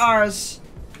 There's ours.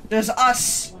 There's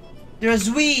us. There's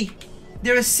we.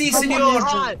 There's si, senor.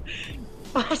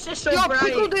 Why is this so Yo,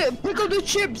 bright? pick up the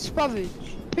chips, Pavage.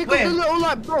 Pick Where? up the little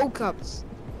like bottle caps.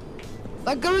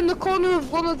 Like go in the corner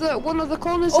of one of the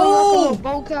corners. Oh! Of like a little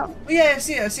bowl cap. Yeah, I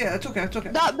see it. I see it. It's okay. It's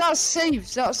okay. That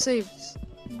saves. That saves.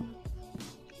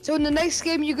 So in the next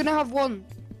game you're gonna have one.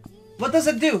 What does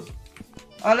it do?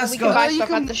 Let's We go. can buy You stuff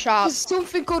can- at the shop. There's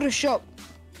something called a shop.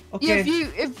 Okay. Yeah,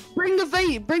 if bring the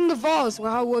vape, bring the vase, or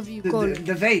however you call it.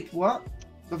 The vape. What?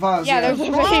 The vase. Yeah, there's a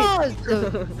vape.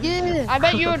 Vase. Yeah. I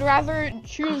bet you would rather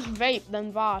choose vape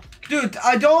than Voss. Dude,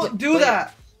 I don't do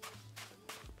that.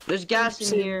 There's gas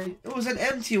in here. It was an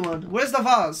empty one. Where's the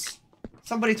vase?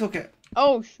 Somebody took it.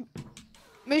 Oh.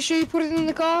 Make sure you put it in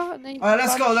the car. And then you Alright,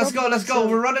 let's buy go. the Let's shop. go. Let's go.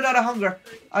 We're running out of hunger.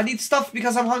 I need stuff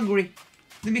because I'm hungry.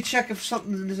 Let me check if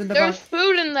something is in the There's back.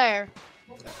 food in there.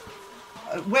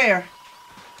 Where?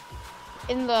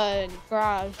 In the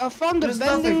garage. I found the There's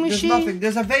vending nothing. machine. There's nothing.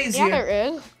 There's a vase Yeah, here.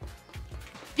 there is.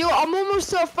 Yo, I'm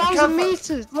almost at can't 1,000 fi-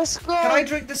 meters. Let's go. Can I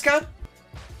drink this can?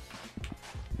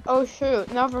 Oh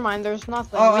shoot, never mind, there's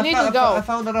nothing. Oh, We need to go. I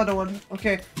found another one.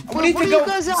 Okay. We Wait, need where to you go.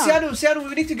 guys at? Sianu,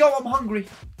 we need to go. I'm hungry.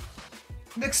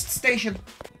 Next station.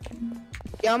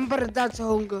 Yeah, I'm better that's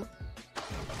hunger.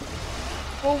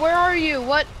 Well, where are you?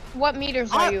 What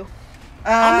meters are you?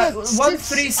 I'm at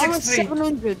 1363.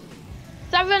 700.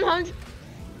 700.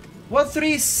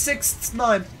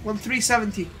 1369.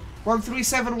 1370.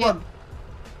 1371.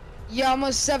 Yeah, I'm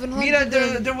at 700. Mira,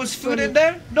 there was food in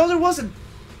there? No, there wasn't.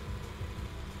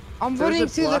 I'm There's running a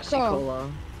to the Pepsi car.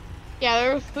 Cola. Yeah,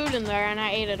 there was food in there, and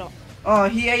I ate it all. Oh,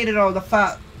 he ate it all, the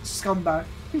fat scumbag.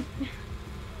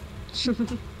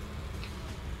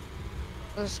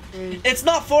 That's crazy. It's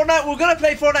not Fortnite. We're gonna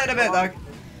play Fortnite in a bit, dog.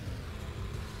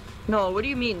 No, what do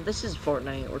you mean? This is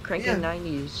Fortnite. We're cranking Yeah.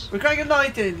 90s. We're cranking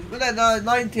 19. We're at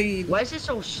 19. Why is it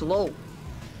so slow?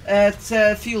 It's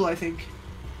fuel, I think.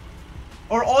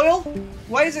 Or oil?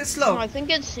 Why is it slow? No, I think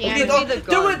it's Okay,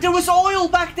 cyanide. there was oil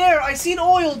back there. I seen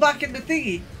oil back in the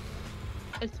thingy.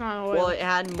 It's not oil. Well, it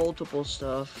had multiple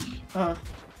stuff. Gun.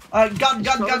 It's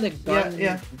probably the gun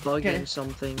Yeah. bugging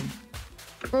something.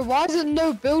 Bro, why is it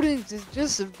no buildings? It's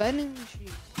just a vending machine.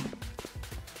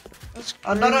 That's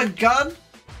crazy. Another gun?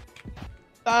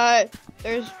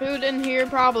 There's food in here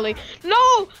probably.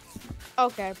 No!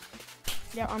 Okay.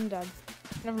 Yeah, I'm dead.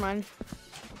 Never mind.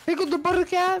 Pick up the butter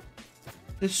cap.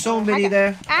 There's so many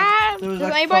there. Does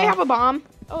like anybody 5. have a bomb?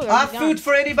 Oh, there's I a have gun. food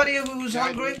for anybody who's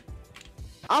hungry.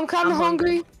 I'm kind of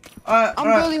hungry. I'm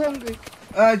really hungry.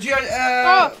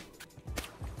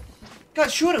 God,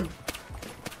 shoot him.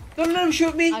 Don't let him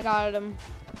shoot me. I got him.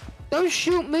 Don't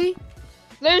shoot me.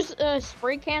 There's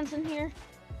spray cans in here.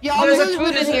 Yeah, There's there's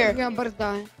food in here. Yeah, I'm about to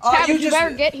die. You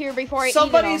better get here before I eat it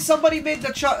all. Somebody made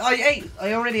the chop. I ate.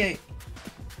 I already ate.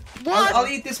 What? I'll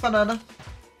eat this banana.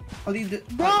 I'll eat it.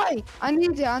 Why? I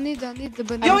need it. I need the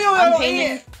banana.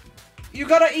 Yo, you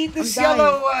gotta eat this I'm dying.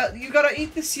 yellow. You gotta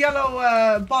eat this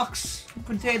yellow box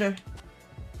container.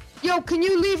 Yo, can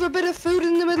you leave a bit of food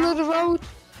in the middle of the road?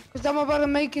 Cause I'm about to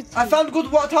make it. I found good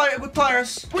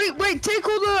tires. Wait, take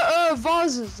all the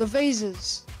vases, the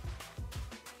vases.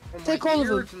 Take all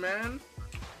of them. Man.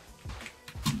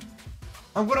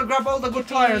 I'm gonna grab all the good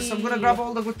tires. I'm gonna grab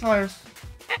all the good tires.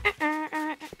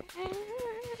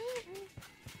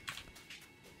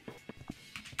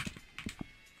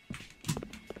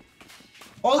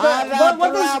 All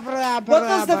the what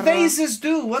does the vases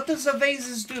do? What does the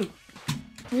vases do?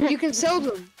 You can sell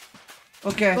them.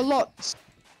 Okay. For lots.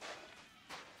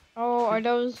 Oh, are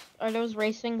those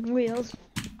racing wheels?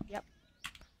 Yep.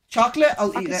 Chocolate?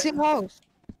 I'll I eat can it. see house.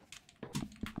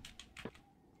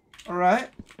 Alright.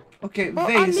 Okay, Oh,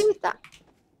 I vase. need that.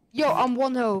 Yo, I'm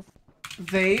one health.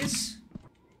 Vase.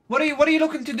 What are you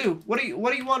looking to do? What do you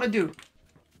want to do?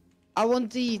 I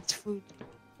want to eat food.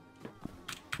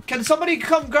 Can somebody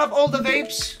come grab all the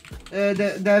vapes?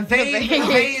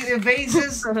 The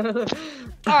vases?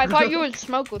 Oh, I thought you would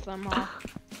smoke with them, huh?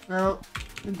 No,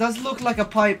 it does look like a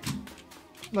pipe.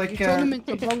 Like, You turn them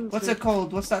into bongs, what's dude. it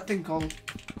called? What's that thing called?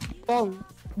 Bong.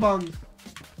 Bong.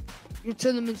 You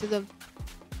turn them into them.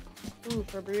 Ooh,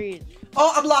 for breeze.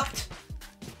 Oh, I'm locked.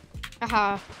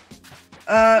 Haha.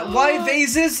 Why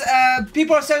vases?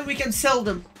 People are saying we can sell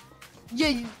them.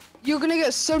 Yeah, you're gonna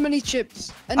get so many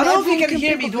chips. And I don't know if you everyone can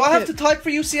hear pick me. up Do a I have to chip. type for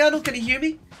you, Seattle? Can you hear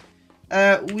me?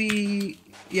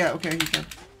 Yeah, okay, you can.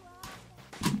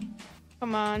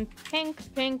 Come on.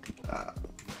 Pink, pink.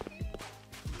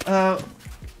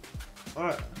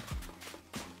 Alright.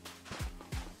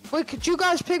 Wait, could you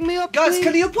guys pick me up, Guys, please?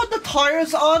 can you put the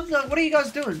tires on? What are you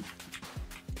guys doing?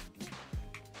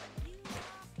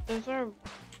 Those are...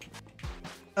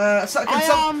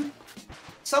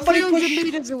 somebody 300 push...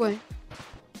 meters away.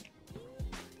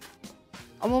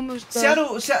 I'm almost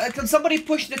done. Seattle, can somebody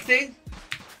push the thing?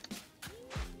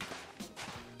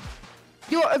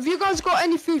 Yo, have you guys got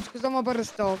any food? Because I'm about to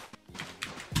starve.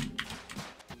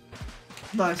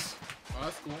 Nice. Oh,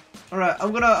 that's cool. Alright,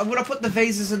 I'm gonna put the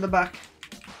vases in the back.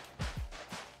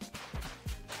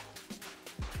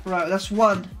 Right, that's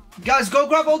one. Guys, go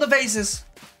grab all the vases.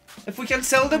 If we can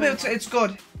sell them, it's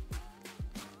good.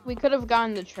 We could have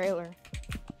gotten the trailer.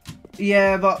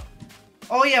 Yeah, but...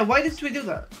 Oh yeah, why didn't we do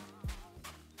that?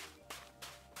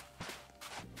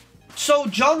 So,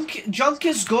 junk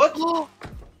is good?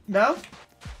 No?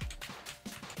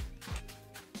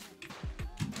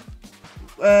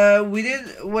 We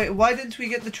didn't... Wait, why didn't we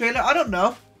get the trailer? I don't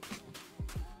know.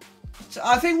 So,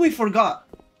 I think we forgot.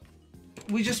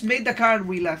 We just made the car and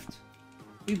we left.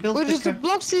 We built the does the car.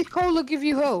 block sea cola give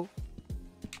you hope?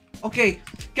 Okay,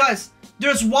 guys,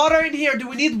 there's water in here. Do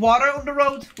we need water on the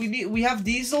road? We have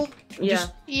diesel? Yeah.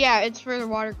 Yeah, it's for the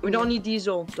water cooler. We don't need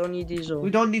diesel. Don't need diesel. We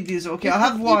don't need diesel. Okay, I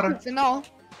have water. No.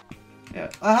 Yeah,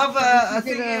 I have a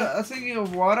thingy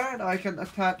of water that I can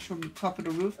attach from the top of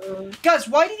the roof. Guys,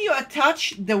 why did you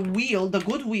attach the wheel, the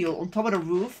good wheel, on top of the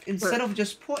roof instead of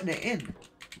just putting it in?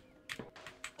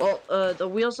 Well, the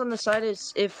wheels on the side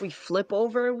is if we flip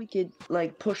over, we could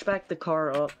like push back the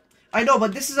car up. I know,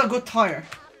 but this is a good tire.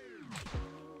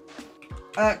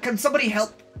 Can somebody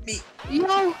help me?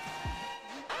 Yo.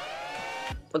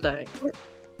 What the heck?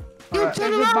 Yo,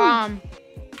 turn around. Bomb.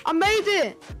 I made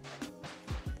it.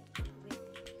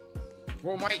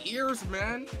 Well, my ears,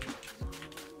 man.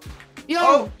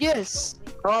 Yo, yes.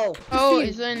 Oh. Oh,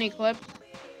 is there any clips?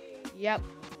 Yep.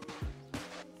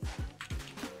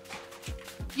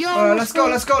 Yo, Alright, let's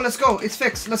go. It's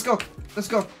fixed. Let's go. Is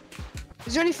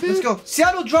there any food? Let's go.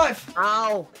 Seattle, drive.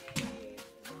 Ow.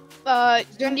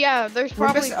 Yeah, there's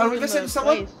probably Are we food in missing the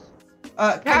someone?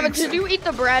 place. Pavage, did you eat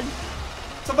the bread?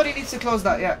 Somebody needs to close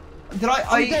that, yeah. Did I?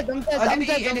 I'm dead. I didn't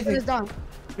eat anything.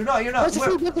 You're not. Where's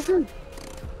the food?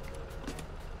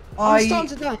 I'm starting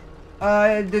to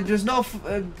die. There's no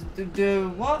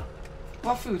what?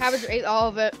 What food? Pavage ate all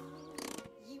of it.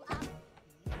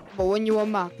 But when you are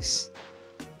max.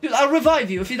 Dude, I'll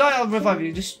revive you. If you die, I'll revive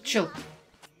you. Just chill.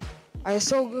 I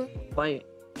so good. Wait.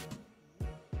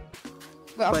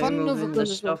 Wait, I found another moving gun the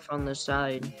as well. stuff on the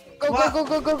side. Go.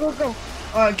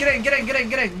 Get in.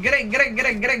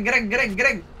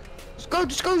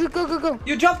 Just go.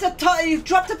 You dropped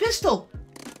a pistol.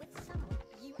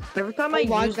 Every time I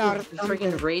use the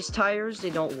freaking race tires, they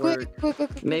don't work.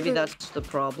 Maybe that's the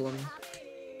problem.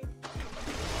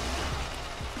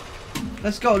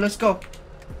 Let's go.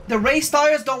 The race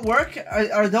tires don't work?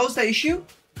 Are those the issue?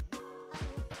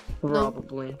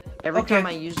 Probably. Every time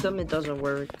I use them, it doesn't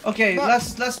work. Okay,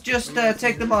 let's just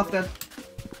take them off then.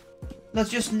 Let's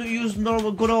just use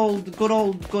normal, good old.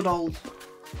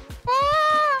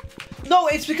 No,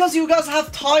 it's because you guys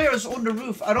have tires on the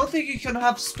roof. I don't think you can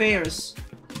have spares.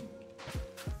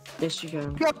 Yes, you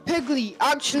can. Yo, Piggly,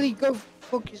 actually go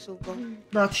fuck yourself, bro.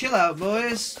 Now chill out,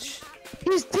 boys.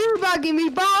 He's teabagging me,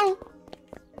 bro.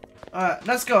 Alright,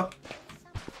 let's go.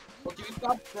 Well, can you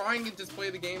stop trying and just play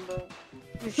the game, bro?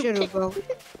 You should've, bro.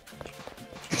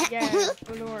 Yeah,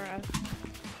 Fedora.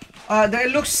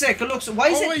 It looks sick. It looks. Why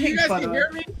is it wait, pink, you guys by the can way?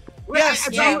 hear me? Yes,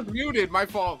 I was muted. My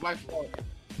fault.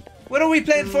 When are we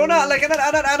playing Fortnite? Like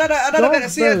another minute.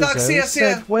 See ya, dog. See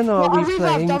ya. When are we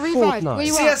playing Fortnite?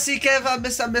 See ya, CKF. I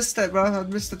missed it, bro. I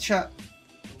missed the chat.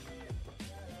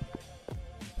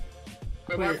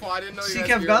 Wait, my fault. I didn't know you guys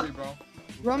CKF hear gone? me, bro.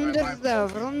 Run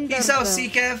Peace out,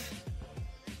 CKF.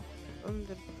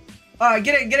 Alright,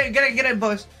 get in,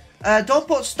 boys. Don't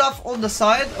put stuff on the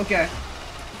side. Okay.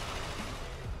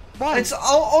 Why? It's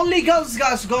only guns,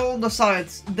 guys. Go on the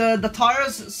sides. The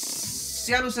tires.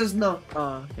 Ciano says no.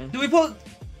 Oh, okay. Do we put?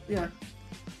 Yeah.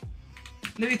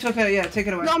 Let me take it. Yeah, take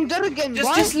it away. No, I'm dead again.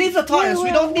 Just leave the tires.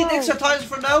 We don't need Whoa. extra tires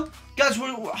for now. Guys,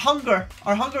 we're hunger.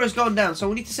 Our hunger is going down, so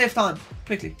we need to save time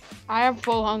quickly. I have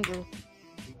full hunger.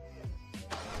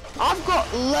 I've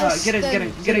got less. Get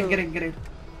in.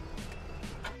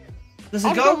 Does it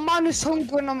I've go? got minus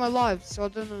hunger and I'm alive, so I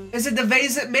don't know. Is it the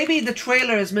vase? Maybe the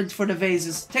trailer is meant for the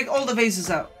vases. Take all the vases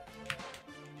out.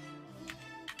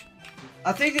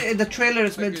 I think the trailer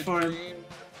is meant for him.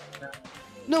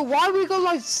 No, why we got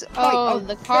like Oh,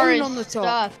 the car is on the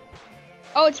top. stuck.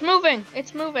 Oh, it's moving.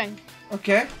 It's moving.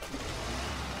 Okay.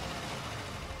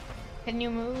 Can you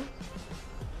move?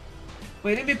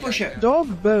 Wait, let me push it.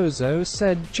 Dog Bozo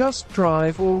said just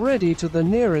drive already to the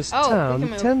nearest town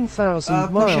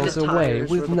 10,000 miles away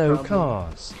with no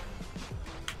cars.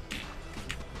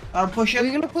 I'm pushing. Are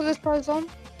you gonna put this price on?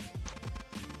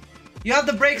 You have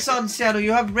the brakes on, Siano.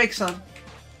 You have the brakes on.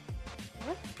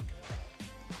 What?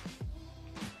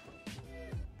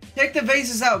 Take the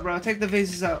vases out, bro. Take the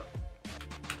vases out.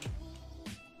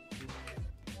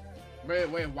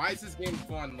 Wait, why is this game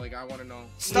fun? Like, I want to know.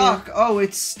 Stock. Yeah. Oh,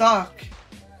 it's stock.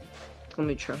 Let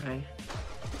me try.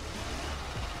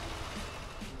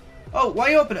 Oh, why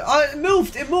you open it? Oh, it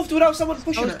moved. It moved without someone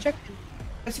pushing it. Checking.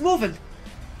 It's moving.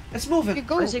 It's moving.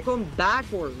 Why is it going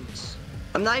backwards?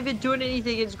 I'm not even doing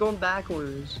anything. It's going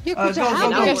backwards. Because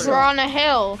we're on a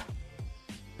hill.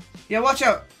 Yeah, watch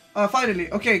out.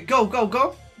 Finally. Okay, go.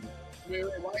 Wait,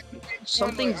 why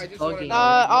Something's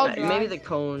bugging. Maybe the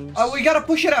cones. We gotta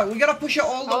push it out. We gotta push it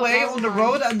all the way on the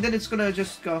road, and then it's gonna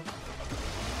just go.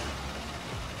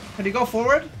 Can you go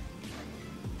forward?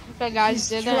 Okay, guys,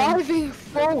 driving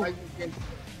forward.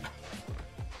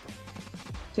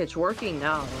 Okay, it's working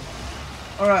now.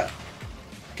 All right.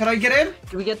 Can I get in?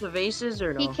 Do we get the vases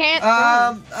or no? He can't.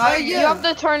 You have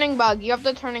the turning bug.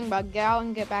 Get out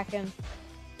and get back in.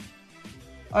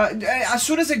 As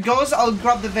soon as it goes, I'll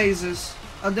grab the vases,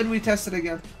 and then we test it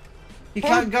again. He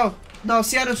can't go. No,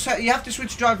 Siano, you have to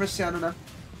switch drivers, Siano, now.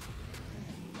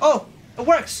 Oh, it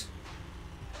works.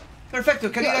 Perfecto.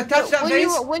 Can you attach that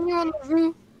vase? When you're on the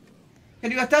roof.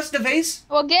 Can you attach the vase?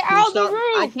 Well, get out of the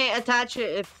roof. I can't attach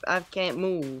it if I can't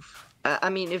move. I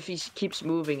mean, if he keeps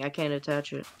moving, I can't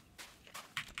attach it.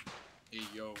 Hey,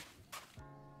 yo.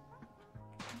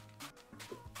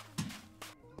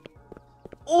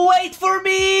 Wait for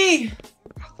me!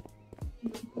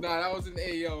 Nah, that was an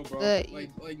AO, bro.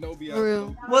 Like no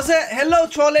BS. Was it? Hello,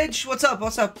 Trollage. What's up?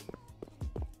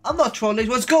 I'm not Trollage.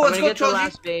 Let's go,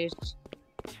 Trollage.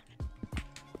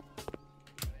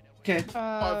 Okay. If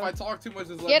I talk too much,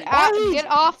 just get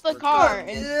off the car.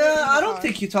 Yeah, I don't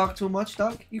think you talk too much,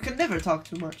 dog. You can never talk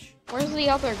too much. Where's the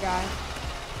other guy?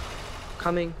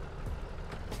 Coming.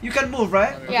 You can move,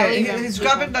 right? Yeah, okay, he's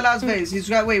grabbing the last vase.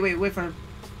 Wait for him.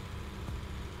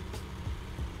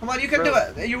 Come on, you can do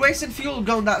it. You're wasting fuel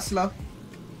going that slow.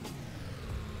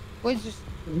 Wait, just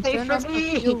stay for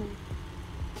me.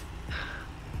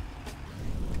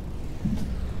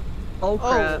 Oh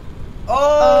crap.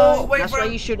 Oh, wait that's why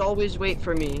you should always wait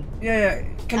for me. Yeah.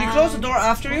 Can you close the door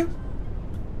after you?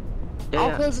 Yeah.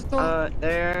 I'll close the door.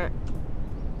 There.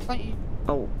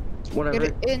 Oh, whatever.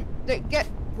 Get it in. Get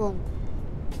boom.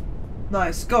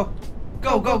 Nice. Go.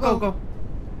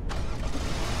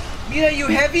 Mira, you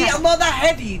heavy? I'm not that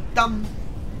heavy, dumb.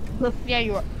 Yeah,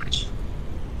 you are.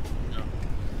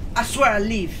 I swear I'll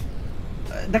leave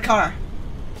the car,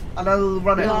 and I'll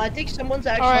run it. No, I think someone's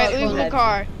actually. All right, leave the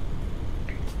car.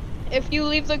 If you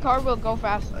leave the car, we'll go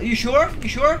faster. Are you sure?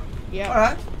 Yeah. All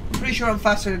right. I'm pretty sure I'm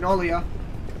faster than all of y'all.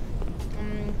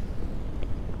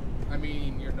 I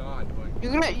mean, you're not.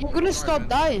 But you're gonna start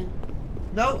dying.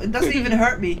 No, it doesn't even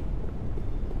hurt me.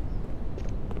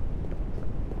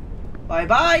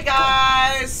 Bye,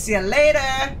 guys. See you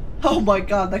later. Oh my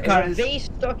God, the car is.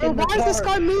 Why is this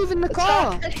guy moving the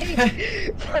car?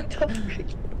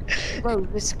 Bro,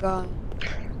 this guy.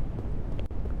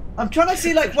 I'm trying to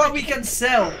see like what we can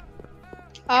sell.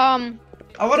 I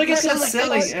want to get to the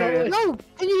selling area. No,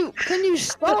 can you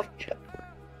stop?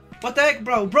 What the heck,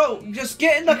 bro? Bro, just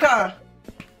get in the car.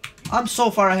 I'm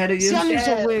so far ahead of you. Sianu's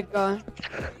a weird guy.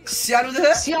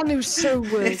 Sianu's so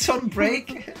weird. It's on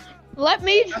break. Let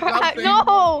me try.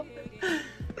 No.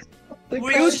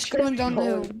 Were you going down the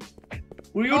hill?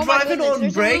 Were you driving on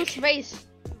break?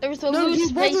 There's a loose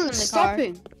space in the car.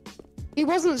 He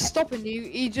wasn't stopping.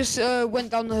 He just went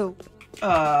down the hill.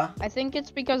 I think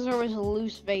it's because there was a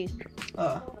loose vase.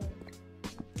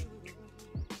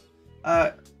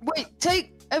 Wait,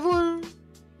 take everyone.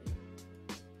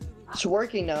 It's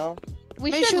working now.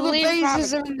 We Make should sure the leave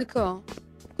vases are in the car.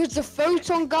 Because the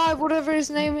photon guy, whatever his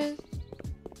name is.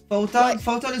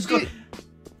 Photon is good.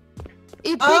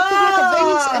 He picked up like a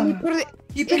vase and he put it.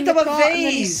 He picked up a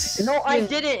vase. No, I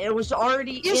didn't. It was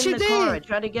already in the car. I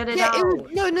tried to get it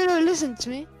out. No, listen to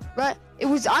me. Right? It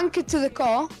was anchored to the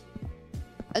car.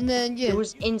 And then, yeah. It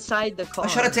was inside the car. I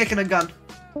should have taken a gun.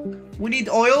 We need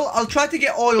oil. I'll try to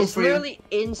get oil it's for you. It's literally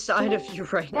inside of you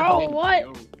right now. Bro, what?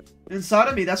 Inside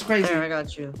of me? That's crazy. There, I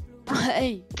got you.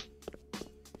 Hey.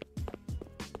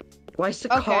 Why is the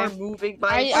car moving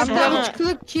by I'm itself?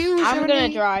 gonna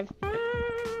drive.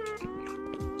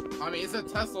 I mean, it's a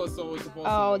Tesla, so it's supposed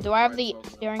to. Do I have the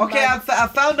steering? Okay, I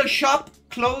found a shop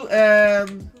close at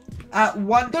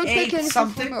 1-8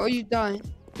 something. Or you die.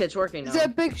 Okay, it's working now. Is it a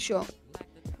big shop?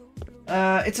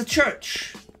 It's a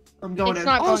church. I'm going in. It's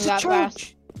not going that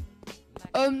fast.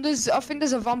 I think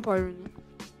there's a vampire in it.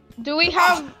 Do we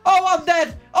have? Oh, I'm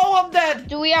dead. Oh, I'm dead.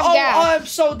 Do we have gas? Oh, I'm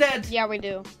so dead. Yeah, we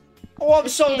do. Oh, I'm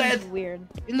so dead. Weird.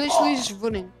 You're literally just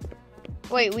running.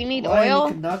 Wait, we need Why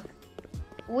oil.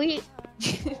 We.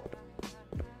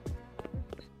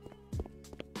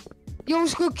 Yo,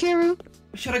 what's good, Kiru?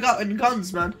 Should have gotten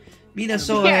guns, man. Mina's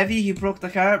so heavy, he broke the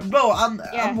car. Bro, I'm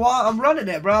running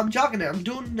it, bro. I'm jogging it. I'm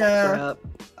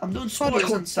doing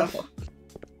scores and stuff.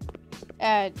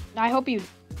 I hope you.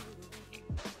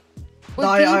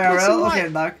 Die IRL. Okay,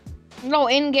 I'm back. No,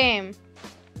 in game.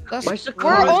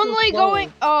 We're only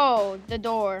going. Oh, the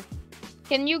door.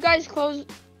 Can you guys close?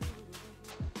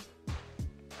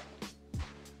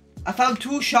 I found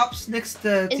 2 shops next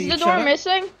to Is each the door other.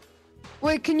 missing?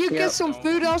 Wait, can you get some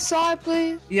food outside,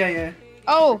 please? Yeah.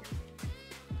 Oh.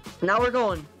 Now we're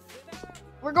going.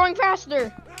 We're going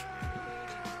faster.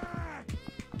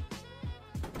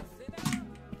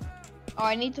 Oh,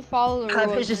 I need to follow the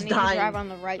rules. Just I need to drive on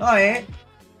the right side.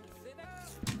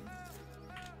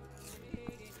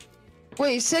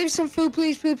 Wait, save some food,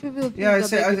 please. Yeah,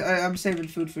 I'm saving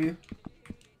food for you.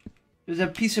 There's a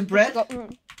piece of bread.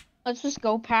 Let's just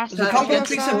go past. There's a couple of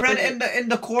pieces of bread in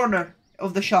the corner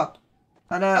of the shop,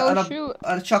 and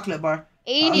a chocolate bar.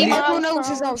 80 Everyone else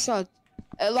is outside.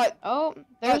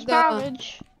 There's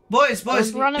Pavage. Boys,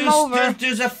 run him over.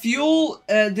 There's a fuel.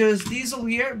 There's diesel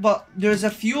here, but there's a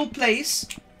fuel place.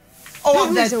 Oh,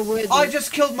 I'm dead. I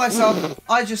just killed myself.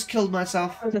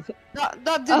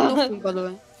 That did nothing, by the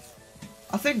way.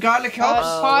 I think garlic helps.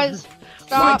 Pause.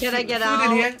 Stop. Can I get Food out?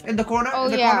 in here, in the corner. Oh,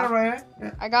 in the corner right here.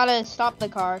 Yeah. I gotta stop the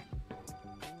car.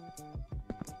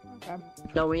 Okay.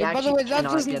 No, we By the way, that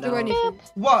doesn't do anything.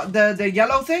 What? The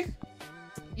yellow thing?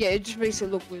 Yeah, it just makes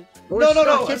it look weird.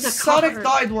 No. Sonic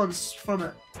died once from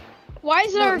it. Why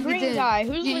is there a green guy?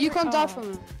 Who's you can't die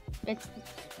from it.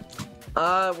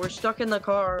 We're stuck in the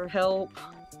car. Help.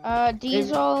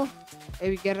 Diesel.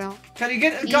 Maybe get out. Can you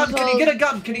get a gun? Can you get a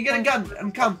gun? Can you get a gun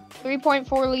and come?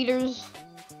 3.4 liters.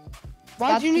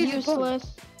 Why do you need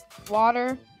useless?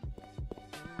 Water.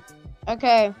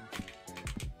 Okay.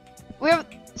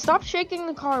 Stop shaking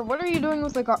the car. What are you doing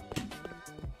with the car?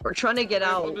 We're trying to get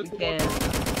out. We can't.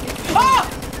 Ah!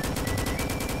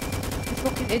 You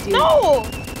fucking idiot. No!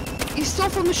 You stole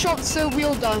from the shop, so we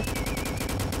all die.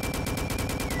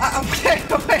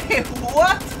 Wait,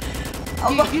 what?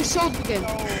 You sold the game.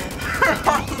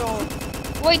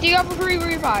 Wait, do you have a free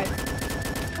revive?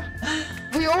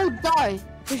 We all die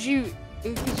because you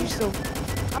stole.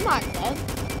 I'm not dead.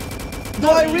 Do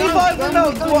I revive or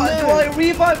no? Do I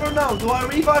revive or no? Do I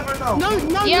revive or no?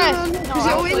 No. Yes. Because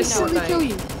it'll instantly kill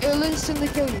you. It'll instantly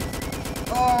kill you.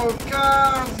 Oh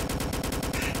god.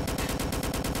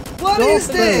 What is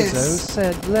this? Bezos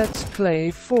said, "Let's play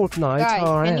Fortnite."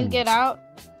 Guys, can you get out?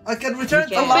 I can return to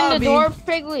the Open lobby. the door,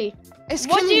 Piggly.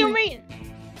 What do you mean?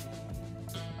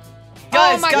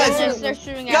 Guys, oh my goodness, they're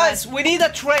shooting at guys, us. we need a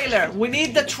trailer. We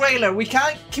need the trailer. We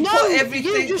can't keep put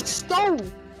everything. You just stole.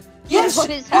 Yes. What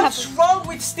is What's happening? wrong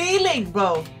with stealing,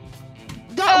 bro?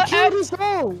 That killed us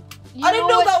all. I didn't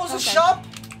know that was a shop.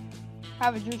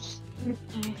 Pavage,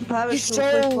 You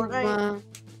stole, man.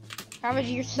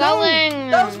 Pavage, you're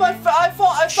selling. That was my. I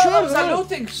thought that was a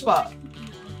looting spot.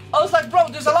 I was like, bro,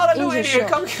 there's a lot of loot in here.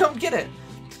 Come get it.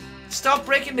 Stop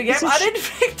breaking the game. I didn't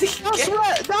break the game.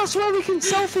 That's where we can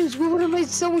sell things. We would have made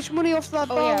so much money off that.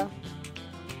 Oh yeah.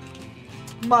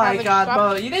 My God,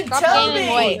 bro, you didn't tell me.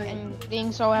 Weight and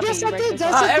being so happy. Yes, I did.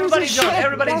 Everybody join.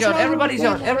 Everybody join. Everybody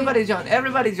join. Everybody join.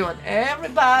 Everybody join.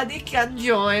 Everybody can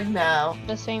join now.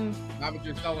 The same. Not what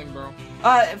you're selling, bro.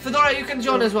 Fedora, you can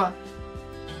join as well.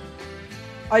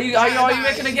 Are you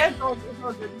making again? You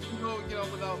know,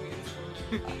 without me.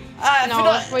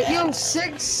 Yo,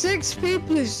 six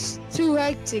people is too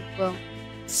hectic, bro.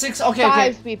 6. Okay.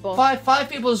 Five people. Five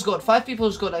people is good. 5 people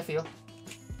is good. I feel.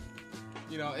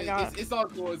 You know, it's all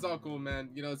cool. It's all cool, man.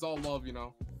 You know, it's all love. You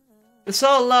know. It's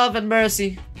all love and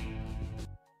mercy.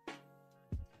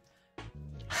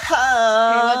 Okay,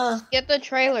 let's Get the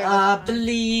trailer. I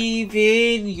believe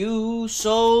in you,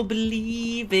 so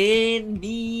believe in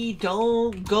me.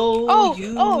 Don't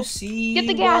go, see get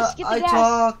the gas, what get the I gas.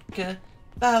 talk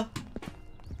about.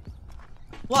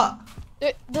 What?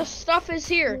 The stuff is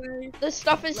here. The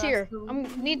stuff is here. I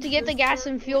need to get the gas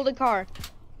and fuel the car.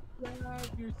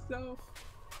 Grab yourself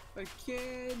a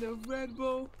can of Red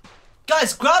Bull.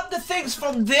 Guys, grab the things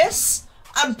from this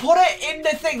and put it in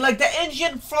the thing, like the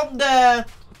engine from the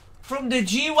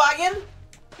G-Wagon.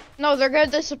 No, they're gonna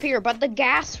disappear, but the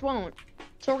gas won't.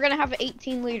 So we're gonna have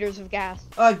 18 liters of gas.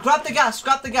 Grab the gas,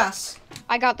 grab the gas.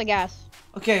 I got the gas.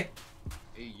 Okay.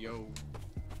 Hey, yo.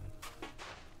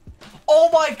 Oh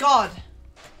my god.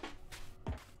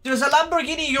 There's a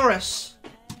Lamborghini Urus.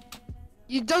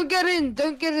 You don't get in,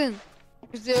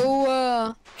 because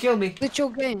they'll kill me. Glitch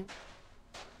your game.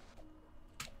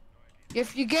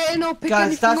 If you get in or pick Guys,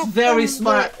 anything that's up very from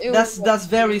smart. the- That's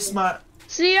very smart.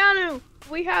 Sianu,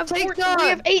 we have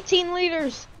 18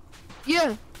 liters.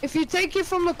 Yeah, if you take it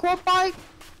from the quad bike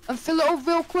and fill it up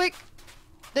real quick,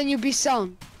 then you'll be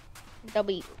sound.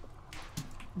 W.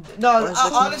 No,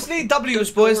 honestly,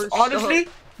 W's, boys. Honestly,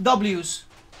 W's.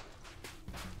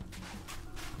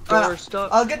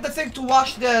 I'll get the thing to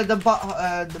wash the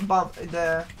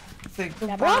thing. The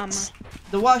bomb.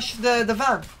 The wash the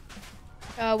van.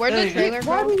 Where'd the trailer go?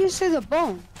 Why would you say the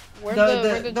bone? Where'd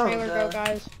the trailer go,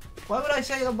 guys? Why would I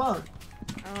say the bone?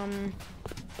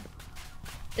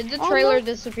 Did the trailer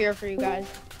disappear for you guys?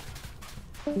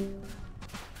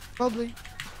 Probably.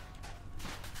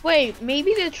 Wait,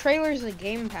 maybe the trailer's a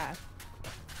game pass.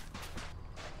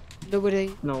 No, it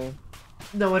ain't. No.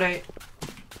 No, it ain't.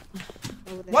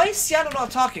 Why is Seattle not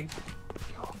talking?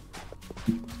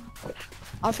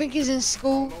 I think he's in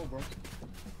school.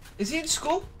 Is he in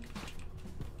school?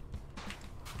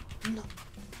 No.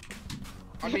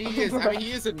 I mean, he is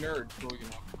a nerd, so you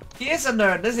know. He is a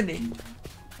nerd, isn't he?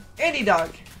 Any dog.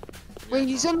 Wait,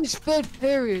 he's on his third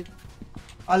period.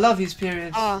 I love his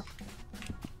periods.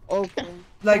 Okay.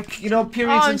 Like, you know,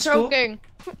 periods in school? Choking.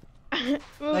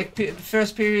 Like,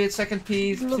 first period, second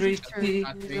P, three P,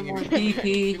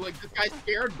 P. Like, this guy's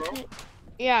scared, bro.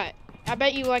 Yeah, I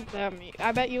bet you like them.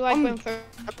 I bet you like them.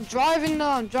 I'm driving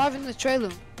now. I'm driving the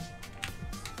trailer.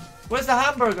 Where's the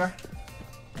hamburger?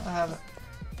 I have it.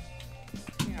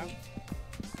 Yeah.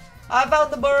 I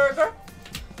found the burger.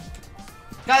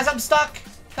 Guys, I'm stuck.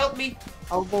 Help me.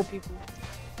 I'll go, people.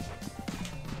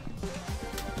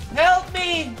 Help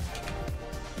me!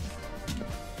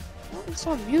 What's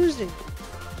on music?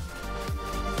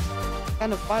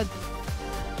 Kind of fun.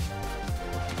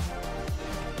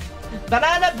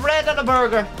 Banana bread and a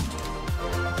burger.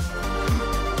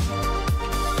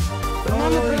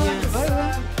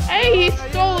 Hey, he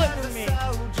stole it from me.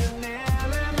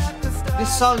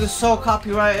 This song is so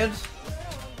copyrighted.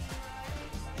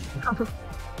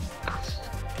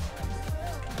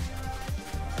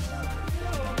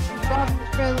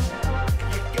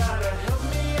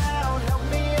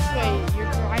 Wait,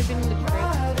 you're driving the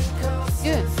trailer?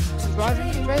 Yeah, I'm driving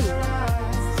the trailer.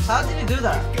 How did you do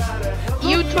that?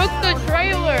 You took the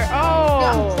trailer. Oh.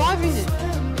 Yeah, I'm driving it.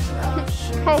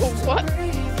 Oh, what?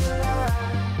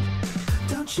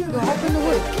 You hop in the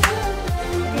whip.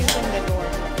 I'm using the door.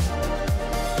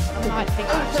 I'm not taking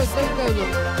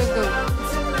Don't go.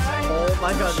 Oh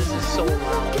my god, this is so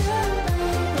loud.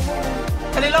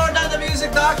 Can you lower down the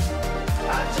music, Doc?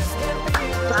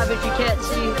 Pavage, you can't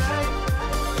see.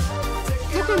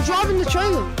 Look, I'm driving the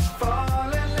trailer.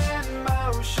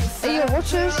 Hey, yo,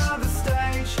 watch this.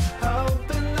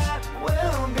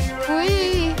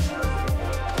 Wee.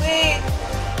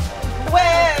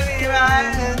 Where we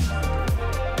ride?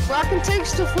 Well, I can take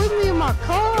stuff with me in my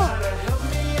car.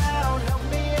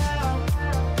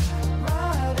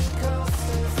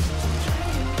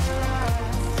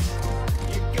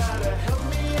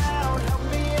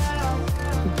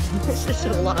 This is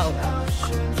so loud.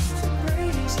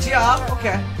 Yeah,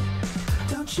 okay.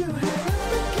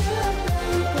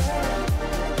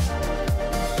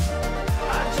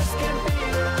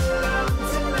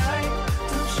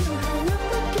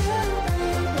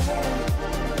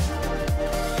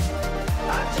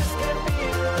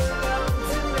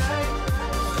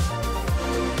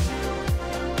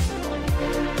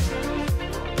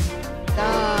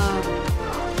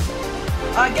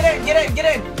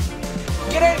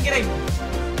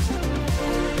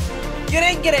 Get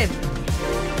in. Get in.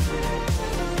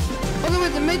 By the way,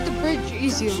 they made the bridge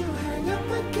easier.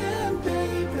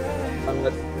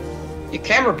 Your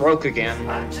camera broke again.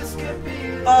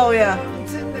 Oh yeah.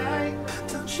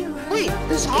 Wait,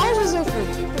 this house is open.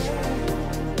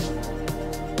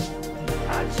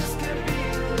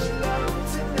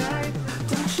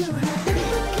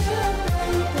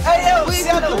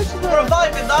 Sienna, we're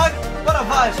vibing, dog. What a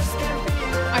vibe.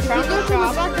 I found the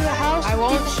shop. Back to the house. I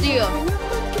won't steal.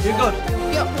 You're good.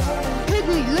 Yo,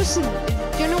 Piggly, listen. Do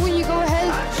you know when you go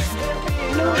ahead?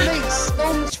 You know what makes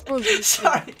stones frozen?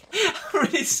 Sorry. I'm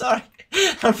really sorry.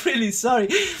 I'm really sorry.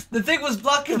 The thing was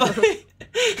blocking my...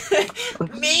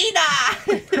 Mina!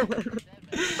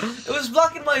 It was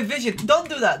blocking my vision. Don't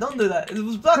do that. Don't do that. It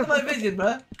was blocking my vision,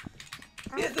 bruh.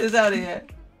 Get this out of here.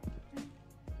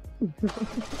 Let me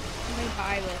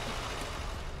buy it.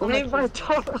 Let me buy it.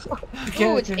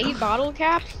 Oh, it's 8 bottle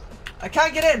caps? I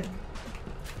can't get in.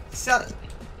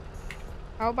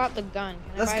 How about the gun?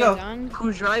 Can Let's I buy go. a gun?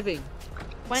 Who's driving?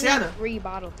 23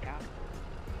 bottle cap.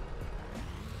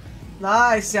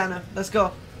 Nice, Sienna. Let's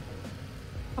go.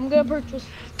 I'm gonna purchase.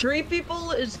 3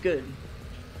 people is good.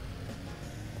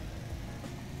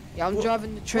 Yeah, I'm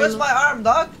driving the trailer. Where's my arm,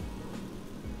 dog?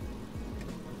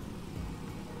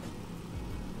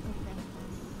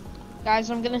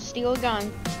 Guys, I'm gonna steal a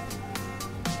gun.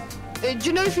 Do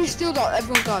you know if you steal that,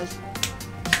 everyone dies?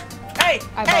 Hey!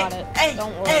 I bought it.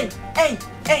 Don't worry. Hey!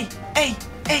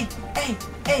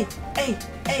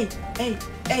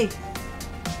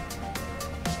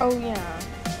 Oh yeah,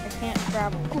 I can't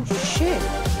travel. Oh shit!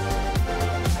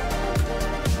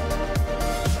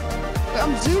 Wait,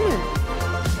 I'm zooming.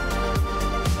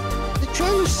 The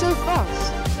trailer's so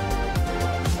fast.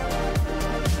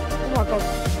 Oh my god.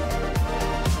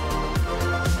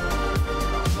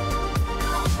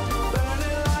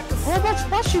 What about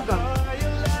splash you gun?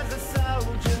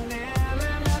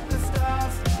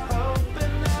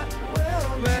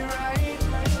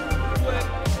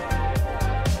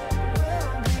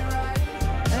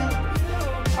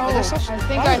 Oh, I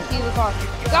think I see the car.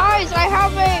 Guys, I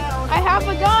have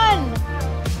a gun.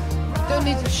 You don't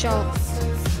need to shout.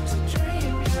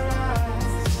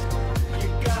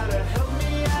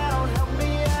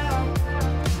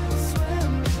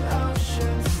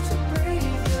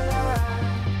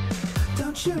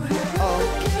 Yo,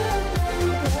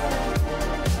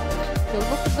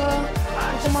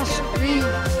 look at my screen.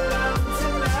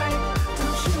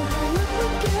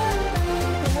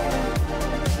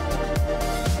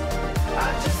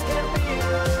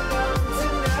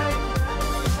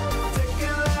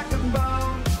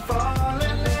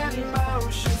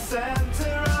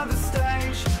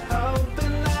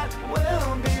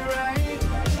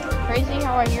 Crazy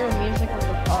how I hear the music of the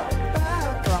car.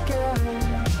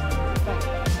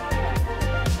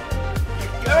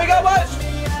 There we go, boys!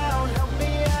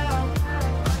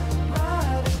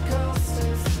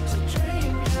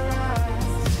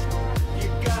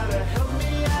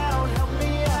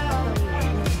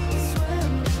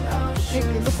 Hey,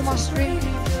 look at my screen.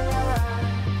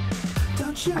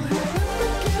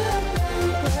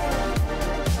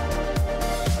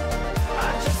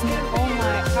 Oh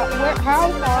my,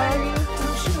 how far are you?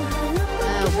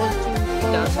 1, 2,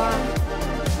 4, 5.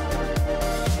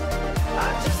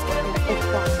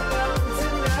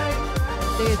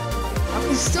 Dude, I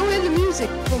can still hear the music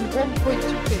from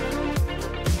 1.2k.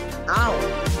 Ow.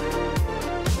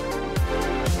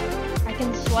 I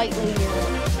can slightly hear it.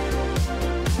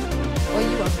 Where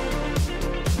you are?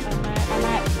 I'm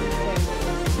at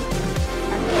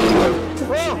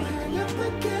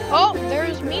 2K. Oh,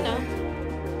 there's Mina.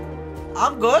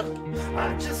 I'm good.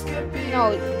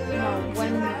 No,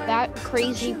 when that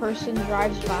crazy person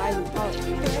drives by, we probably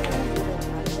drive.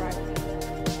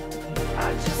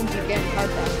 I think you're getting hard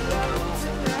back.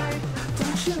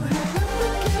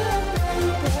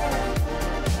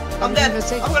 I'm dead.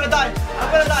 I'm gonna die.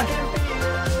 I'm gonna die.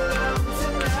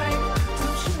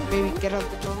 Maybe get out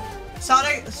the door.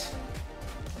 Sonic.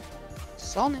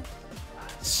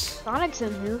 Sonic's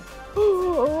in here.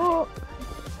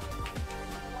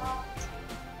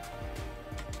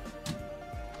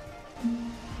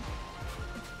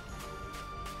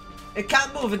 It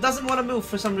can't move. It doesn't want to move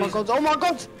for some reason. Oh my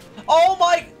god! Oh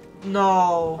my!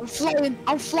 No. I'm flying.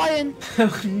 I'm flying.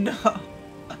 No.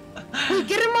 Wait,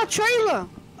 get in my trailer.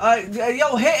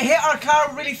 Yo, hit our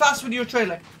car really fast with your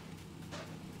trailer.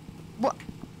 What?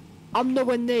 I'm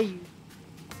nowhere near you.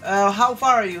 How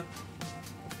far are you?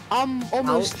 I'm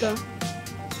almost there.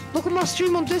 Look at my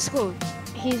stream on Discord.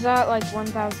 He's at like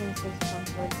 1,600.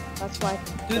 That's why.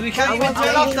 Dude, we can't even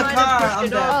turn off the car. I'm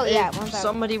dead. Oh yeah, 1,000.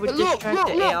 Somebody would distract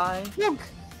the AI. Look.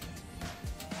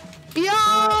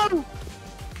 Yo!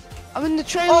 I'm in the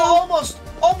trailer. Oh,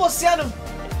 almost, Sienna.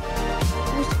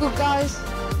 What's good, guys? I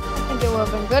think it would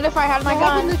have been good if I had my gun.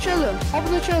 Hop in the trailer. Hop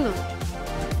in the trailer.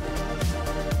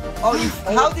 Oh,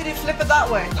 how did he flip it that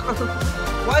way?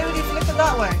 Why would he flip it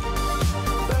that way?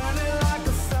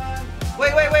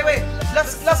 Wait.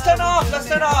 Let's turn it off. Let's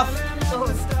turn it off.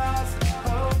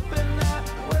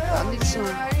 I need some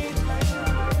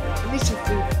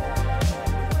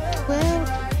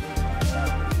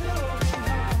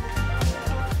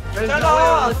Turn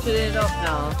off! Lifted it up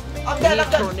now. I'm dead,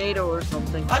 I'm dead. Tornado or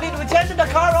something. I need to turn the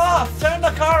car off! Turn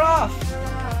the car off!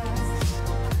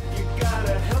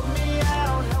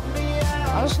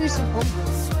 I just need some pump.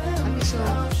 I need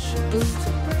some food.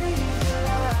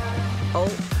 Oh.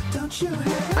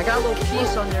 I got a little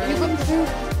piece on there. You got the food?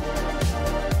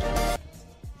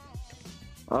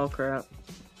 Oh crap.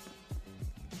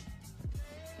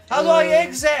 How do I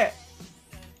exit?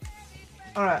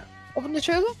 Alright. Open the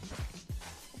trailer?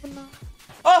 Open the...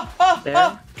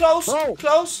 Oh! Close! Oh.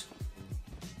 Close!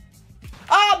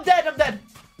 Oh, I'm dead, I'm dead!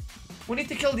 We need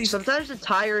to kill these. Sometimes the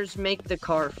tires make the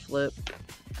car flip.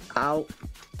 Ow.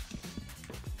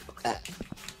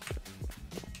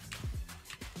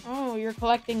 Oh, you're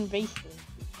collecting bases.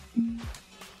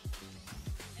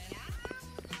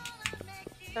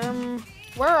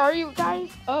 Where are you guys?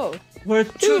 Oh. We're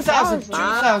 2,000.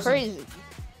 2,000. Crazy.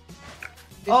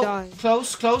 Oh,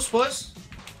 close, close, boys.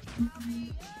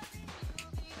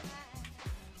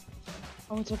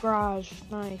 Oh, it's a garage.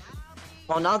 Nice.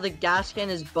 Well, now the gas can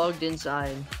is bugged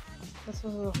inside. This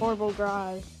was a horrible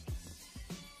garage.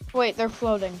 Wait, they're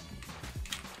floating.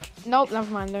 Nope,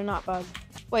 never mind. They're not bugged.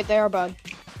 Wait, they are bugged.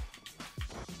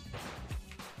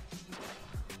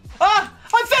 Ah!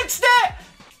 I fixed it!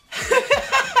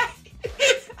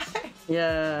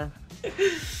 Yeah.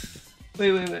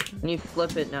 Wait. And you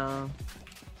flip it now.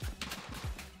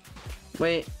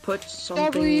 Wait, put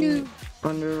something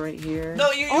under right here.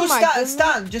 No, you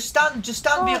stand. Just stand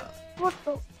behind. What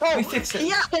the? We fixed it.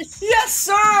 Yes! Yes,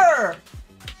 sir!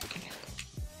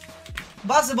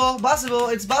 Possible,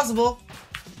 it's possible.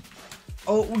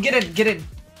 Oh, get in.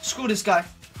 Screw this guy.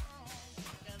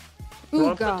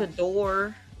 Wanna put the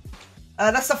door?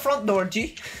 That's the front door,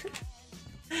 G.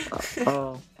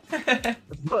 Oh.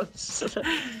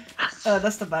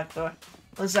 That's the back door.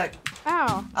 1 sec.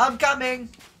 Ow. I'm coming.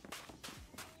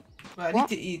 Right, I need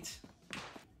to eat.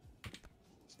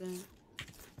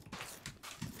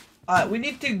 Alright, we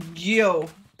need to go.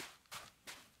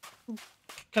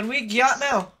 Can we get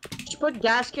now? Just put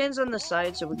gas cans on the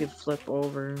side so we can flip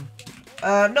over.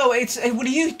 No, it's when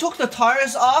you took the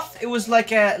tires off, it was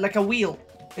like a wheel.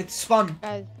 It spun.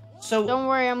 Guys, so don't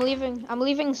worry, I'm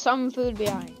leaving some food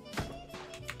behind.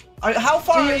 How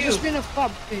far are you? Just been a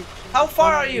fob, bitch. How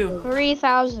far are you?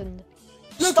 3,000.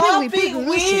 Stop being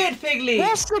weird, Piggly!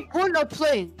 What's the point of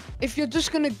playing if you're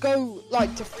just gonna go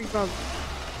like to 3,000?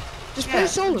 Just play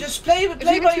solo. Just play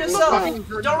by yourself.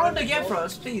 Don't run the game for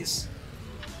us, please.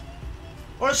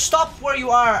 Or stop where you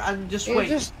are and just wait.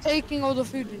 You're just taking all the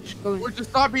food and just going. Or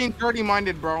just stop being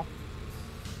dirty-minded, bro.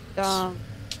 No,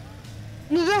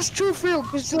 that's true, Phil,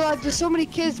 because like, there's so many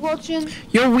kids watching.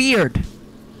 You're weird.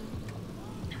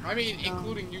 I mean,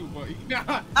 including you, but...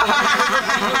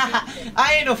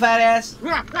 I ain't no fat ass.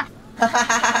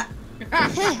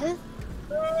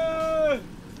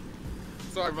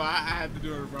 Sorry, bro. I had to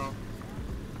do it, bro.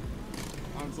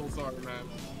 I'm so sorry, man.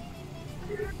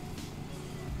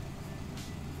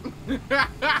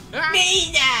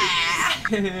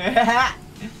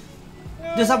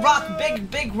 There's a rock,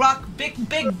 big rock, big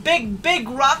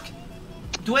rock.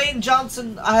 Dwayne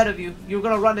Johnson ahead of you. You're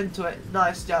gonna run into it.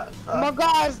 Nice job. Oh my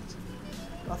God!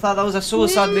 I thought that was a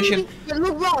suicide mission. Yeah,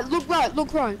 look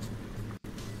right.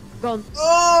 Gone.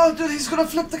 Oh, dude, he's gonna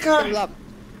flip the car. Get lapped.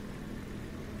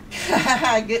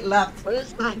 Get lapped. What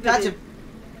is that? Catch him.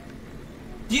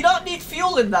 Do you not need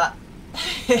fuel in that?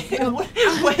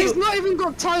 He's not even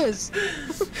got tires.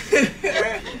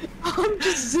 I'm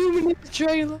just zooming in the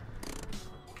trailer,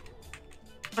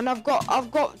 and I've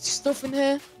got stuff in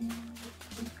here.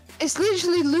 It's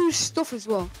literally loose stuff as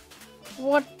well.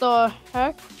 What the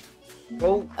heck?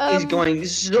 Oh, he's going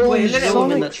so in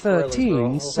Sonic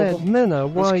 13 said, Mena,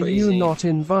 why you not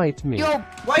invite me? Yo,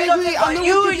 why you not invite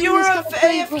you were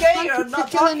AFK or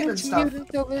not talking and stuff.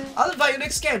 I'll invite you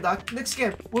next game, dog. Next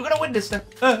game. We're gonna win this then.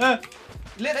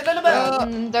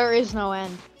 There is no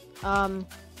end.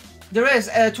 There is.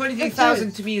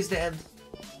 23,000 to me is the end.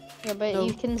 Yeah, but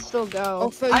you can still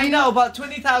go. I know, but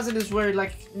 20,000 is where,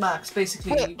 like, max,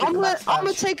 basically. Wait, I'm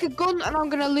gonna take a gun and I'm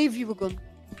gonna leave you a gun.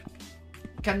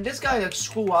 Can this guy, like,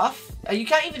 screw off? You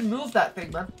can't even move that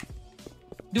thing, man.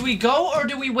 Do we go or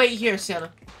do we wait here,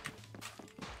 Sienna?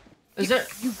 Is there...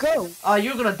 You go.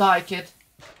 You're gonna die, kid.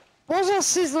 What's that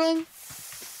sizzling?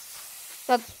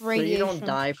 That's radiation. So you don't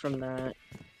die from that.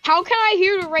 How can I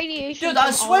hear the radiation? Dude,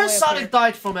 I swear Sonic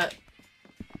died from it.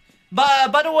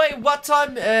 But by the way, what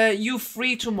time you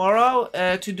free tomorrow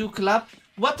to do collab?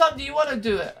 What time do you want to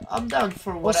do it? I'm down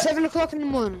for what? 7 o'clock in the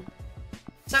morning.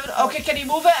 7. Okay, can you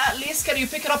move it at least? Can you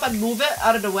pick it up and move it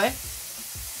out of the way?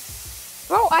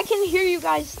 Bro, I can hear you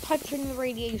guys touching the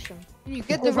radiation. You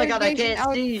get the radiation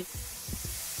out.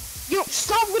 Yo,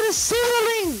 stop with the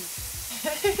ceiling!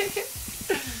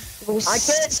 I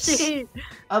can't see.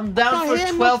 I'm down for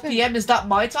 12 p.m. Is that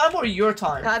my time or your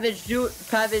time? Pavage,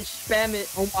 Pavage, spam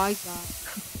it. Oh my god.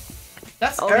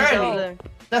 That's Oh, he's over early. there.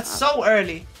 That's so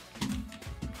early.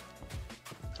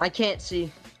 I can't see.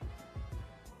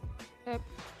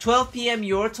 12 p.m.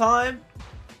 your time?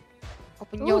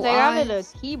 Open Ooh, your they eyes. added a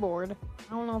keyboard.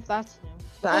 I don't know if that's new.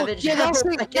 Pavage, Yeah,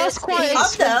 that's quite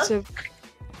expensive.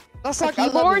 That's like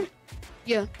keyboard?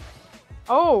 Yeah.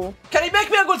 Oh. Can you make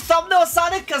me a good thumbnail,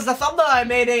 Sonic? Because the thumbnail I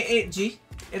made ain't 8G.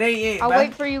 It ain't 8, I'll man.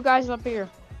 wait for you guys up here.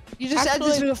 You just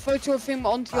edited a photo of him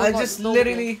onto your I just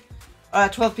literally...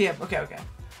 12 p.m. Okay.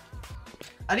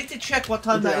 I need to check what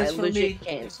time that is for me.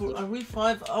 Are we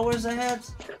 5 hours ahead?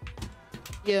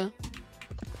 Yeah.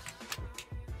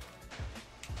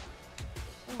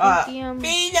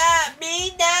 Mina!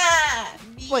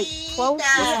 Wait, 12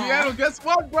 Yeah, guess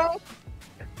what, bro?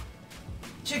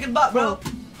 Chicken butt, bro.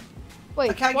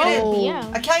 Wait, I can't get in.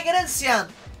 PM. I can't get in, Sian.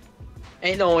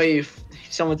 Ain't no way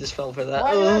someone just fell for that.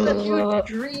 Why are the huge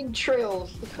green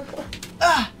trails?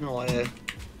 No way.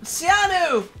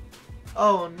 Sianu!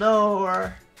 Oh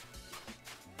no.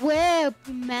 Where,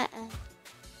 Matt?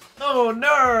 Oh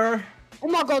no. Oh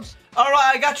my god.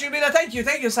 Alright, I got you, Mina. Thank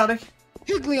you, Sonic.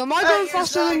 Higgly, am I going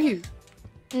faster than you?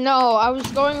 No, I was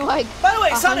going like. By the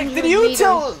way, Sonic, did you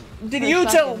tell?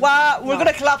 Wow, we're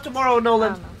gonna collab tomorrow,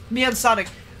 Nolan. Me and Sonic.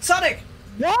 Sonic.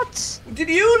 What? Did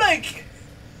you like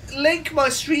link my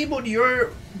stream on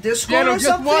your Discord or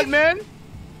something? What, man?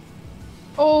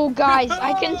 Oh, guys,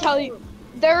 I can tell you,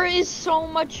 there is so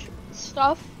much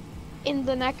stuff in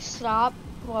the next stop.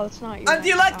 Well, it's not your. And do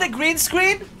you like the green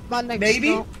screen? My next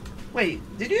Maybe. stop. Wait,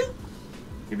 did you?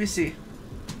 Let me see.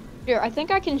 Here, I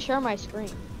think I can share my screen.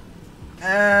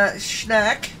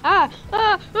 Snack.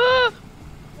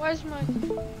 Where's my?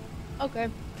 Okay.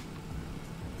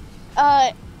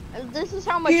 This is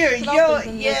how much stuff is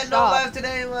in this no stop. live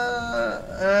today.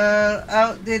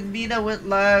 Did Mina went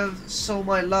live, so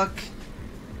my luck.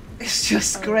 It's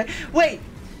just great. Wait.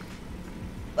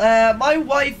 My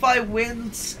Wi-Fi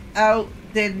went out,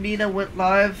 then Mina went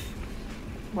live.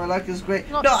 My luck is great.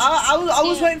 No, I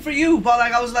was waiting for you, but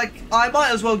like I was like, I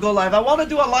might as well go live. I want to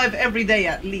do a live every day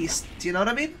at least. Do you know what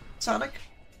I mean, Sonic?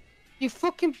 You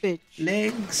fucking bitch.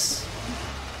 Links.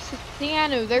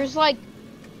 Keanu, there's like,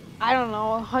 I don't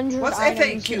know, 100 What's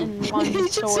items FAQ? in one You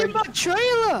should see storage. my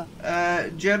trailer.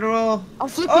 General. I'm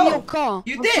flipping Oh, your car.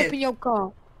 you I'm did? flipping your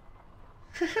car.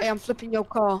 Hey, I'm flipping your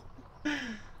car.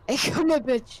 Hey, come here,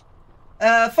 bitch.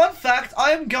 Fun fact,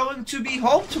 I am going to be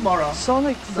home tomorrow.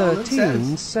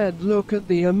 Sonic13 said look at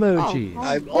the emojis.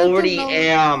 I already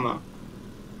am.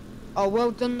 Oh,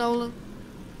 well done, Nolan.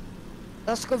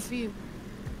 That's good for you.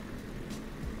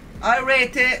 I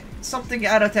rate it something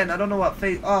out of 10. I don't know what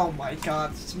face. Oh my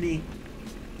god, it's me.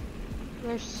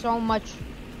 There's so much stuff.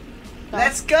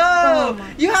 Let's go! Oh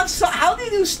my. You have so. How do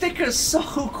you do stickers so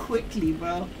quickly,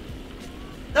 bro?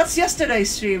 That's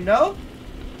yesterday's stream, no?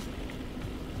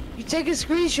 You take a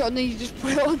screenshot and then you just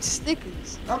put it on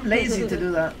stickers. I'm lazy to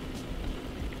do that.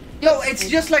 No, it's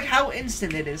just like how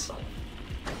instant it is.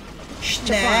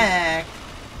 Snack.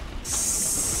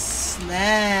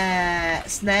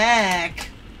 Snack.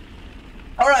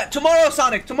 Alright, tomorrow,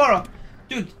 Sonic, tomorrow.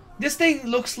 Dude, this thing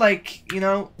looks like, you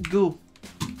know, goo.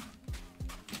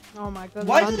 Oh my goodness.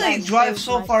 Why do they drive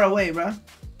so far away, bro?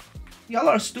 Y'all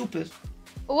are stupid.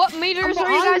 What meters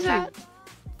are you guys at?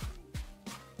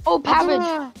 Oh,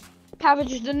 Pavage.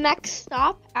 Pavage, the next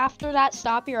stop after that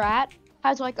stop you're at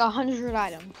has like 100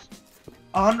 items.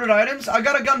 100 items? I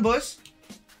got a gun, boys.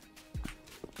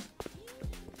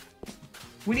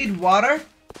 We need water.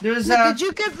 There's Did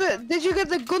you get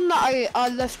the gun that I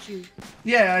left you?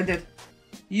 Yeah, I did.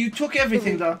 You took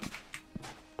everything though.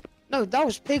 No, that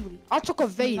was Piglin. I took a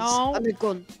vase and a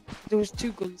gun. There was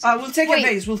 2 guns. We'll take a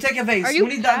vase. We'll take a vase. Are you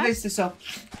We need that vase to sell.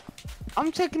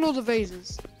 I'm taking all the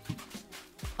vases.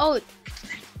 Oh,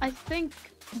 I think.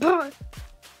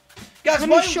 Guys,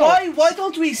 why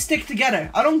don't we stick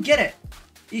together? I don't get it.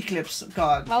 Eclipse,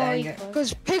 god dang it.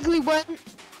 Because Piggly went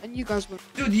and you guys went.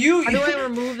 Dude, you. How do I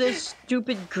remove this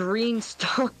stupid green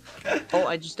stuff? Oh,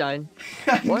 I just died.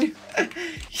 What? I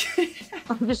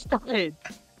just died.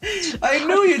 I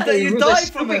knew you died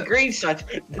from it. Green stuff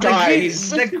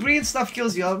dies. The green stuff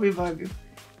kills you. I'll revive you.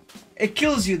 It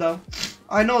kills you though.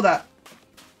 I know that.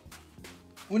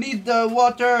 We need the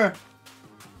water.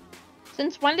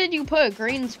 Since when did you put a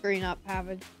green screen up,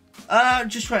 Pavage?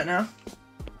 Just right now.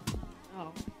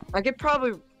 Oh. I could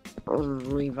probably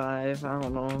revive. I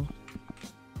don't know.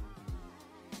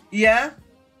 Yeah.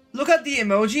 Look at the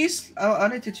emojis. I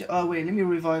need to. Oh wait, let me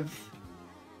revive.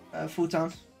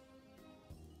 Futon.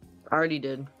 I already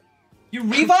did. You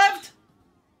revived?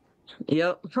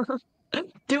 Yep.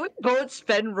 Do we both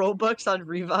spend Robux on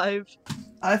revive?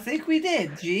 I think we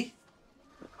did, G.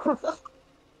 Alright,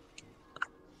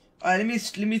 let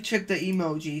me check the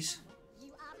emojis.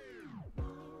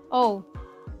 Oh.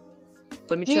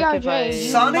 Let me check if I...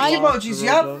 Sonic emojis,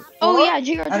 yep. Oh yeah,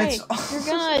 GRJ. You're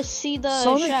gonna see the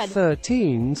Sonic shed.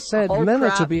 13 said, Oh, Mena,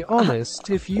 crap. to be honest,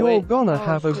 if you're gonna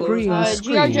have a green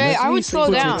screen, GRJ, at I would least slow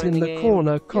put down. it in the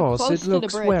corner, You're cause close it to the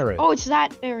looks bridge. weird. Oh, it's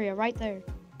that area right there.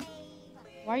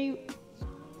 Why are you?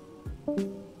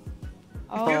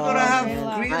 Oh, You're gonna have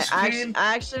okay, green screen.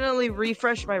 I accidentally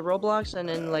refreshed my Roblox and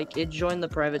then like it joined the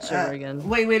private server again.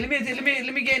 Wait, let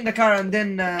me get in the car and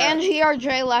then. And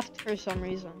GRJ left for some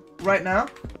reason. Right now,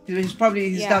 his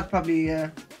dad probably.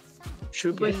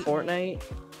 Should we play Fortnite?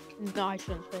 No, I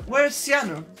shouldn't play that. Where's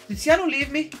Ciano? Did Ciano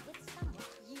leave me?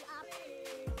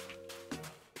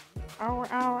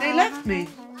 They left me.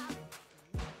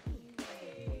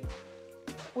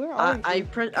 Where are you?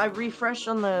 I refreshed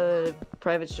on the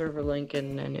private server link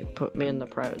and then it put me in the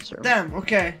private server. Damn.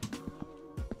 Okay.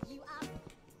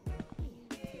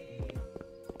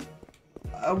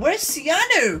 Where's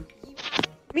Ciano?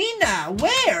 Mina,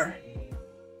 where?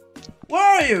 Where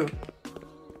are you?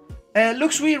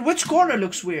 Looks weird. Which corner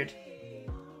looks weird?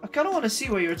 I kind of want to see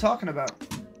what you're talking about.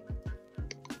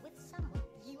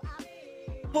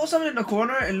 Put something in the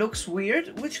corner. It looks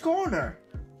weird. Which corner?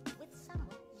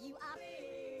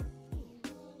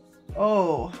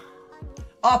 Oh.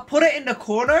 Oh, put it in the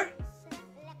corner?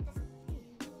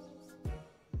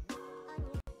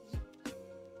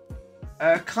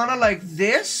 Kind of like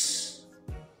this?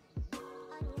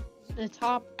 The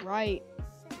top right.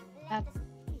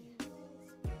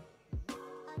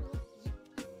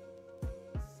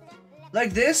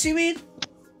 Like this, you mean?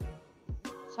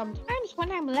 Sometimes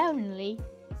when I'm lonely,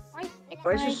 I stick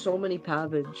Why is my... there so many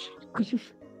Pavage?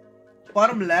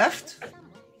 Bottom left?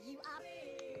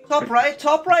 Top right?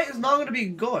 Top right is not gonna be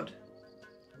good.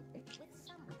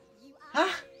 Huh?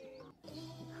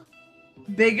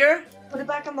 Bigger? Put it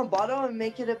back on the bottom and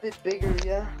make it a bit bigger,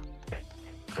 yeah.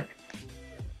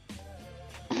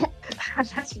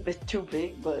 That's a bit too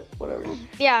big, but whatever.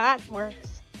 Yeah, that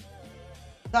works.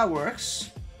 That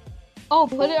works. Oh,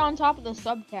 put it on top of the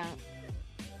sub count.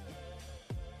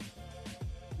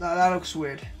 No, that looks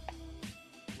weird.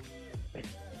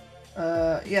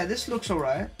 Yeah, this looks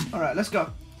alright. Alright, let's go.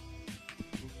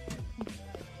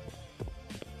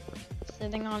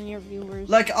 Sitting on your viewers.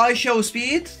 Like I show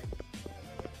speed.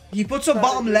 He puts a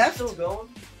bottom left.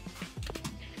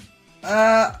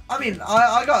 I mean,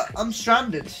 I'm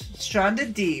stranded.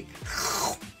 Stranded deep.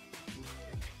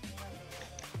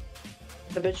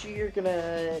 I bet you're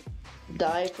gonna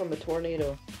die from a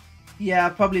tornado. Yeah,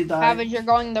 I'll probably die. Pavage, you're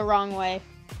going the wrong way.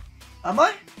 Am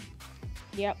I?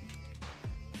 Yep.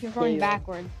 You're going Yeah.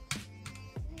 backward.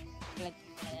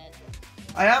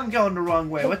 I am going the wrong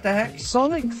way. What the heck?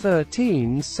 Sonic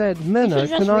 13 said, Mena,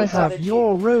 just can I restart have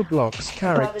your Roblox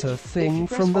character thing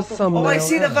from the thumbnail? Oh, I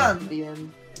see the ad?"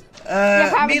 van.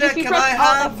 Pavage, Mina, if you can press I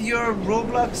all have your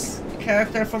Roblox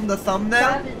character from the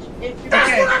thumbnail?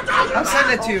 Okay, I'll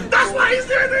send it to you. That's why he's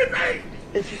there, me!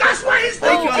 That's why he's there!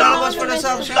 Thank you, Anonymous, for the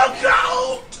sub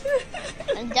show.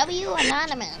 W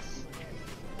Anonymous.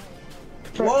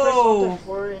 Whoa.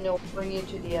 And it'll bring you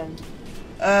to the end.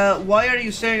 Why are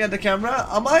you staring at the camera?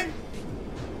 Am I?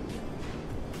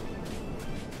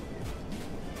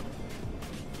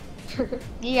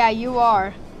 Yeah, you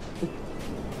are.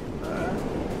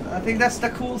 I think that's the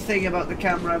cool thing about the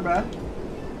camera, bruh.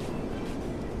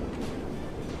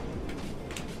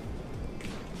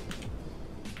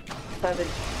 Pavage.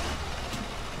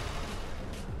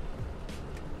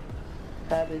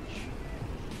 Pavage.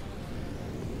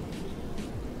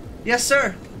 Yes,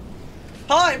 sir.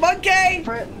 Hi, monkey!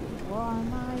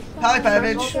 Hi,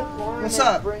 Pavage. What's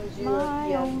up?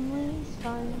 My only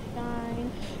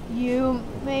sunshine. You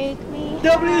make me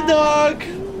W dog!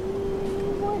 happy.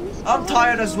 I'm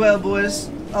tired as well, boys.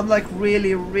 I'm like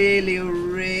really. And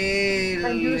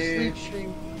do a sleep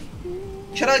stream.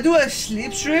 Should I do a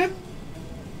sleep stream?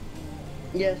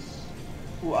 Yes.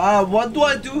 What do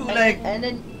I do? Like, And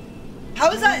then.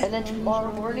 how is that? And then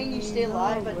tomorrow morning you stay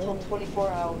live until 24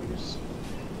 hours.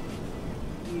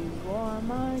 You are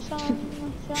my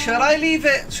sunshine. Should I leave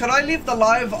it? Should I leave the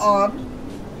live on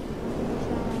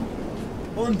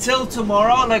until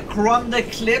tomorrow? Like, run the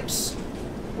clips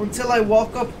until I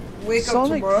wake up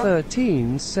Sonic tomorrow?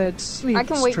 13 said sleep I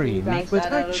can wait for you stream, guys. but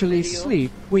That out of actually video.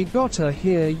 sleep, we gotta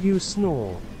hear you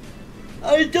snore.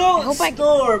 I don't hope I-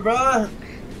 snore, bruh.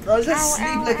 I just Ow,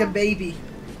 sleep ow, like ow. a baby.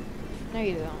 No,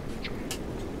 you don't.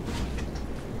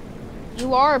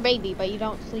 You are a baby, but you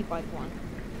don't sleep like one.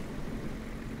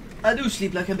 I do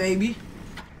sleep like a baby.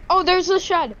 Oh, there's the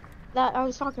shed that I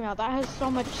was talking about. That has so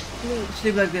much loot.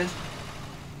 Sleep like this.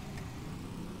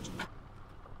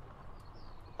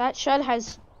 That shed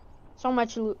has so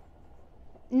much loot.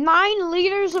 9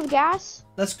 liters of gas?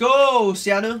 Let's go,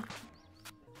 Sianu.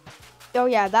 Oh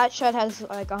yeah, that shed has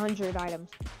like 100 items.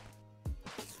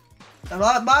 I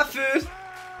like my food.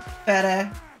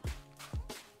 Better.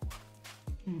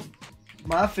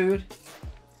 My food.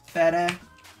 Better.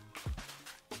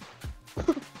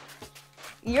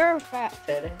 You're fat.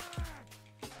 Better.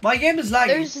 My game is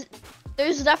lagging.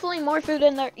 There's definitely more food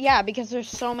in there. Yeah, because there's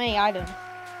so many items.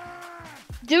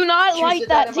 Do not Choose light the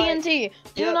that dynamite. TNT.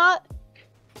 Do Yep. not.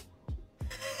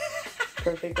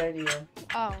 Perfect idea.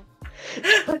 Oh.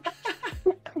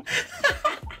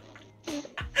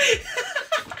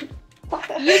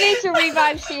 You need to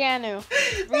revive Cianu.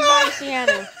 Revive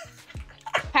Cianu.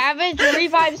 Pavage,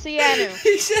 revive Cianu.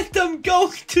 He said I'm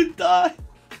going to die.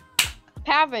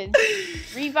 Pavage,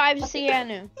 revive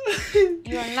Cianu.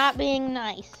 You are not being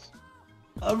nice.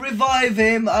 I'll revive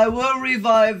him. I will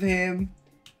revive him.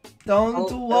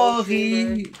 Don't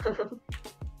worry.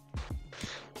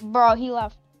 Bro, he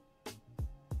left.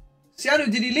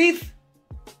 Sianu, did he leave?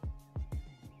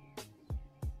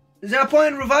 Is there a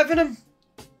point in reviving him?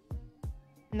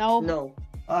 No. No.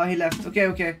 Oh, he left. Okay,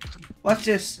 okay. Watch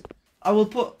this. I will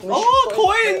put. We Oh, should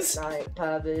play coins! FORTNITE,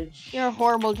 Pavage. You're a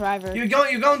horrible driver. You're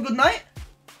going good night?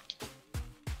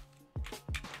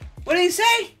 What did he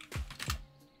say?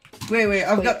 Wait,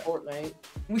 I've got. FORTNITE.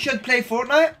 We should play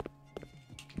Fortnite?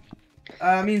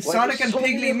 I mean, Why Sonic there's and so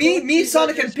many Piggly. of Me, those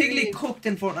Sonic and this Piggly game? cooked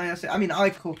in Fortnite. I mean, I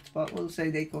cooked, but we'll say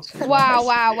they cooked.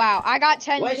 Wow. I got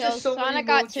 10 Why is there kills. so many Sonic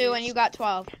got 2 emojis? and you got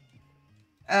 12.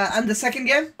 And the second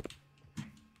game?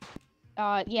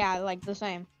 Yeah, like the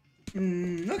same.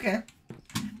 Okay.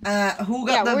 Who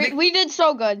got Yeah, the we did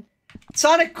so good.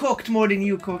 Sonic cooked more than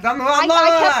you cooked. I'm I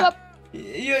not. kept up.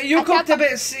 You I cooked kept a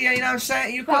bit. You know what I'm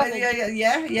saying? You cooked.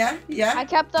 Yeah. I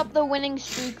kept up the winning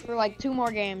streak for like 2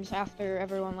 more games after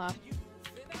everyone left.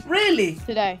 Really?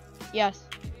 Today. Yes.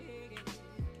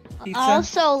 Pizza? All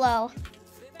solo.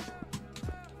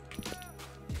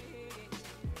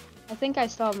 I think I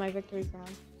still have my victory crown.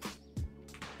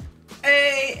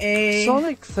 Hey.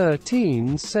 Sonic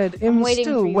 13 said I'm waiting for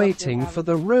still you waiting up there, for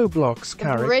the Roblox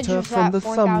The bridge character is from at the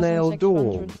thumbnail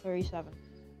door. 4,637.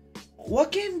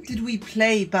 What game did we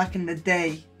play back in the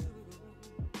day?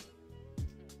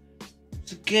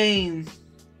 It's a game.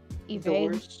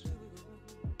 Evade. Doors.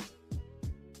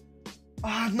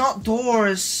 Ah, not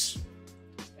Doors.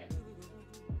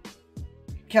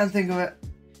 Can't think of it.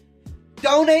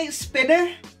 Donate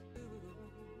Spinner?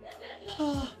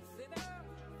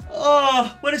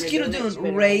 Oh, what is Yeah, Kino Donate doing?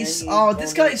 Spinner, Race. and then Oh,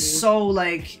 this guy donate is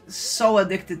me. so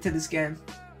addicted to this game.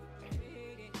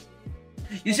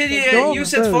 You said Dog you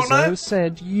said Bozo Fortnite?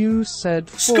 said you said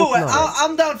Screw it. Fortnite.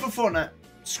 I'm down for Fortnite.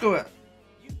 Screw it.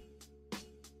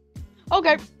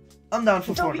 Okay. I'm down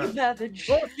for Don't be Fortnite. Pavage.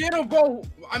 Bro, Seattle, bro,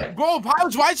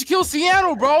 Pavage, why'd you kill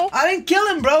Seattle, bro? I didn't kill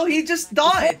him, bro. He just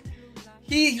died.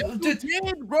 Dude,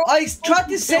 I tried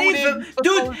to save him.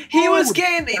 Dude, he was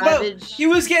getting, bro, he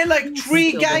was getting like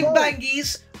 3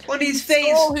 gangbangies on his face.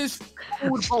 Stole his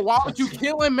food, bro. Why would you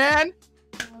kill him, man?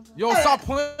 Yo, stop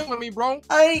playing with me, bro.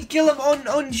 I didn't kill him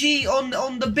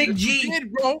on the big G. You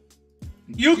did, bro.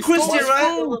 You Christian,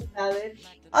 right? Pavage.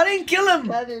 I didn't kill him.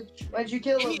 Pavage. Why'd you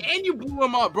kill him? And you blew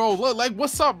him up, bro. Look, like,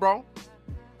 what's up, bro?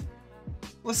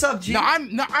 What's up, G? No,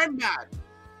 I'm mad.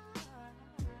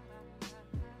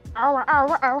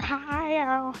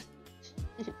 Ohio.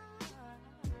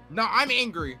 No, I'm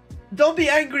angry. Don't be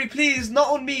angry, please. Not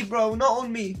on me, bro. Not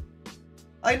on me.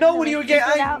 I know when you get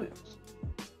angry.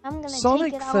 I'm gonna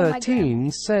Sonic take it out of my 13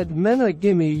 said Mena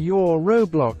gimme your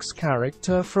Roblox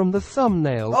character from the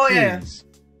thumbnail, Oh, yeah. please.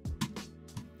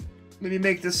 Maybe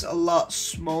make this a lot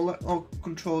smaller. Oh,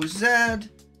 Control Z.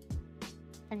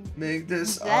 Make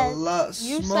this a lot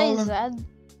You smaller. say Z?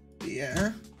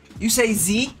 Yeah. You say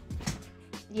Z?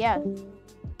 Yeah.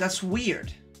 That's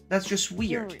weird. That's just You're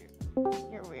weird. weird.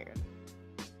 You're weird.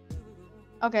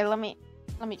 Okay, let me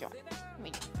join.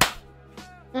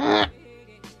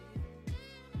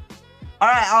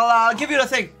 Alright, I'll give you the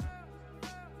thing.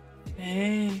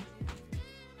 Hey.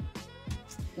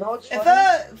 No, it's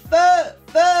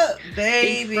fine.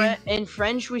 Baby. In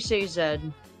French, we say Z.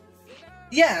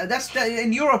 Yeah,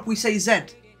 in Europe we say Z.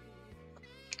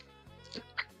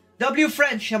 W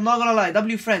French, I'm not gonna lie.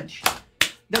 W French.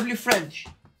 W French.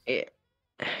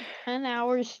 10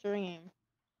 hours stream.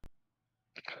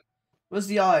 Where's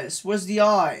the eyes? Where's the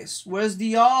eyes? Where's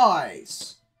the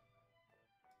eyes?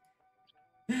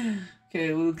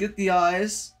 Okay, we'll get the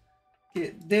eyes.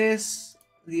 Get this,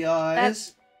 the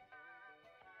eyes.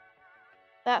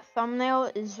 That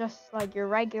thumbnail is just like your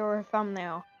regular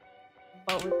thumbnail,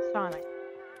 but with Sonic.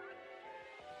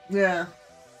 Yeah.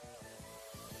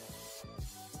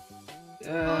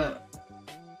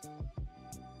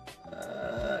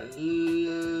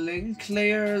 Link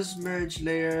layers, merge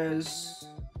layers,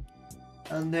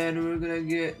 and then we're gonna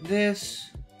get this.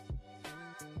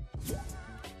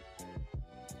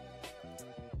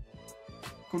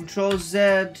 Control Z,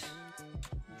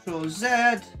 Control Z,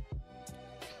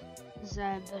 Z.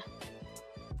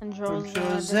 Control Z.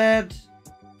 Control Z,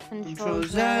 Control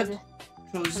Z.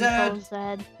 Control Z, Control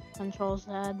Z. Control Z.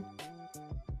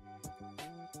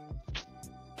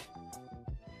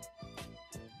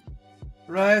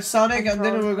 Right, Sonic, and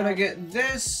then Control we're gonna Z. get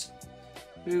this.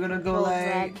 We're gonna go Control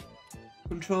like Z.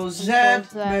 Control Z, Control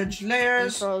Z. merge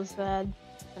layers. Control Z.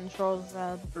 Control Z.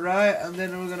 Right, and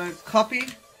then we're gonna copy.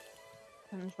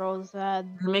 Control Z.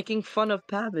 You're making fun of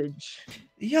Pavage.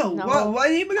 Yo, No. why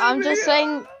are you gonna I'm just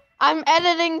saying, I'm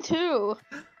editing too.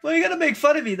 Why are you gonna make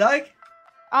fun of me, dog?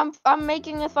 I'm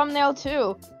making a thumbnail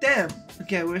too. Damn.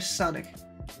 Okay, where's Sonic?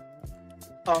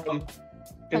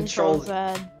 Control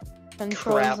Z.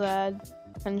 Control Crap. Z.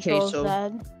 Control Queso. Z.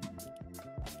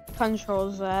 Control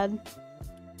Z.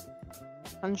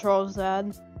 Control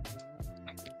Z.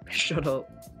 Shut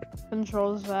up.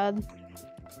 Control Z.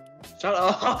 Shut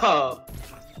up.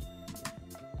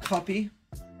 Copy.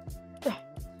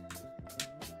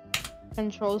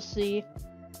 Control C.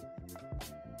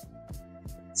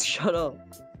 Shut up.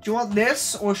 Do you want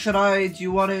this, or should I? Do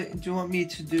you want me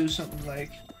to do something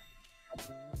like?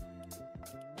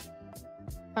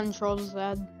 Control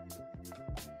Z.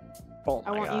 Oh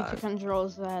I my want you god. to control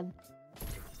Z.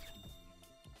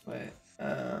 Wait.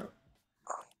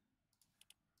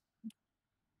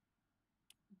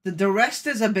 The rest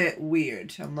is a bit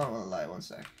weird. I'm not gonna lie. One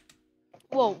sec.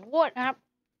 Whoa, what happened?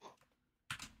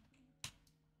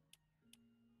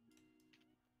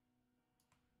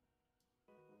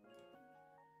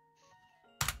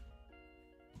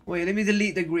 Wait, let me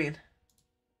delete the green.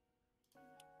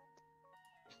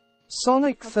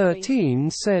 Sonic 13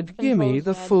 said gimme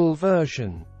the full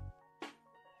version.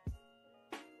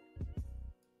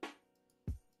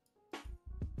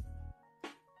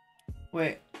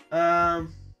 Wait, let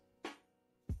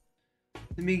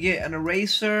me get an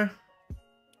eraser.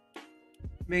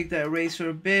 Make the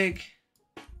eraser big.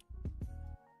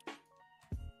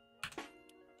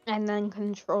 And then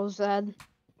control Z.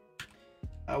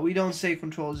 We don't say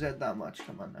Control Z that much.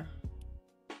 Come on now.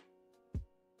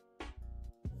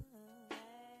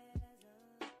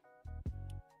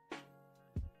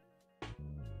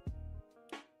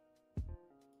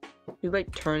 You're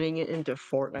like turning it into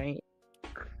Fortnite.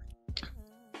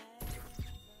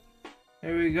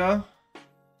 Here we go.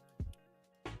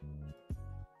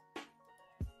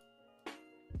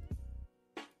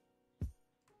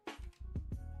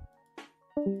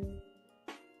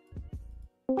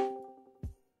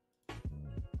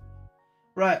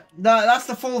 Right, that's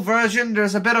the full version.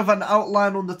 There's a bit of an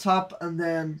outline on the top, and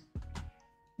then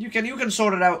you can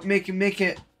sort it out. Make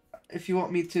it if you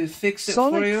want me to fix it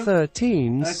for you. Sonic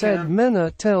 13 said Mena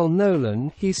tell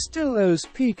Nolan he still owes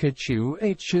Pikachu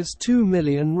H's 2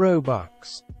 million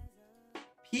Robux.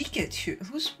 Pikachu?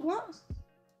 Who's what?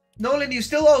 Nolan, you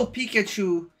still owe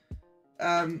Pikachu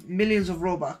millions of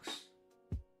Robux.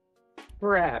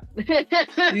 Crap.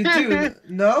 You do?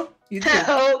 No? You do?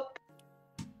 Help.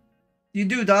 You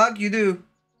do, dog. You do.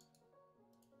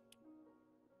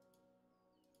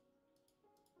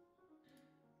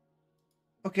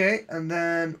 Okay, and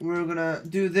then we're gonna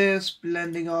do this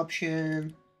blending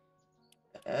option.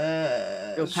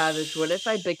 Yo, Pavage, what if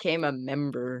I became a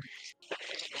member?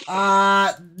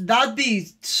 That'd be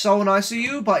so nice of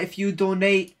you, but if you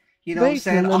donate, you know what I'm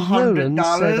saying, Bacon and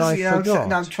Nolan said $100, I you know what I'm saying? forgot.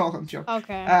 No, I'm trolling, Joe.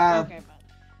 Okay. Okay.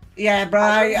 Yeah, bro,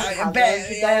 I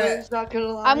bet, yeah. Not gonna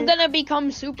lie. I'm gonna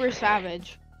become super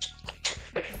savage.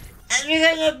 And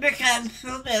you're gonna become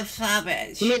super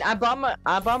savage. I mean, I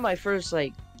bought my first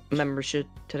like membership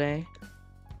today.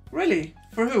 Really?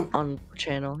 For who? On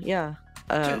channel, yeah.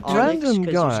 Random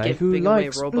guy who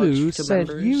likes blue said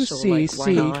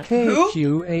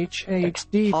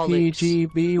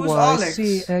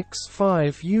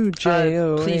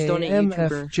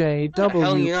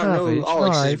UCCKQHHDPGBYCX5UJOAMFJW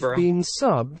Pavage 5 been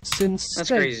subbed since That's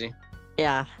crazy.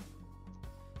 Yeah.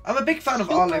 I'm a big fan of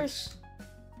Alex.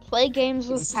 Play games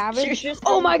with Pavage.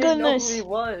 Oh my goodness!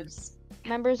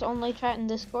 Members only chat in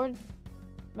Discord.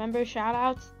 Member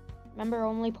shoutouts. Member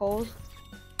only polls.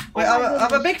 Wait,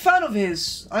 I'm a big fan of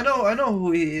his. I know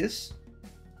who he is.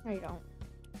 No, you don't.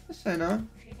 Yes, I know.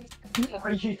 No,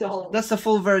 you don't. That's the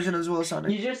full version as well,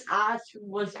 Sonic. You just asked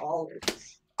what's all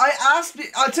this. I asked.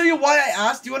 I'll tell you why I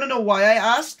asked. Do you want to know why I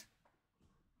asked?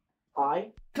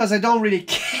 Why? Because I don't really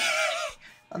care.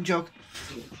 I'm joking.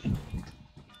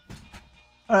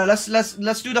 All right, let's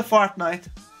do the Fortnite.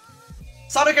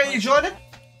 Sonic, are you joining?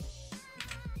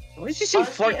 What did you say?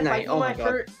 Fortnite? Oh my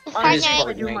god. Honestly, if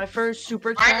I do my first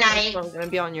super chat, I'm gonna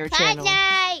be on your channel.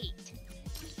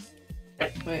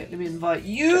 Wait, let me invite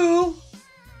you.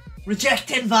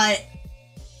 Reject invite.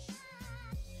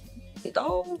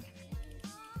 Oh.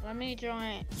 Let me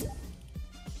join.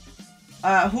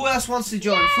 Who else wants to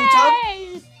join?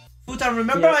 Futan? Futan,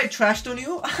 remember I trashed on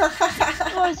you?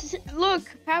 Oh, look,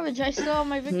 Pavage, I still have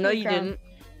my victory No, you crown. didn't.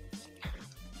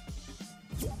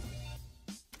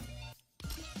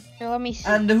 Here, let me see.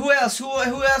 And who else? Who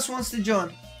else wants to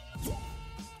join?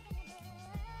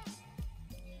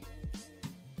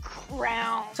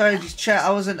 Crown. Sorry, just chat.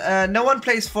 I wasn't. No one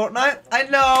plays Fortnite. I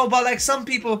know, but like some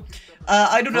people.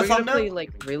 I do the We're gonna thumbnail. play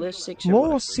like realistic.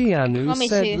 More Cianu Let me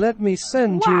said, see. let me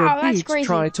send you Wow, a that's beat, crazy.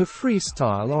 try to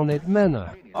freestyle on it,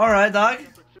 Mena. Alright, dog.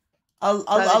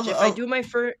 Pavage, if I do my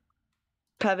first...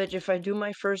 Pavage, if I do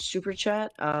my first super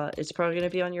chat, it's probably gonna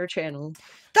be on your channel.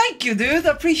 Thank you, dude.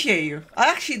 I appreciate you. I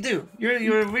actually do.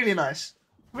 You're really nice.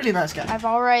 Really nice guy. I've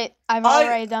already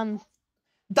done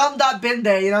that, been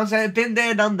there, you know what I'm saying? Been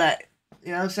there, done that.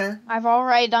 You know what I'm saying? I've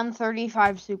already done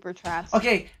 35 super chats.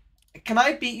 Okay. Can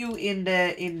I beat you in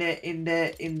the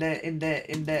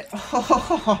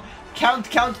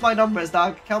count my numbers,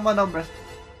 dog. Count my numbers.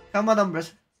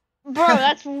 Bro,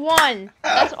 that's one.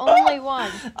 That's only one.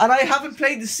 And I haven't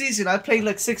played this season. I played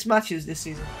like 6 matches this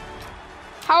season.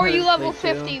 How are you Me level too,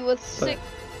 50 with 6?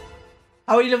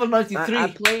 How are you level 93? I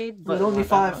played, but with only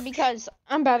 5. Because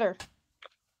I'm better.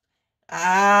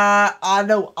 I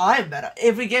know I'm better.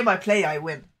 Every game I play, I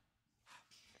win.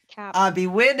 Cap. I be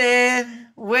winning.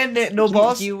 No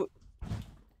boss.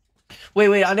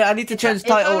 Wait. I need to change the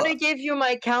If I title. would have gave you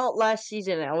my account last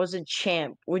season and I was a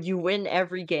champ, would you win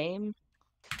every game?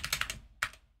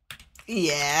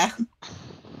 Yeah.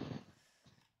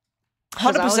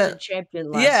 'Cause I was a 100%.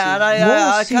 champion last Yeah, and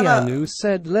season. I kind of. Cianu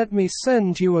said, let me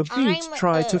send you a beat,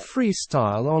 try to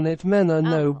freestyle on it, Mena,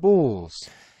 no balls.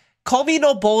 Call me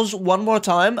no balls one more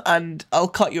time, and I'll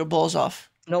cut your balls off.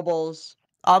 No balls.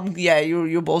 Yeah,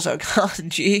 your balls are gone,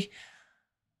 G.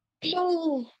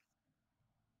 No.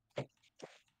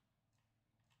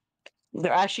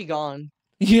 They're actually gone.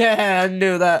 Yeah, I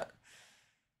knew that.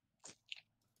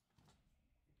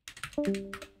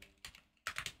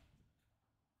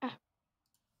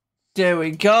 There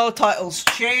we go. Titles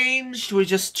changed. We're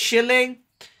just chilling.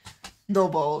 No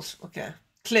balls. Okay.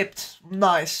 Clipped.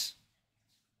 Nice.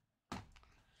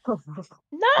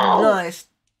 No. Nice.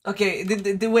 Okay.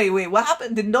 Wait. What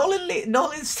happened? Did Nolan leave?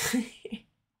 Nolan's.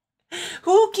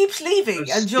 Who keeps leaving? I'm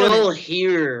And still joining?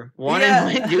 here. What Yeah. am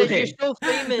I You're doing? so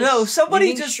famous. No, somebody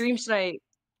You're getting just- stream snipe.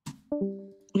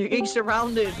 You're getting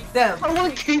surrounded. Damn.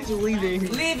 Someone keeps leaving.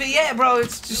 Leave it, yeah, bro.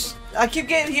 It's just I keep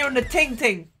getting hearing the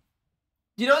ting.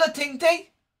 You know the ting?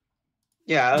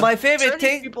 Yeah. My favorite Certain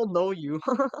ting. people know you.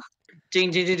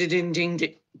 Ding ding ding ding ding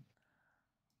ding.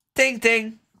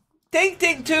 Ting.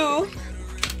 Ting too.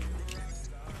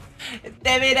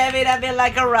 Dabby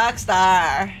like a rock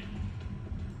star.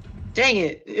 Dang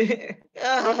it.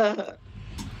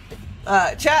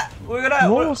 Chat, we're gonna.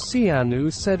 More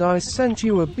Cianu said, I sent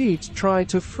you a beat, try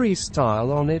to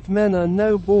freestyle on it, Mena,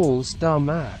 no balls,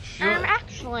 dumbash.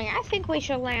 Actually, I think we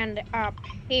should land up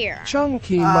here.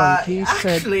 Chunky Monkey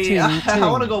said, Actually, ting I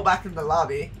want to ting. go back in the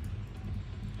lobby.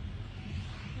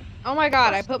 Oh my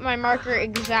god, I put my marker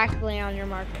exactly on your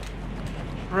marker.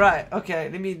 Right. Okay.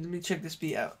 Let me check this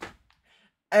beat out.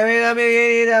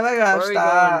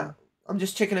 I'm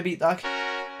just checking a beat, doc.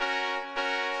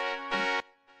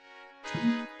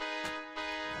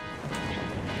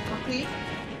 Okay.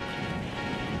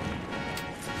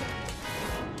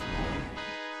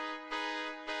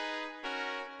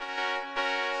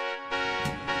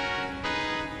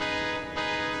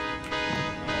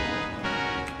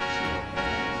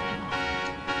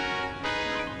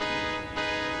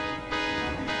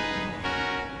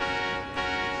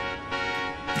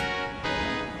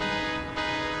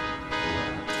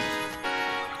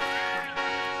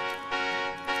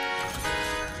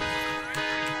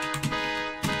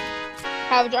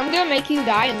 Pavage, I'm gonna make you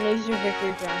die and lose your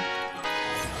victory crown.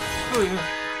 Oh yeah.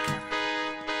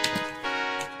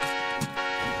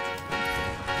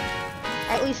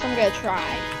 At least I'm gonna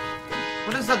try.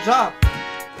 What is that job?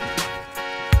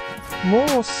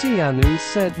 More Cianu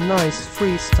said, nice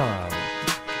freestyle.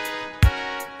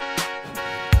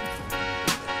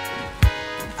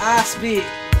 Ass beat.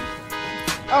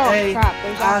 Oh Hey, crap!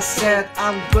 I said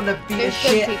I'm gonna beat the There's good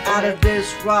shit people out here. of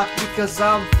this rock because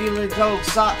I'm feeling so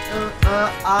suck.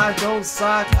 I don't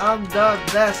suck. I'm the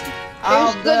best. There's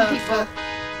I'm good the people.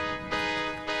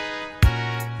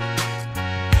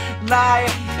 Lie.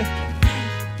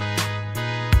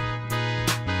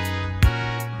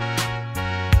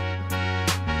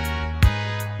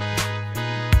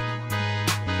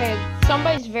 Okay,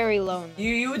 somebody's very lonely.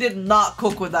 You did not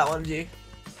cook with that one, G.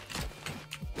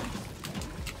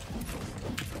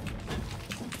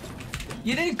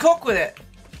 You didn't cook with it.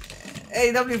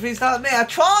 Hey, W freestyle, man. I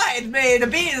tried, man. The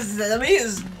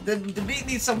beat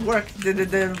needs some work. The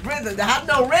rhythm, they have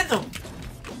no rhythm.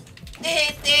 Oh,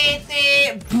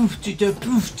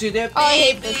 I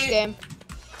hate this game.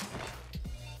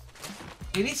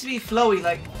 It needs to be flowy,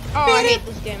 like. Oh, I hate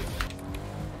this game.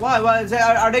 Why? Why is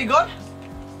that? Are they good?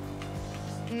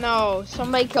 No,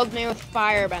 somebody killed me with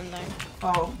firebending.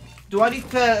 Oh, do I need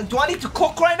to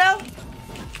cook right now?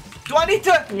 Do I need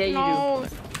to? Yeah, you No.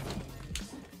 do.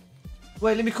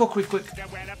 Wait, let me cook real quick.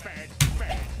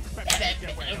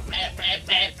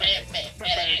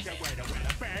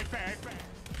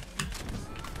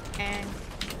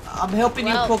 I'm helping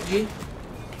you cook, G.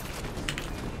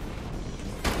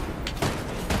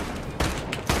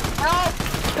 Help!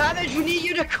 Pavage, we need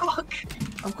you to cook.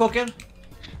 I'm cooking.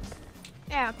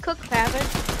 Yeah, cook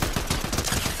Pavage.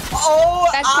 Oh,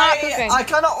 That's not cooking. I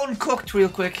kind of uncooked real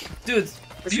quick, dude.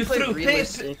 If You play threw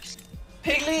realistics.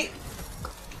 Pigly.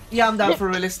 Yeah, I'm down for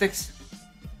realistics.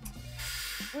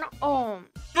 No, oh.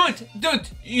 Dude,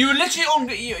 you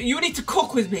literally you need to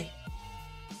cook with me.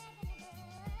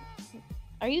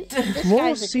 Are you? This More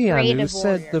guy's a Cianu creative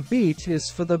said warrior. the beat is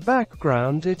for the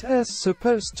background. It is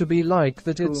supposed to be like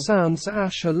that. It Cool. sounds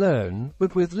Ash alone,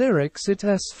 but with lyrics it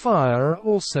is fire.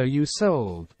 Also, you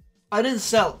sold. I didn't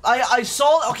sell. I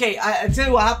sold. Okay, I tell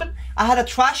you what happened. I had a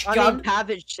trash I gun. mean,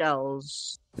 Pavage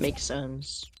sells. Makes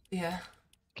sense. Yeah,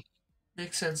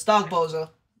 makes sense. Dog bozo.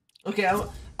 Okay,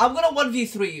 I'm gonna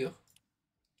 1v3 you.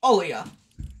 Oh yeah.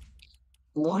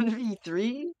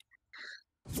 1v3?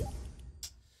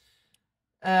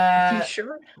 You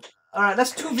sure? All right,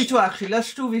 let's 2v2 actually.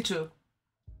 Let's 2v2.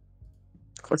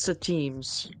 What's the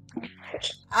teams?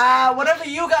 Whatever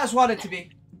you guys want it to be.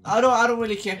 I don't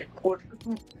really care.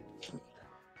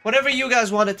 Whatever you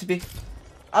guys want it to be.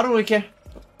 I don't really care.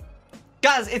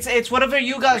 Guys, it's whatever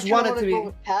you guys want it to be. Go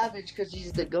with Pavage because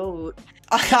he's the GOAT.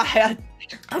 I'm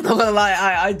not gonna lie,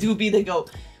 I do be the GOAT.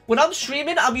 When I'm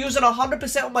streaming, I'm using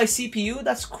 100% of my CPU.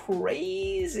 That's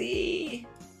crazy.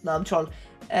 No, I'm trolling.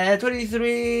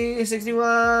 23,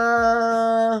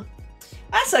 61.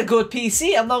 That's a good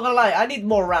PC. I'm not gonna lie. I need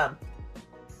more RAM.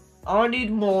 I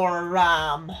need more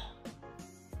RAM.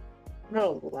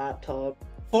 No laptop.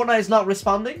 Fortnite is not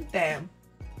responding. Damn.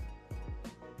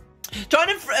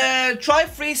 Try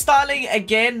freestyling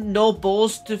again. No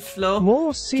balls to flow.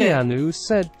 More Cianu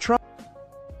said try.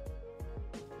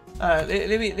 Alright,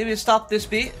 let me stop this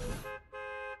beat.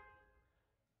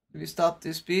 Let me stop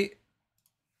this beat.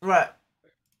 Right.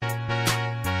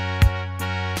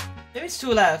 Maybe it's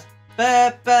too loud.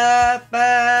 Bap, bap,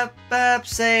 bap, bap,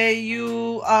 say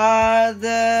you are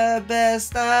the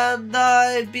best and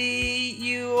I beat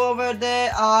you over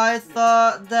there. I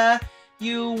thought that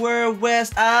you were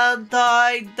west and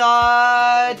I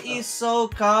died. So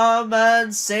come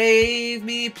and save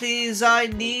me, please. I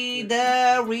need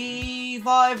a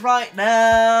revive right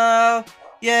now.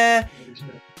 Yeah,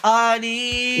 I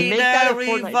need a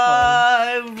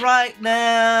revive right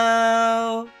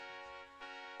now.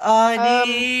 I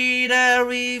need a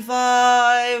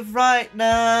revive right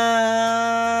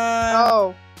now.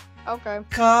 Oh, okay.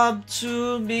 Come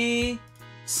to me,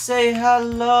 say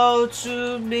hello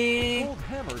to me.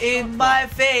 In my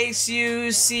face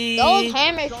you see Gold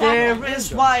hammer there shotgun.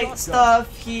 is white stuff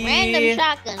Random here.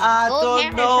 shotgun. I Gold don't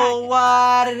hammer know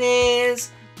what it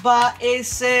is, but it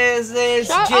says it's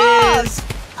Shut jizz.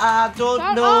 I don't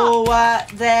Shut know what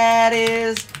that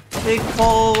is. They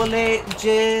call it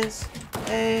jizz.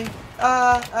 Hey,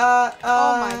 Oh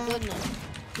my goodness.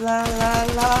 La la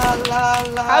la la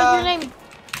la. How's your name?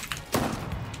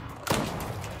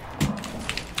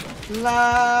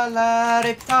 La la,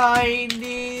 the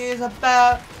Tiny is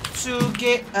about to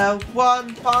get a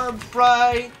 1 pump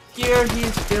right here.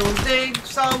 He's building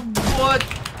some wood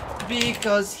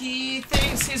because he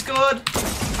thinks he's good.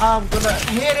 I'm gonna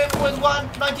hit him with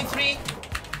 193.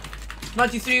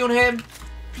 93 on him.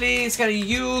 Please, can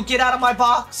you get out of my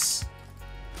box?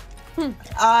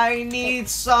 I need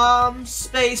some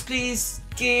space, please.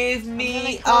 give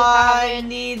me, I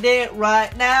need it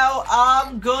right now.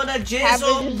 I'm gonna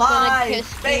jizzle my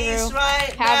face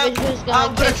right now.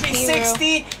 I'm gonna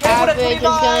 360. Pavage is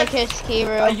gonna kiss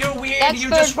Kiru. You're weird. That's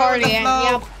You're third just party. the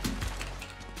flow.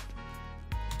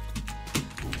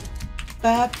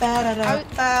 Yep.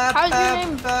 How's your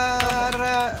name?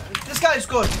 This guy's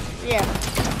good. Yeah.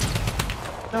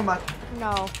 Never mind.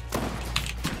 No.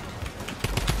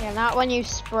 Yeah, not when you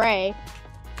spray.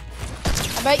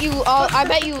 I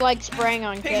bet you like spraying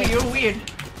on kids. Piggly, you're weird.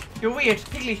 You're weird.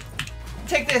 Piggly,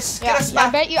 take this. Yeah, Get a smack.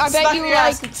 I bet you like smack your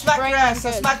ass. kids. Smack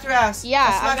your ass.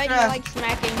 Yeah, I bet your you ass. like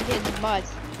smacking kids'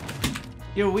 butts.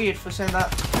 You're weird for saying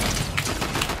that.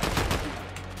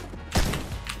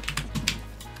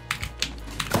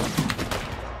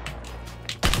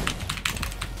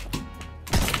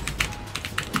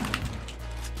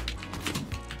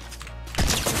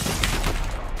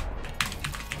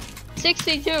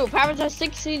 Pavage has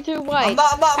 62 white. I'm not.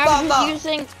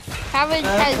 Pavage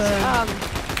has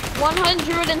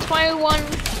 121.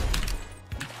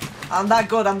 I'm that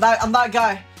good. I'm that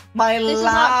guy. My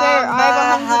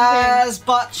llama has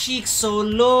butt cheeks, so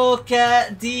look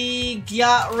at the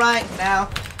yacht right now.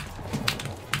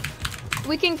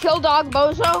 We can kill Dog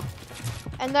Bozo,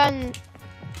 and then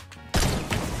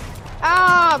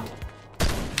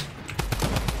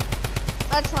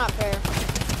that's not fair.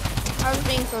 I was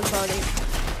being third party.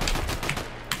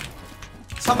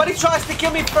 Somebody tries to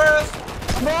kill me first.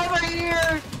 I'm over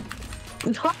here.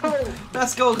 No.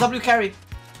 Let's go. W carry.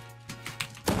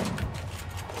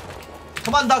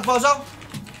 Come on, Dog Bozo.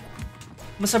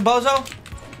 Mr. Bozo.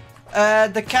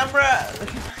 The camera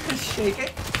is shaking.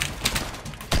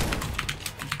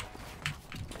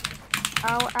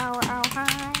 Ow, ow, ow,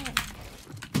 hi.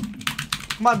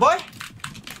 Come on, boy.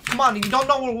 Come on, you don't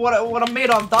know what I'm made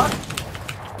of, dog.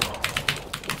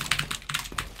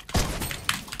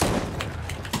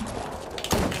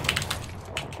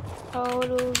 Oh,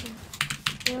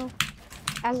 you,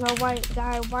 as a white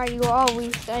guy, why you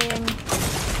always saying?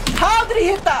 How did he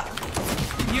hit that?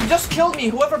 You just killed me.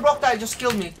 Whoever broke that just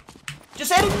killed me.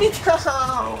 Just edit me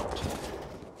down.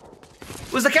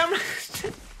 Was the camera?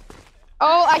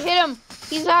 Oh, I hit him.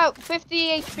 He's out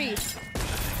 50 HP.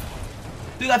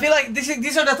 Dude, I feel like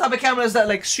these are the type of cameras that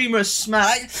like streamers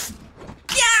smash.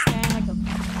 Yeah.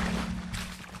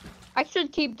 I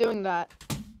should keep doing that.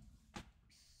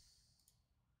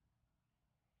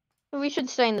 We should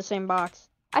stay in the same box.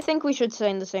 I think we should stay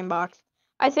in the same box.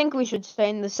 I think we should stay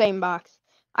in the same box.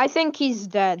 I think he's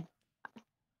dead.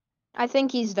 I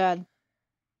think he's dead.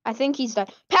 I think he's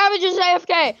dead. Pavage is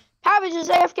AFK! Pavage is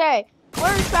AFK!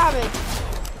 Where is Pavage?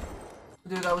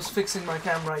 Dude, I was fixing my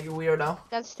camera, you weirdo.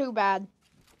 That's too bad.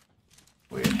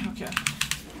 Weird, okay.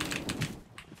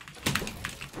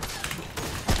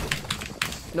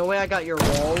 No way I got your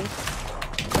wall.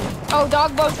 Oh,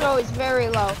 Dog Bozo is very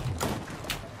low.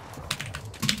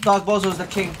 Dog Bozo's the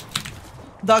king.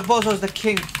 Dog Bozo's the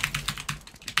king.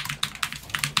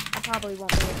 I probably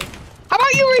won't be able to. How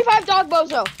about you revive Dog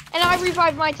Bozo? And I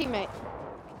revive my teammate.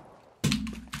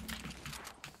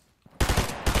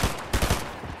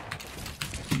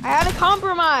 I had a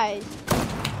compromise.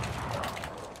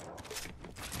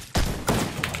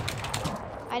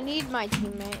 I need my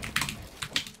teammate.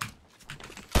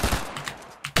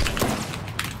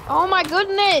 Oh my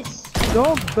goodness!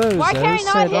 Dog Why can't Bozo I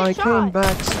not said hit I shot? came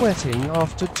back sweating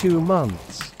after 2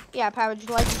 months. Yeah, Pavage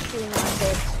likes shooting my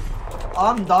kids.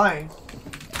 I'm dying.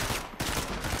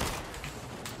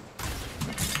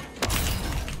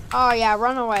 Oh yeah,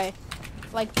 run away.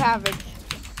 Like Pavage.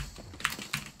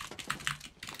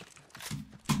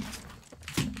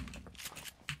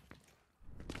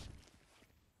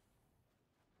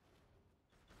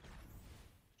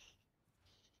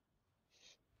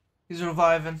 He's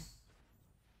reviving.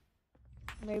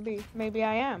 Maybe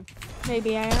I am.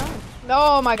 Maybe I am.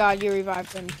 Oh my god, you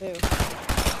revived him too.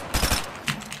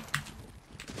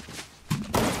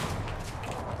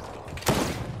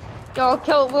 Yo,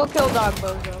 we'll kill Dog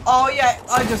Bozo. Oh yeah,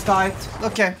 I just died.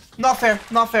 Okay, not fair,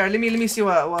 not fair. Let me see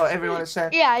what everyone is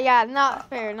saying. Yeah, not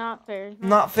fair, not fair.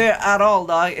 Not fair at all,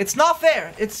 dog. It's not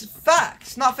fair. It's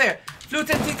facts. Not fair. Flute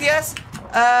and TTS.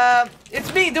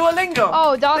 It's me, Duolingo.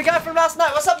 Oh, Dog. The guy from last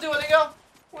night. What's up, Duolingo?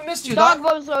 We missed you, Dog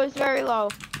dog. Bozo is very low.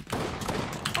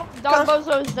 Dog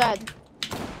Bozo is dead.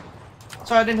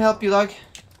 Sorry, I didn't help you, dog.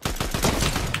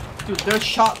 Dude, their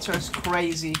shots are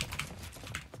crazy.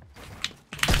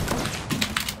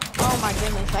 Oh my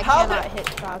goodness, I cannot hit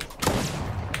shots.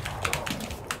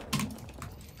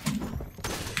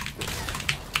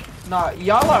 Nah,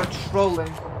 y'all are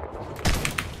trolling.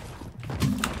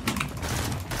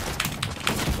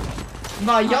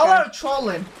 Nah, y'all are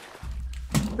trolling.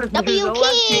 W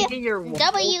key.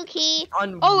 W key.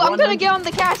 Oh, I'm gonna get on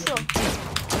the castle.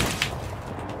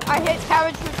 I hit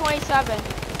Pavage for 27.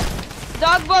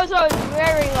 Dog Bozo is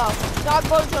very low. Dog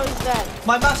Bozo is dead.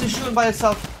 My mouse is shooting by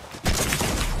itself.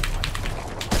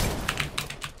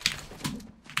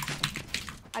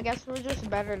 I guess we're just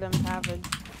better than Pavage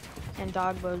and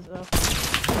Dog Bozo.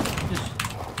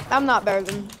 I'm not better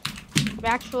than.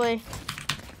 Actually.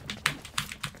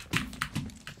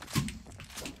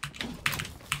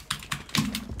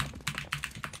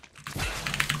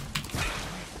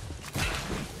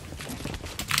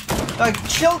 Like,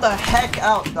 chill the heck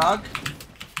out, dog.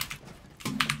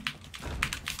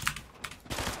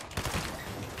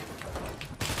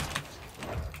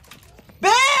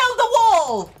 Build the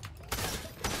wall!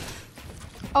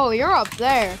 Oh, you're up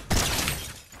there.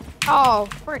 Oh,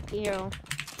 frick you.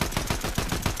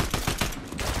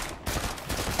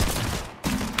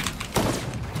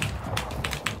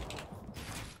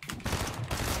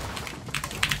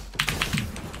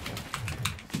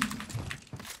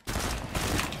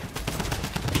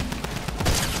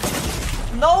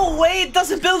 No way, it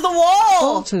doesn't build the wall!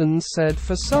 Fulton said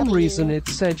for some reason it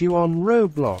said you on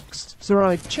Roblox, so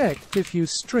I checked if you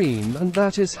stream and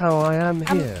that is how I am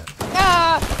here.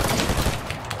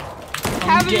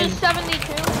 Pavage is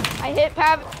 72. I hit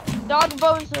Dog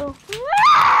Bozo.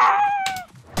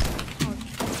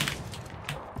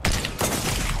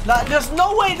 Nah, there's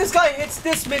no way this guy hits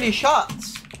this many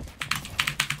shots.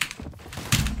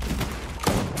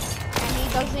 And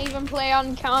he doesn't even play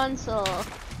on console.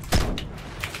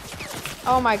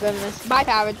 Oh my goodness. Bye,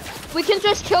 Pavage. We can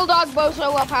just kill Dog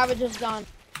Bozo while Pavage is done.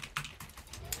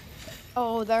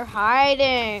 Oh, they're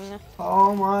hiding.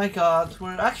 Oh my god.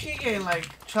 We're actually getting like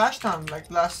trash time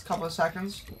like last couple of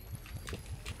seconds.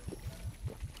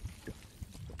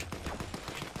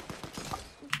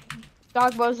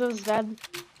 Dog Bozo's dead.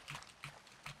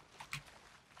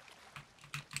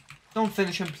 Don't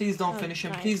finish him. Please don't finish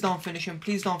him. Nice. Please don't finish him.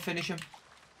 Please don't finish him.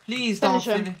 Please don't Finish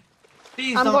him. finish.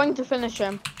 Please I'm don't. going to finish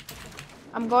him.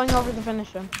 I'm going over to finish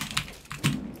him.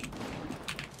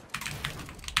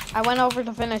 I went over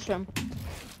to finish him.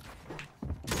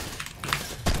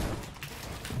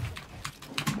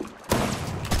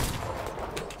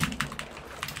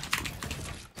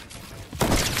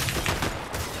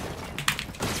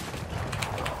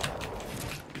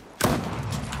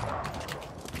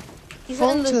 He's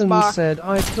in this Fulton box. said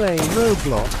I play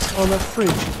Roblox on a fridge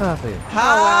Pavage.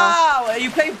 How? You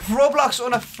play Roblox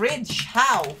on a fridge?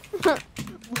 How?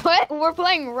 What? We're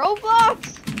playing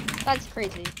Roblox? That's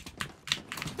crazy.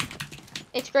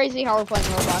 It's crazy how we're playing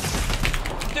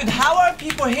Roblox. Dude, how are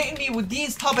people hitting me with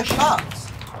these type of shots?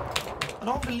 I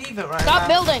don't believe it right Stop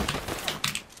now. building.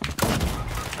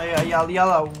 Oh, yeah, y'all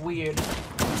are weird.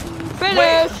 Finish.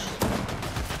 Wait.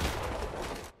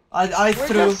 I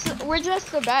threw. We're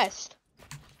just the best.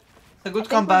 It's a good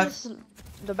comeback.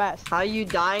 The best. How are you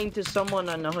dying to someone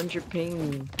on 100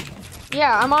 ping?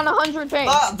 Yeah, I'm on 100 ping.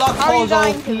 Doc How are you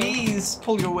dying Bozo, to me? please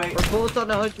pull your weight. We're both on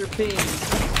 100 ping.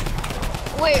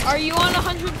 Wait, are you on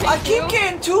 100 ping I keep too?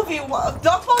 getting 2v1.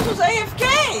 Doc Bozo's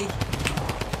AFK.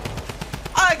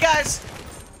 Alright, guys.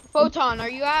 Photon, are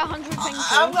you at 100 ping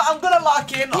too? I'm gonna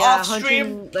lock in off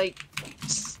stream. Like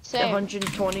Same.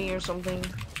 120 or something.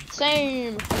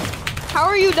 Same. How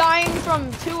are you dying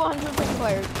from 200 ping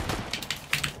players?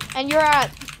 And you're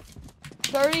at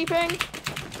 30 ping?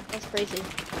 That's crazy.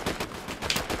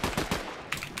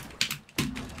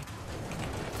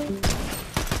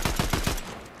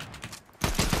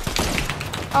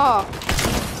 Oh.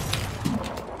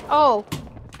 Oh.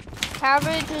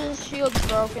 Pavage's shield's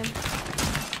broken.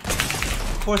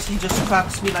 Of course, he just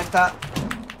craps me like that.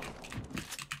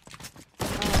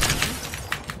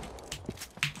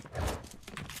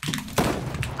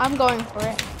 I'm going for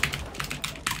it.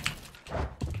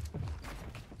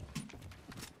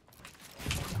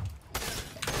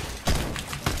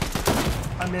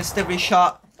 I missed every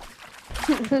shot.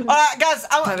 Alright, guys,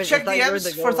 I'll check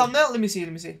DMs for thumbnail. Let me see.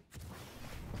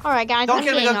 Alright, guys, Don't I'm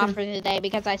get me getting going. off for today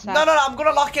because I suck. No, I'm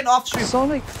gonna lock in off stream.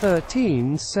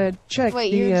 Sonic13 said check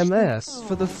Wait, you're just- DMS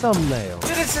for the thumbnail.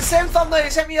 Dude, it's the same thumbnail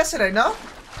you sent me yesterday, no?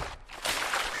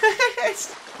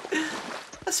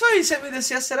 I swear you sent me this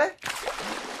yesterday.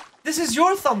 This is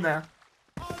your thumbnail.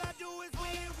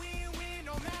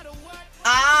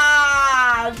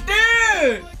 Ah,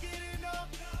 dude!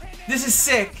 This is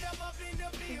sick.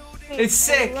 It's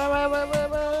sick.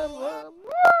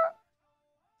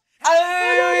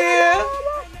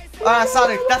 Alright,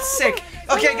 Sonic, that's sick.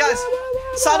 Okay, guys,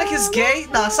 Sonic is gay?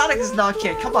 Nah, Sonic is not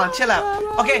gay. Come on, chill out.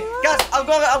 Okay, guys, I'm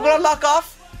gonna lock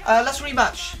off. Let's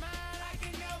rematch.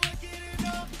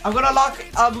 I'm gonna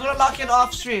lock in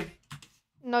off stream.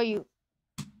 No, you.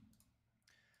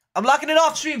 I'm locking it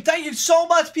off stream. Thank you so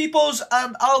much, peoples,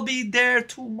 and I'll be there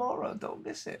tomorrow. Don't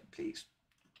miss it, please.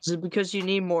 Is it because you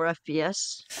need more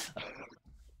FPS?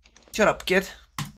 Shut up, kid.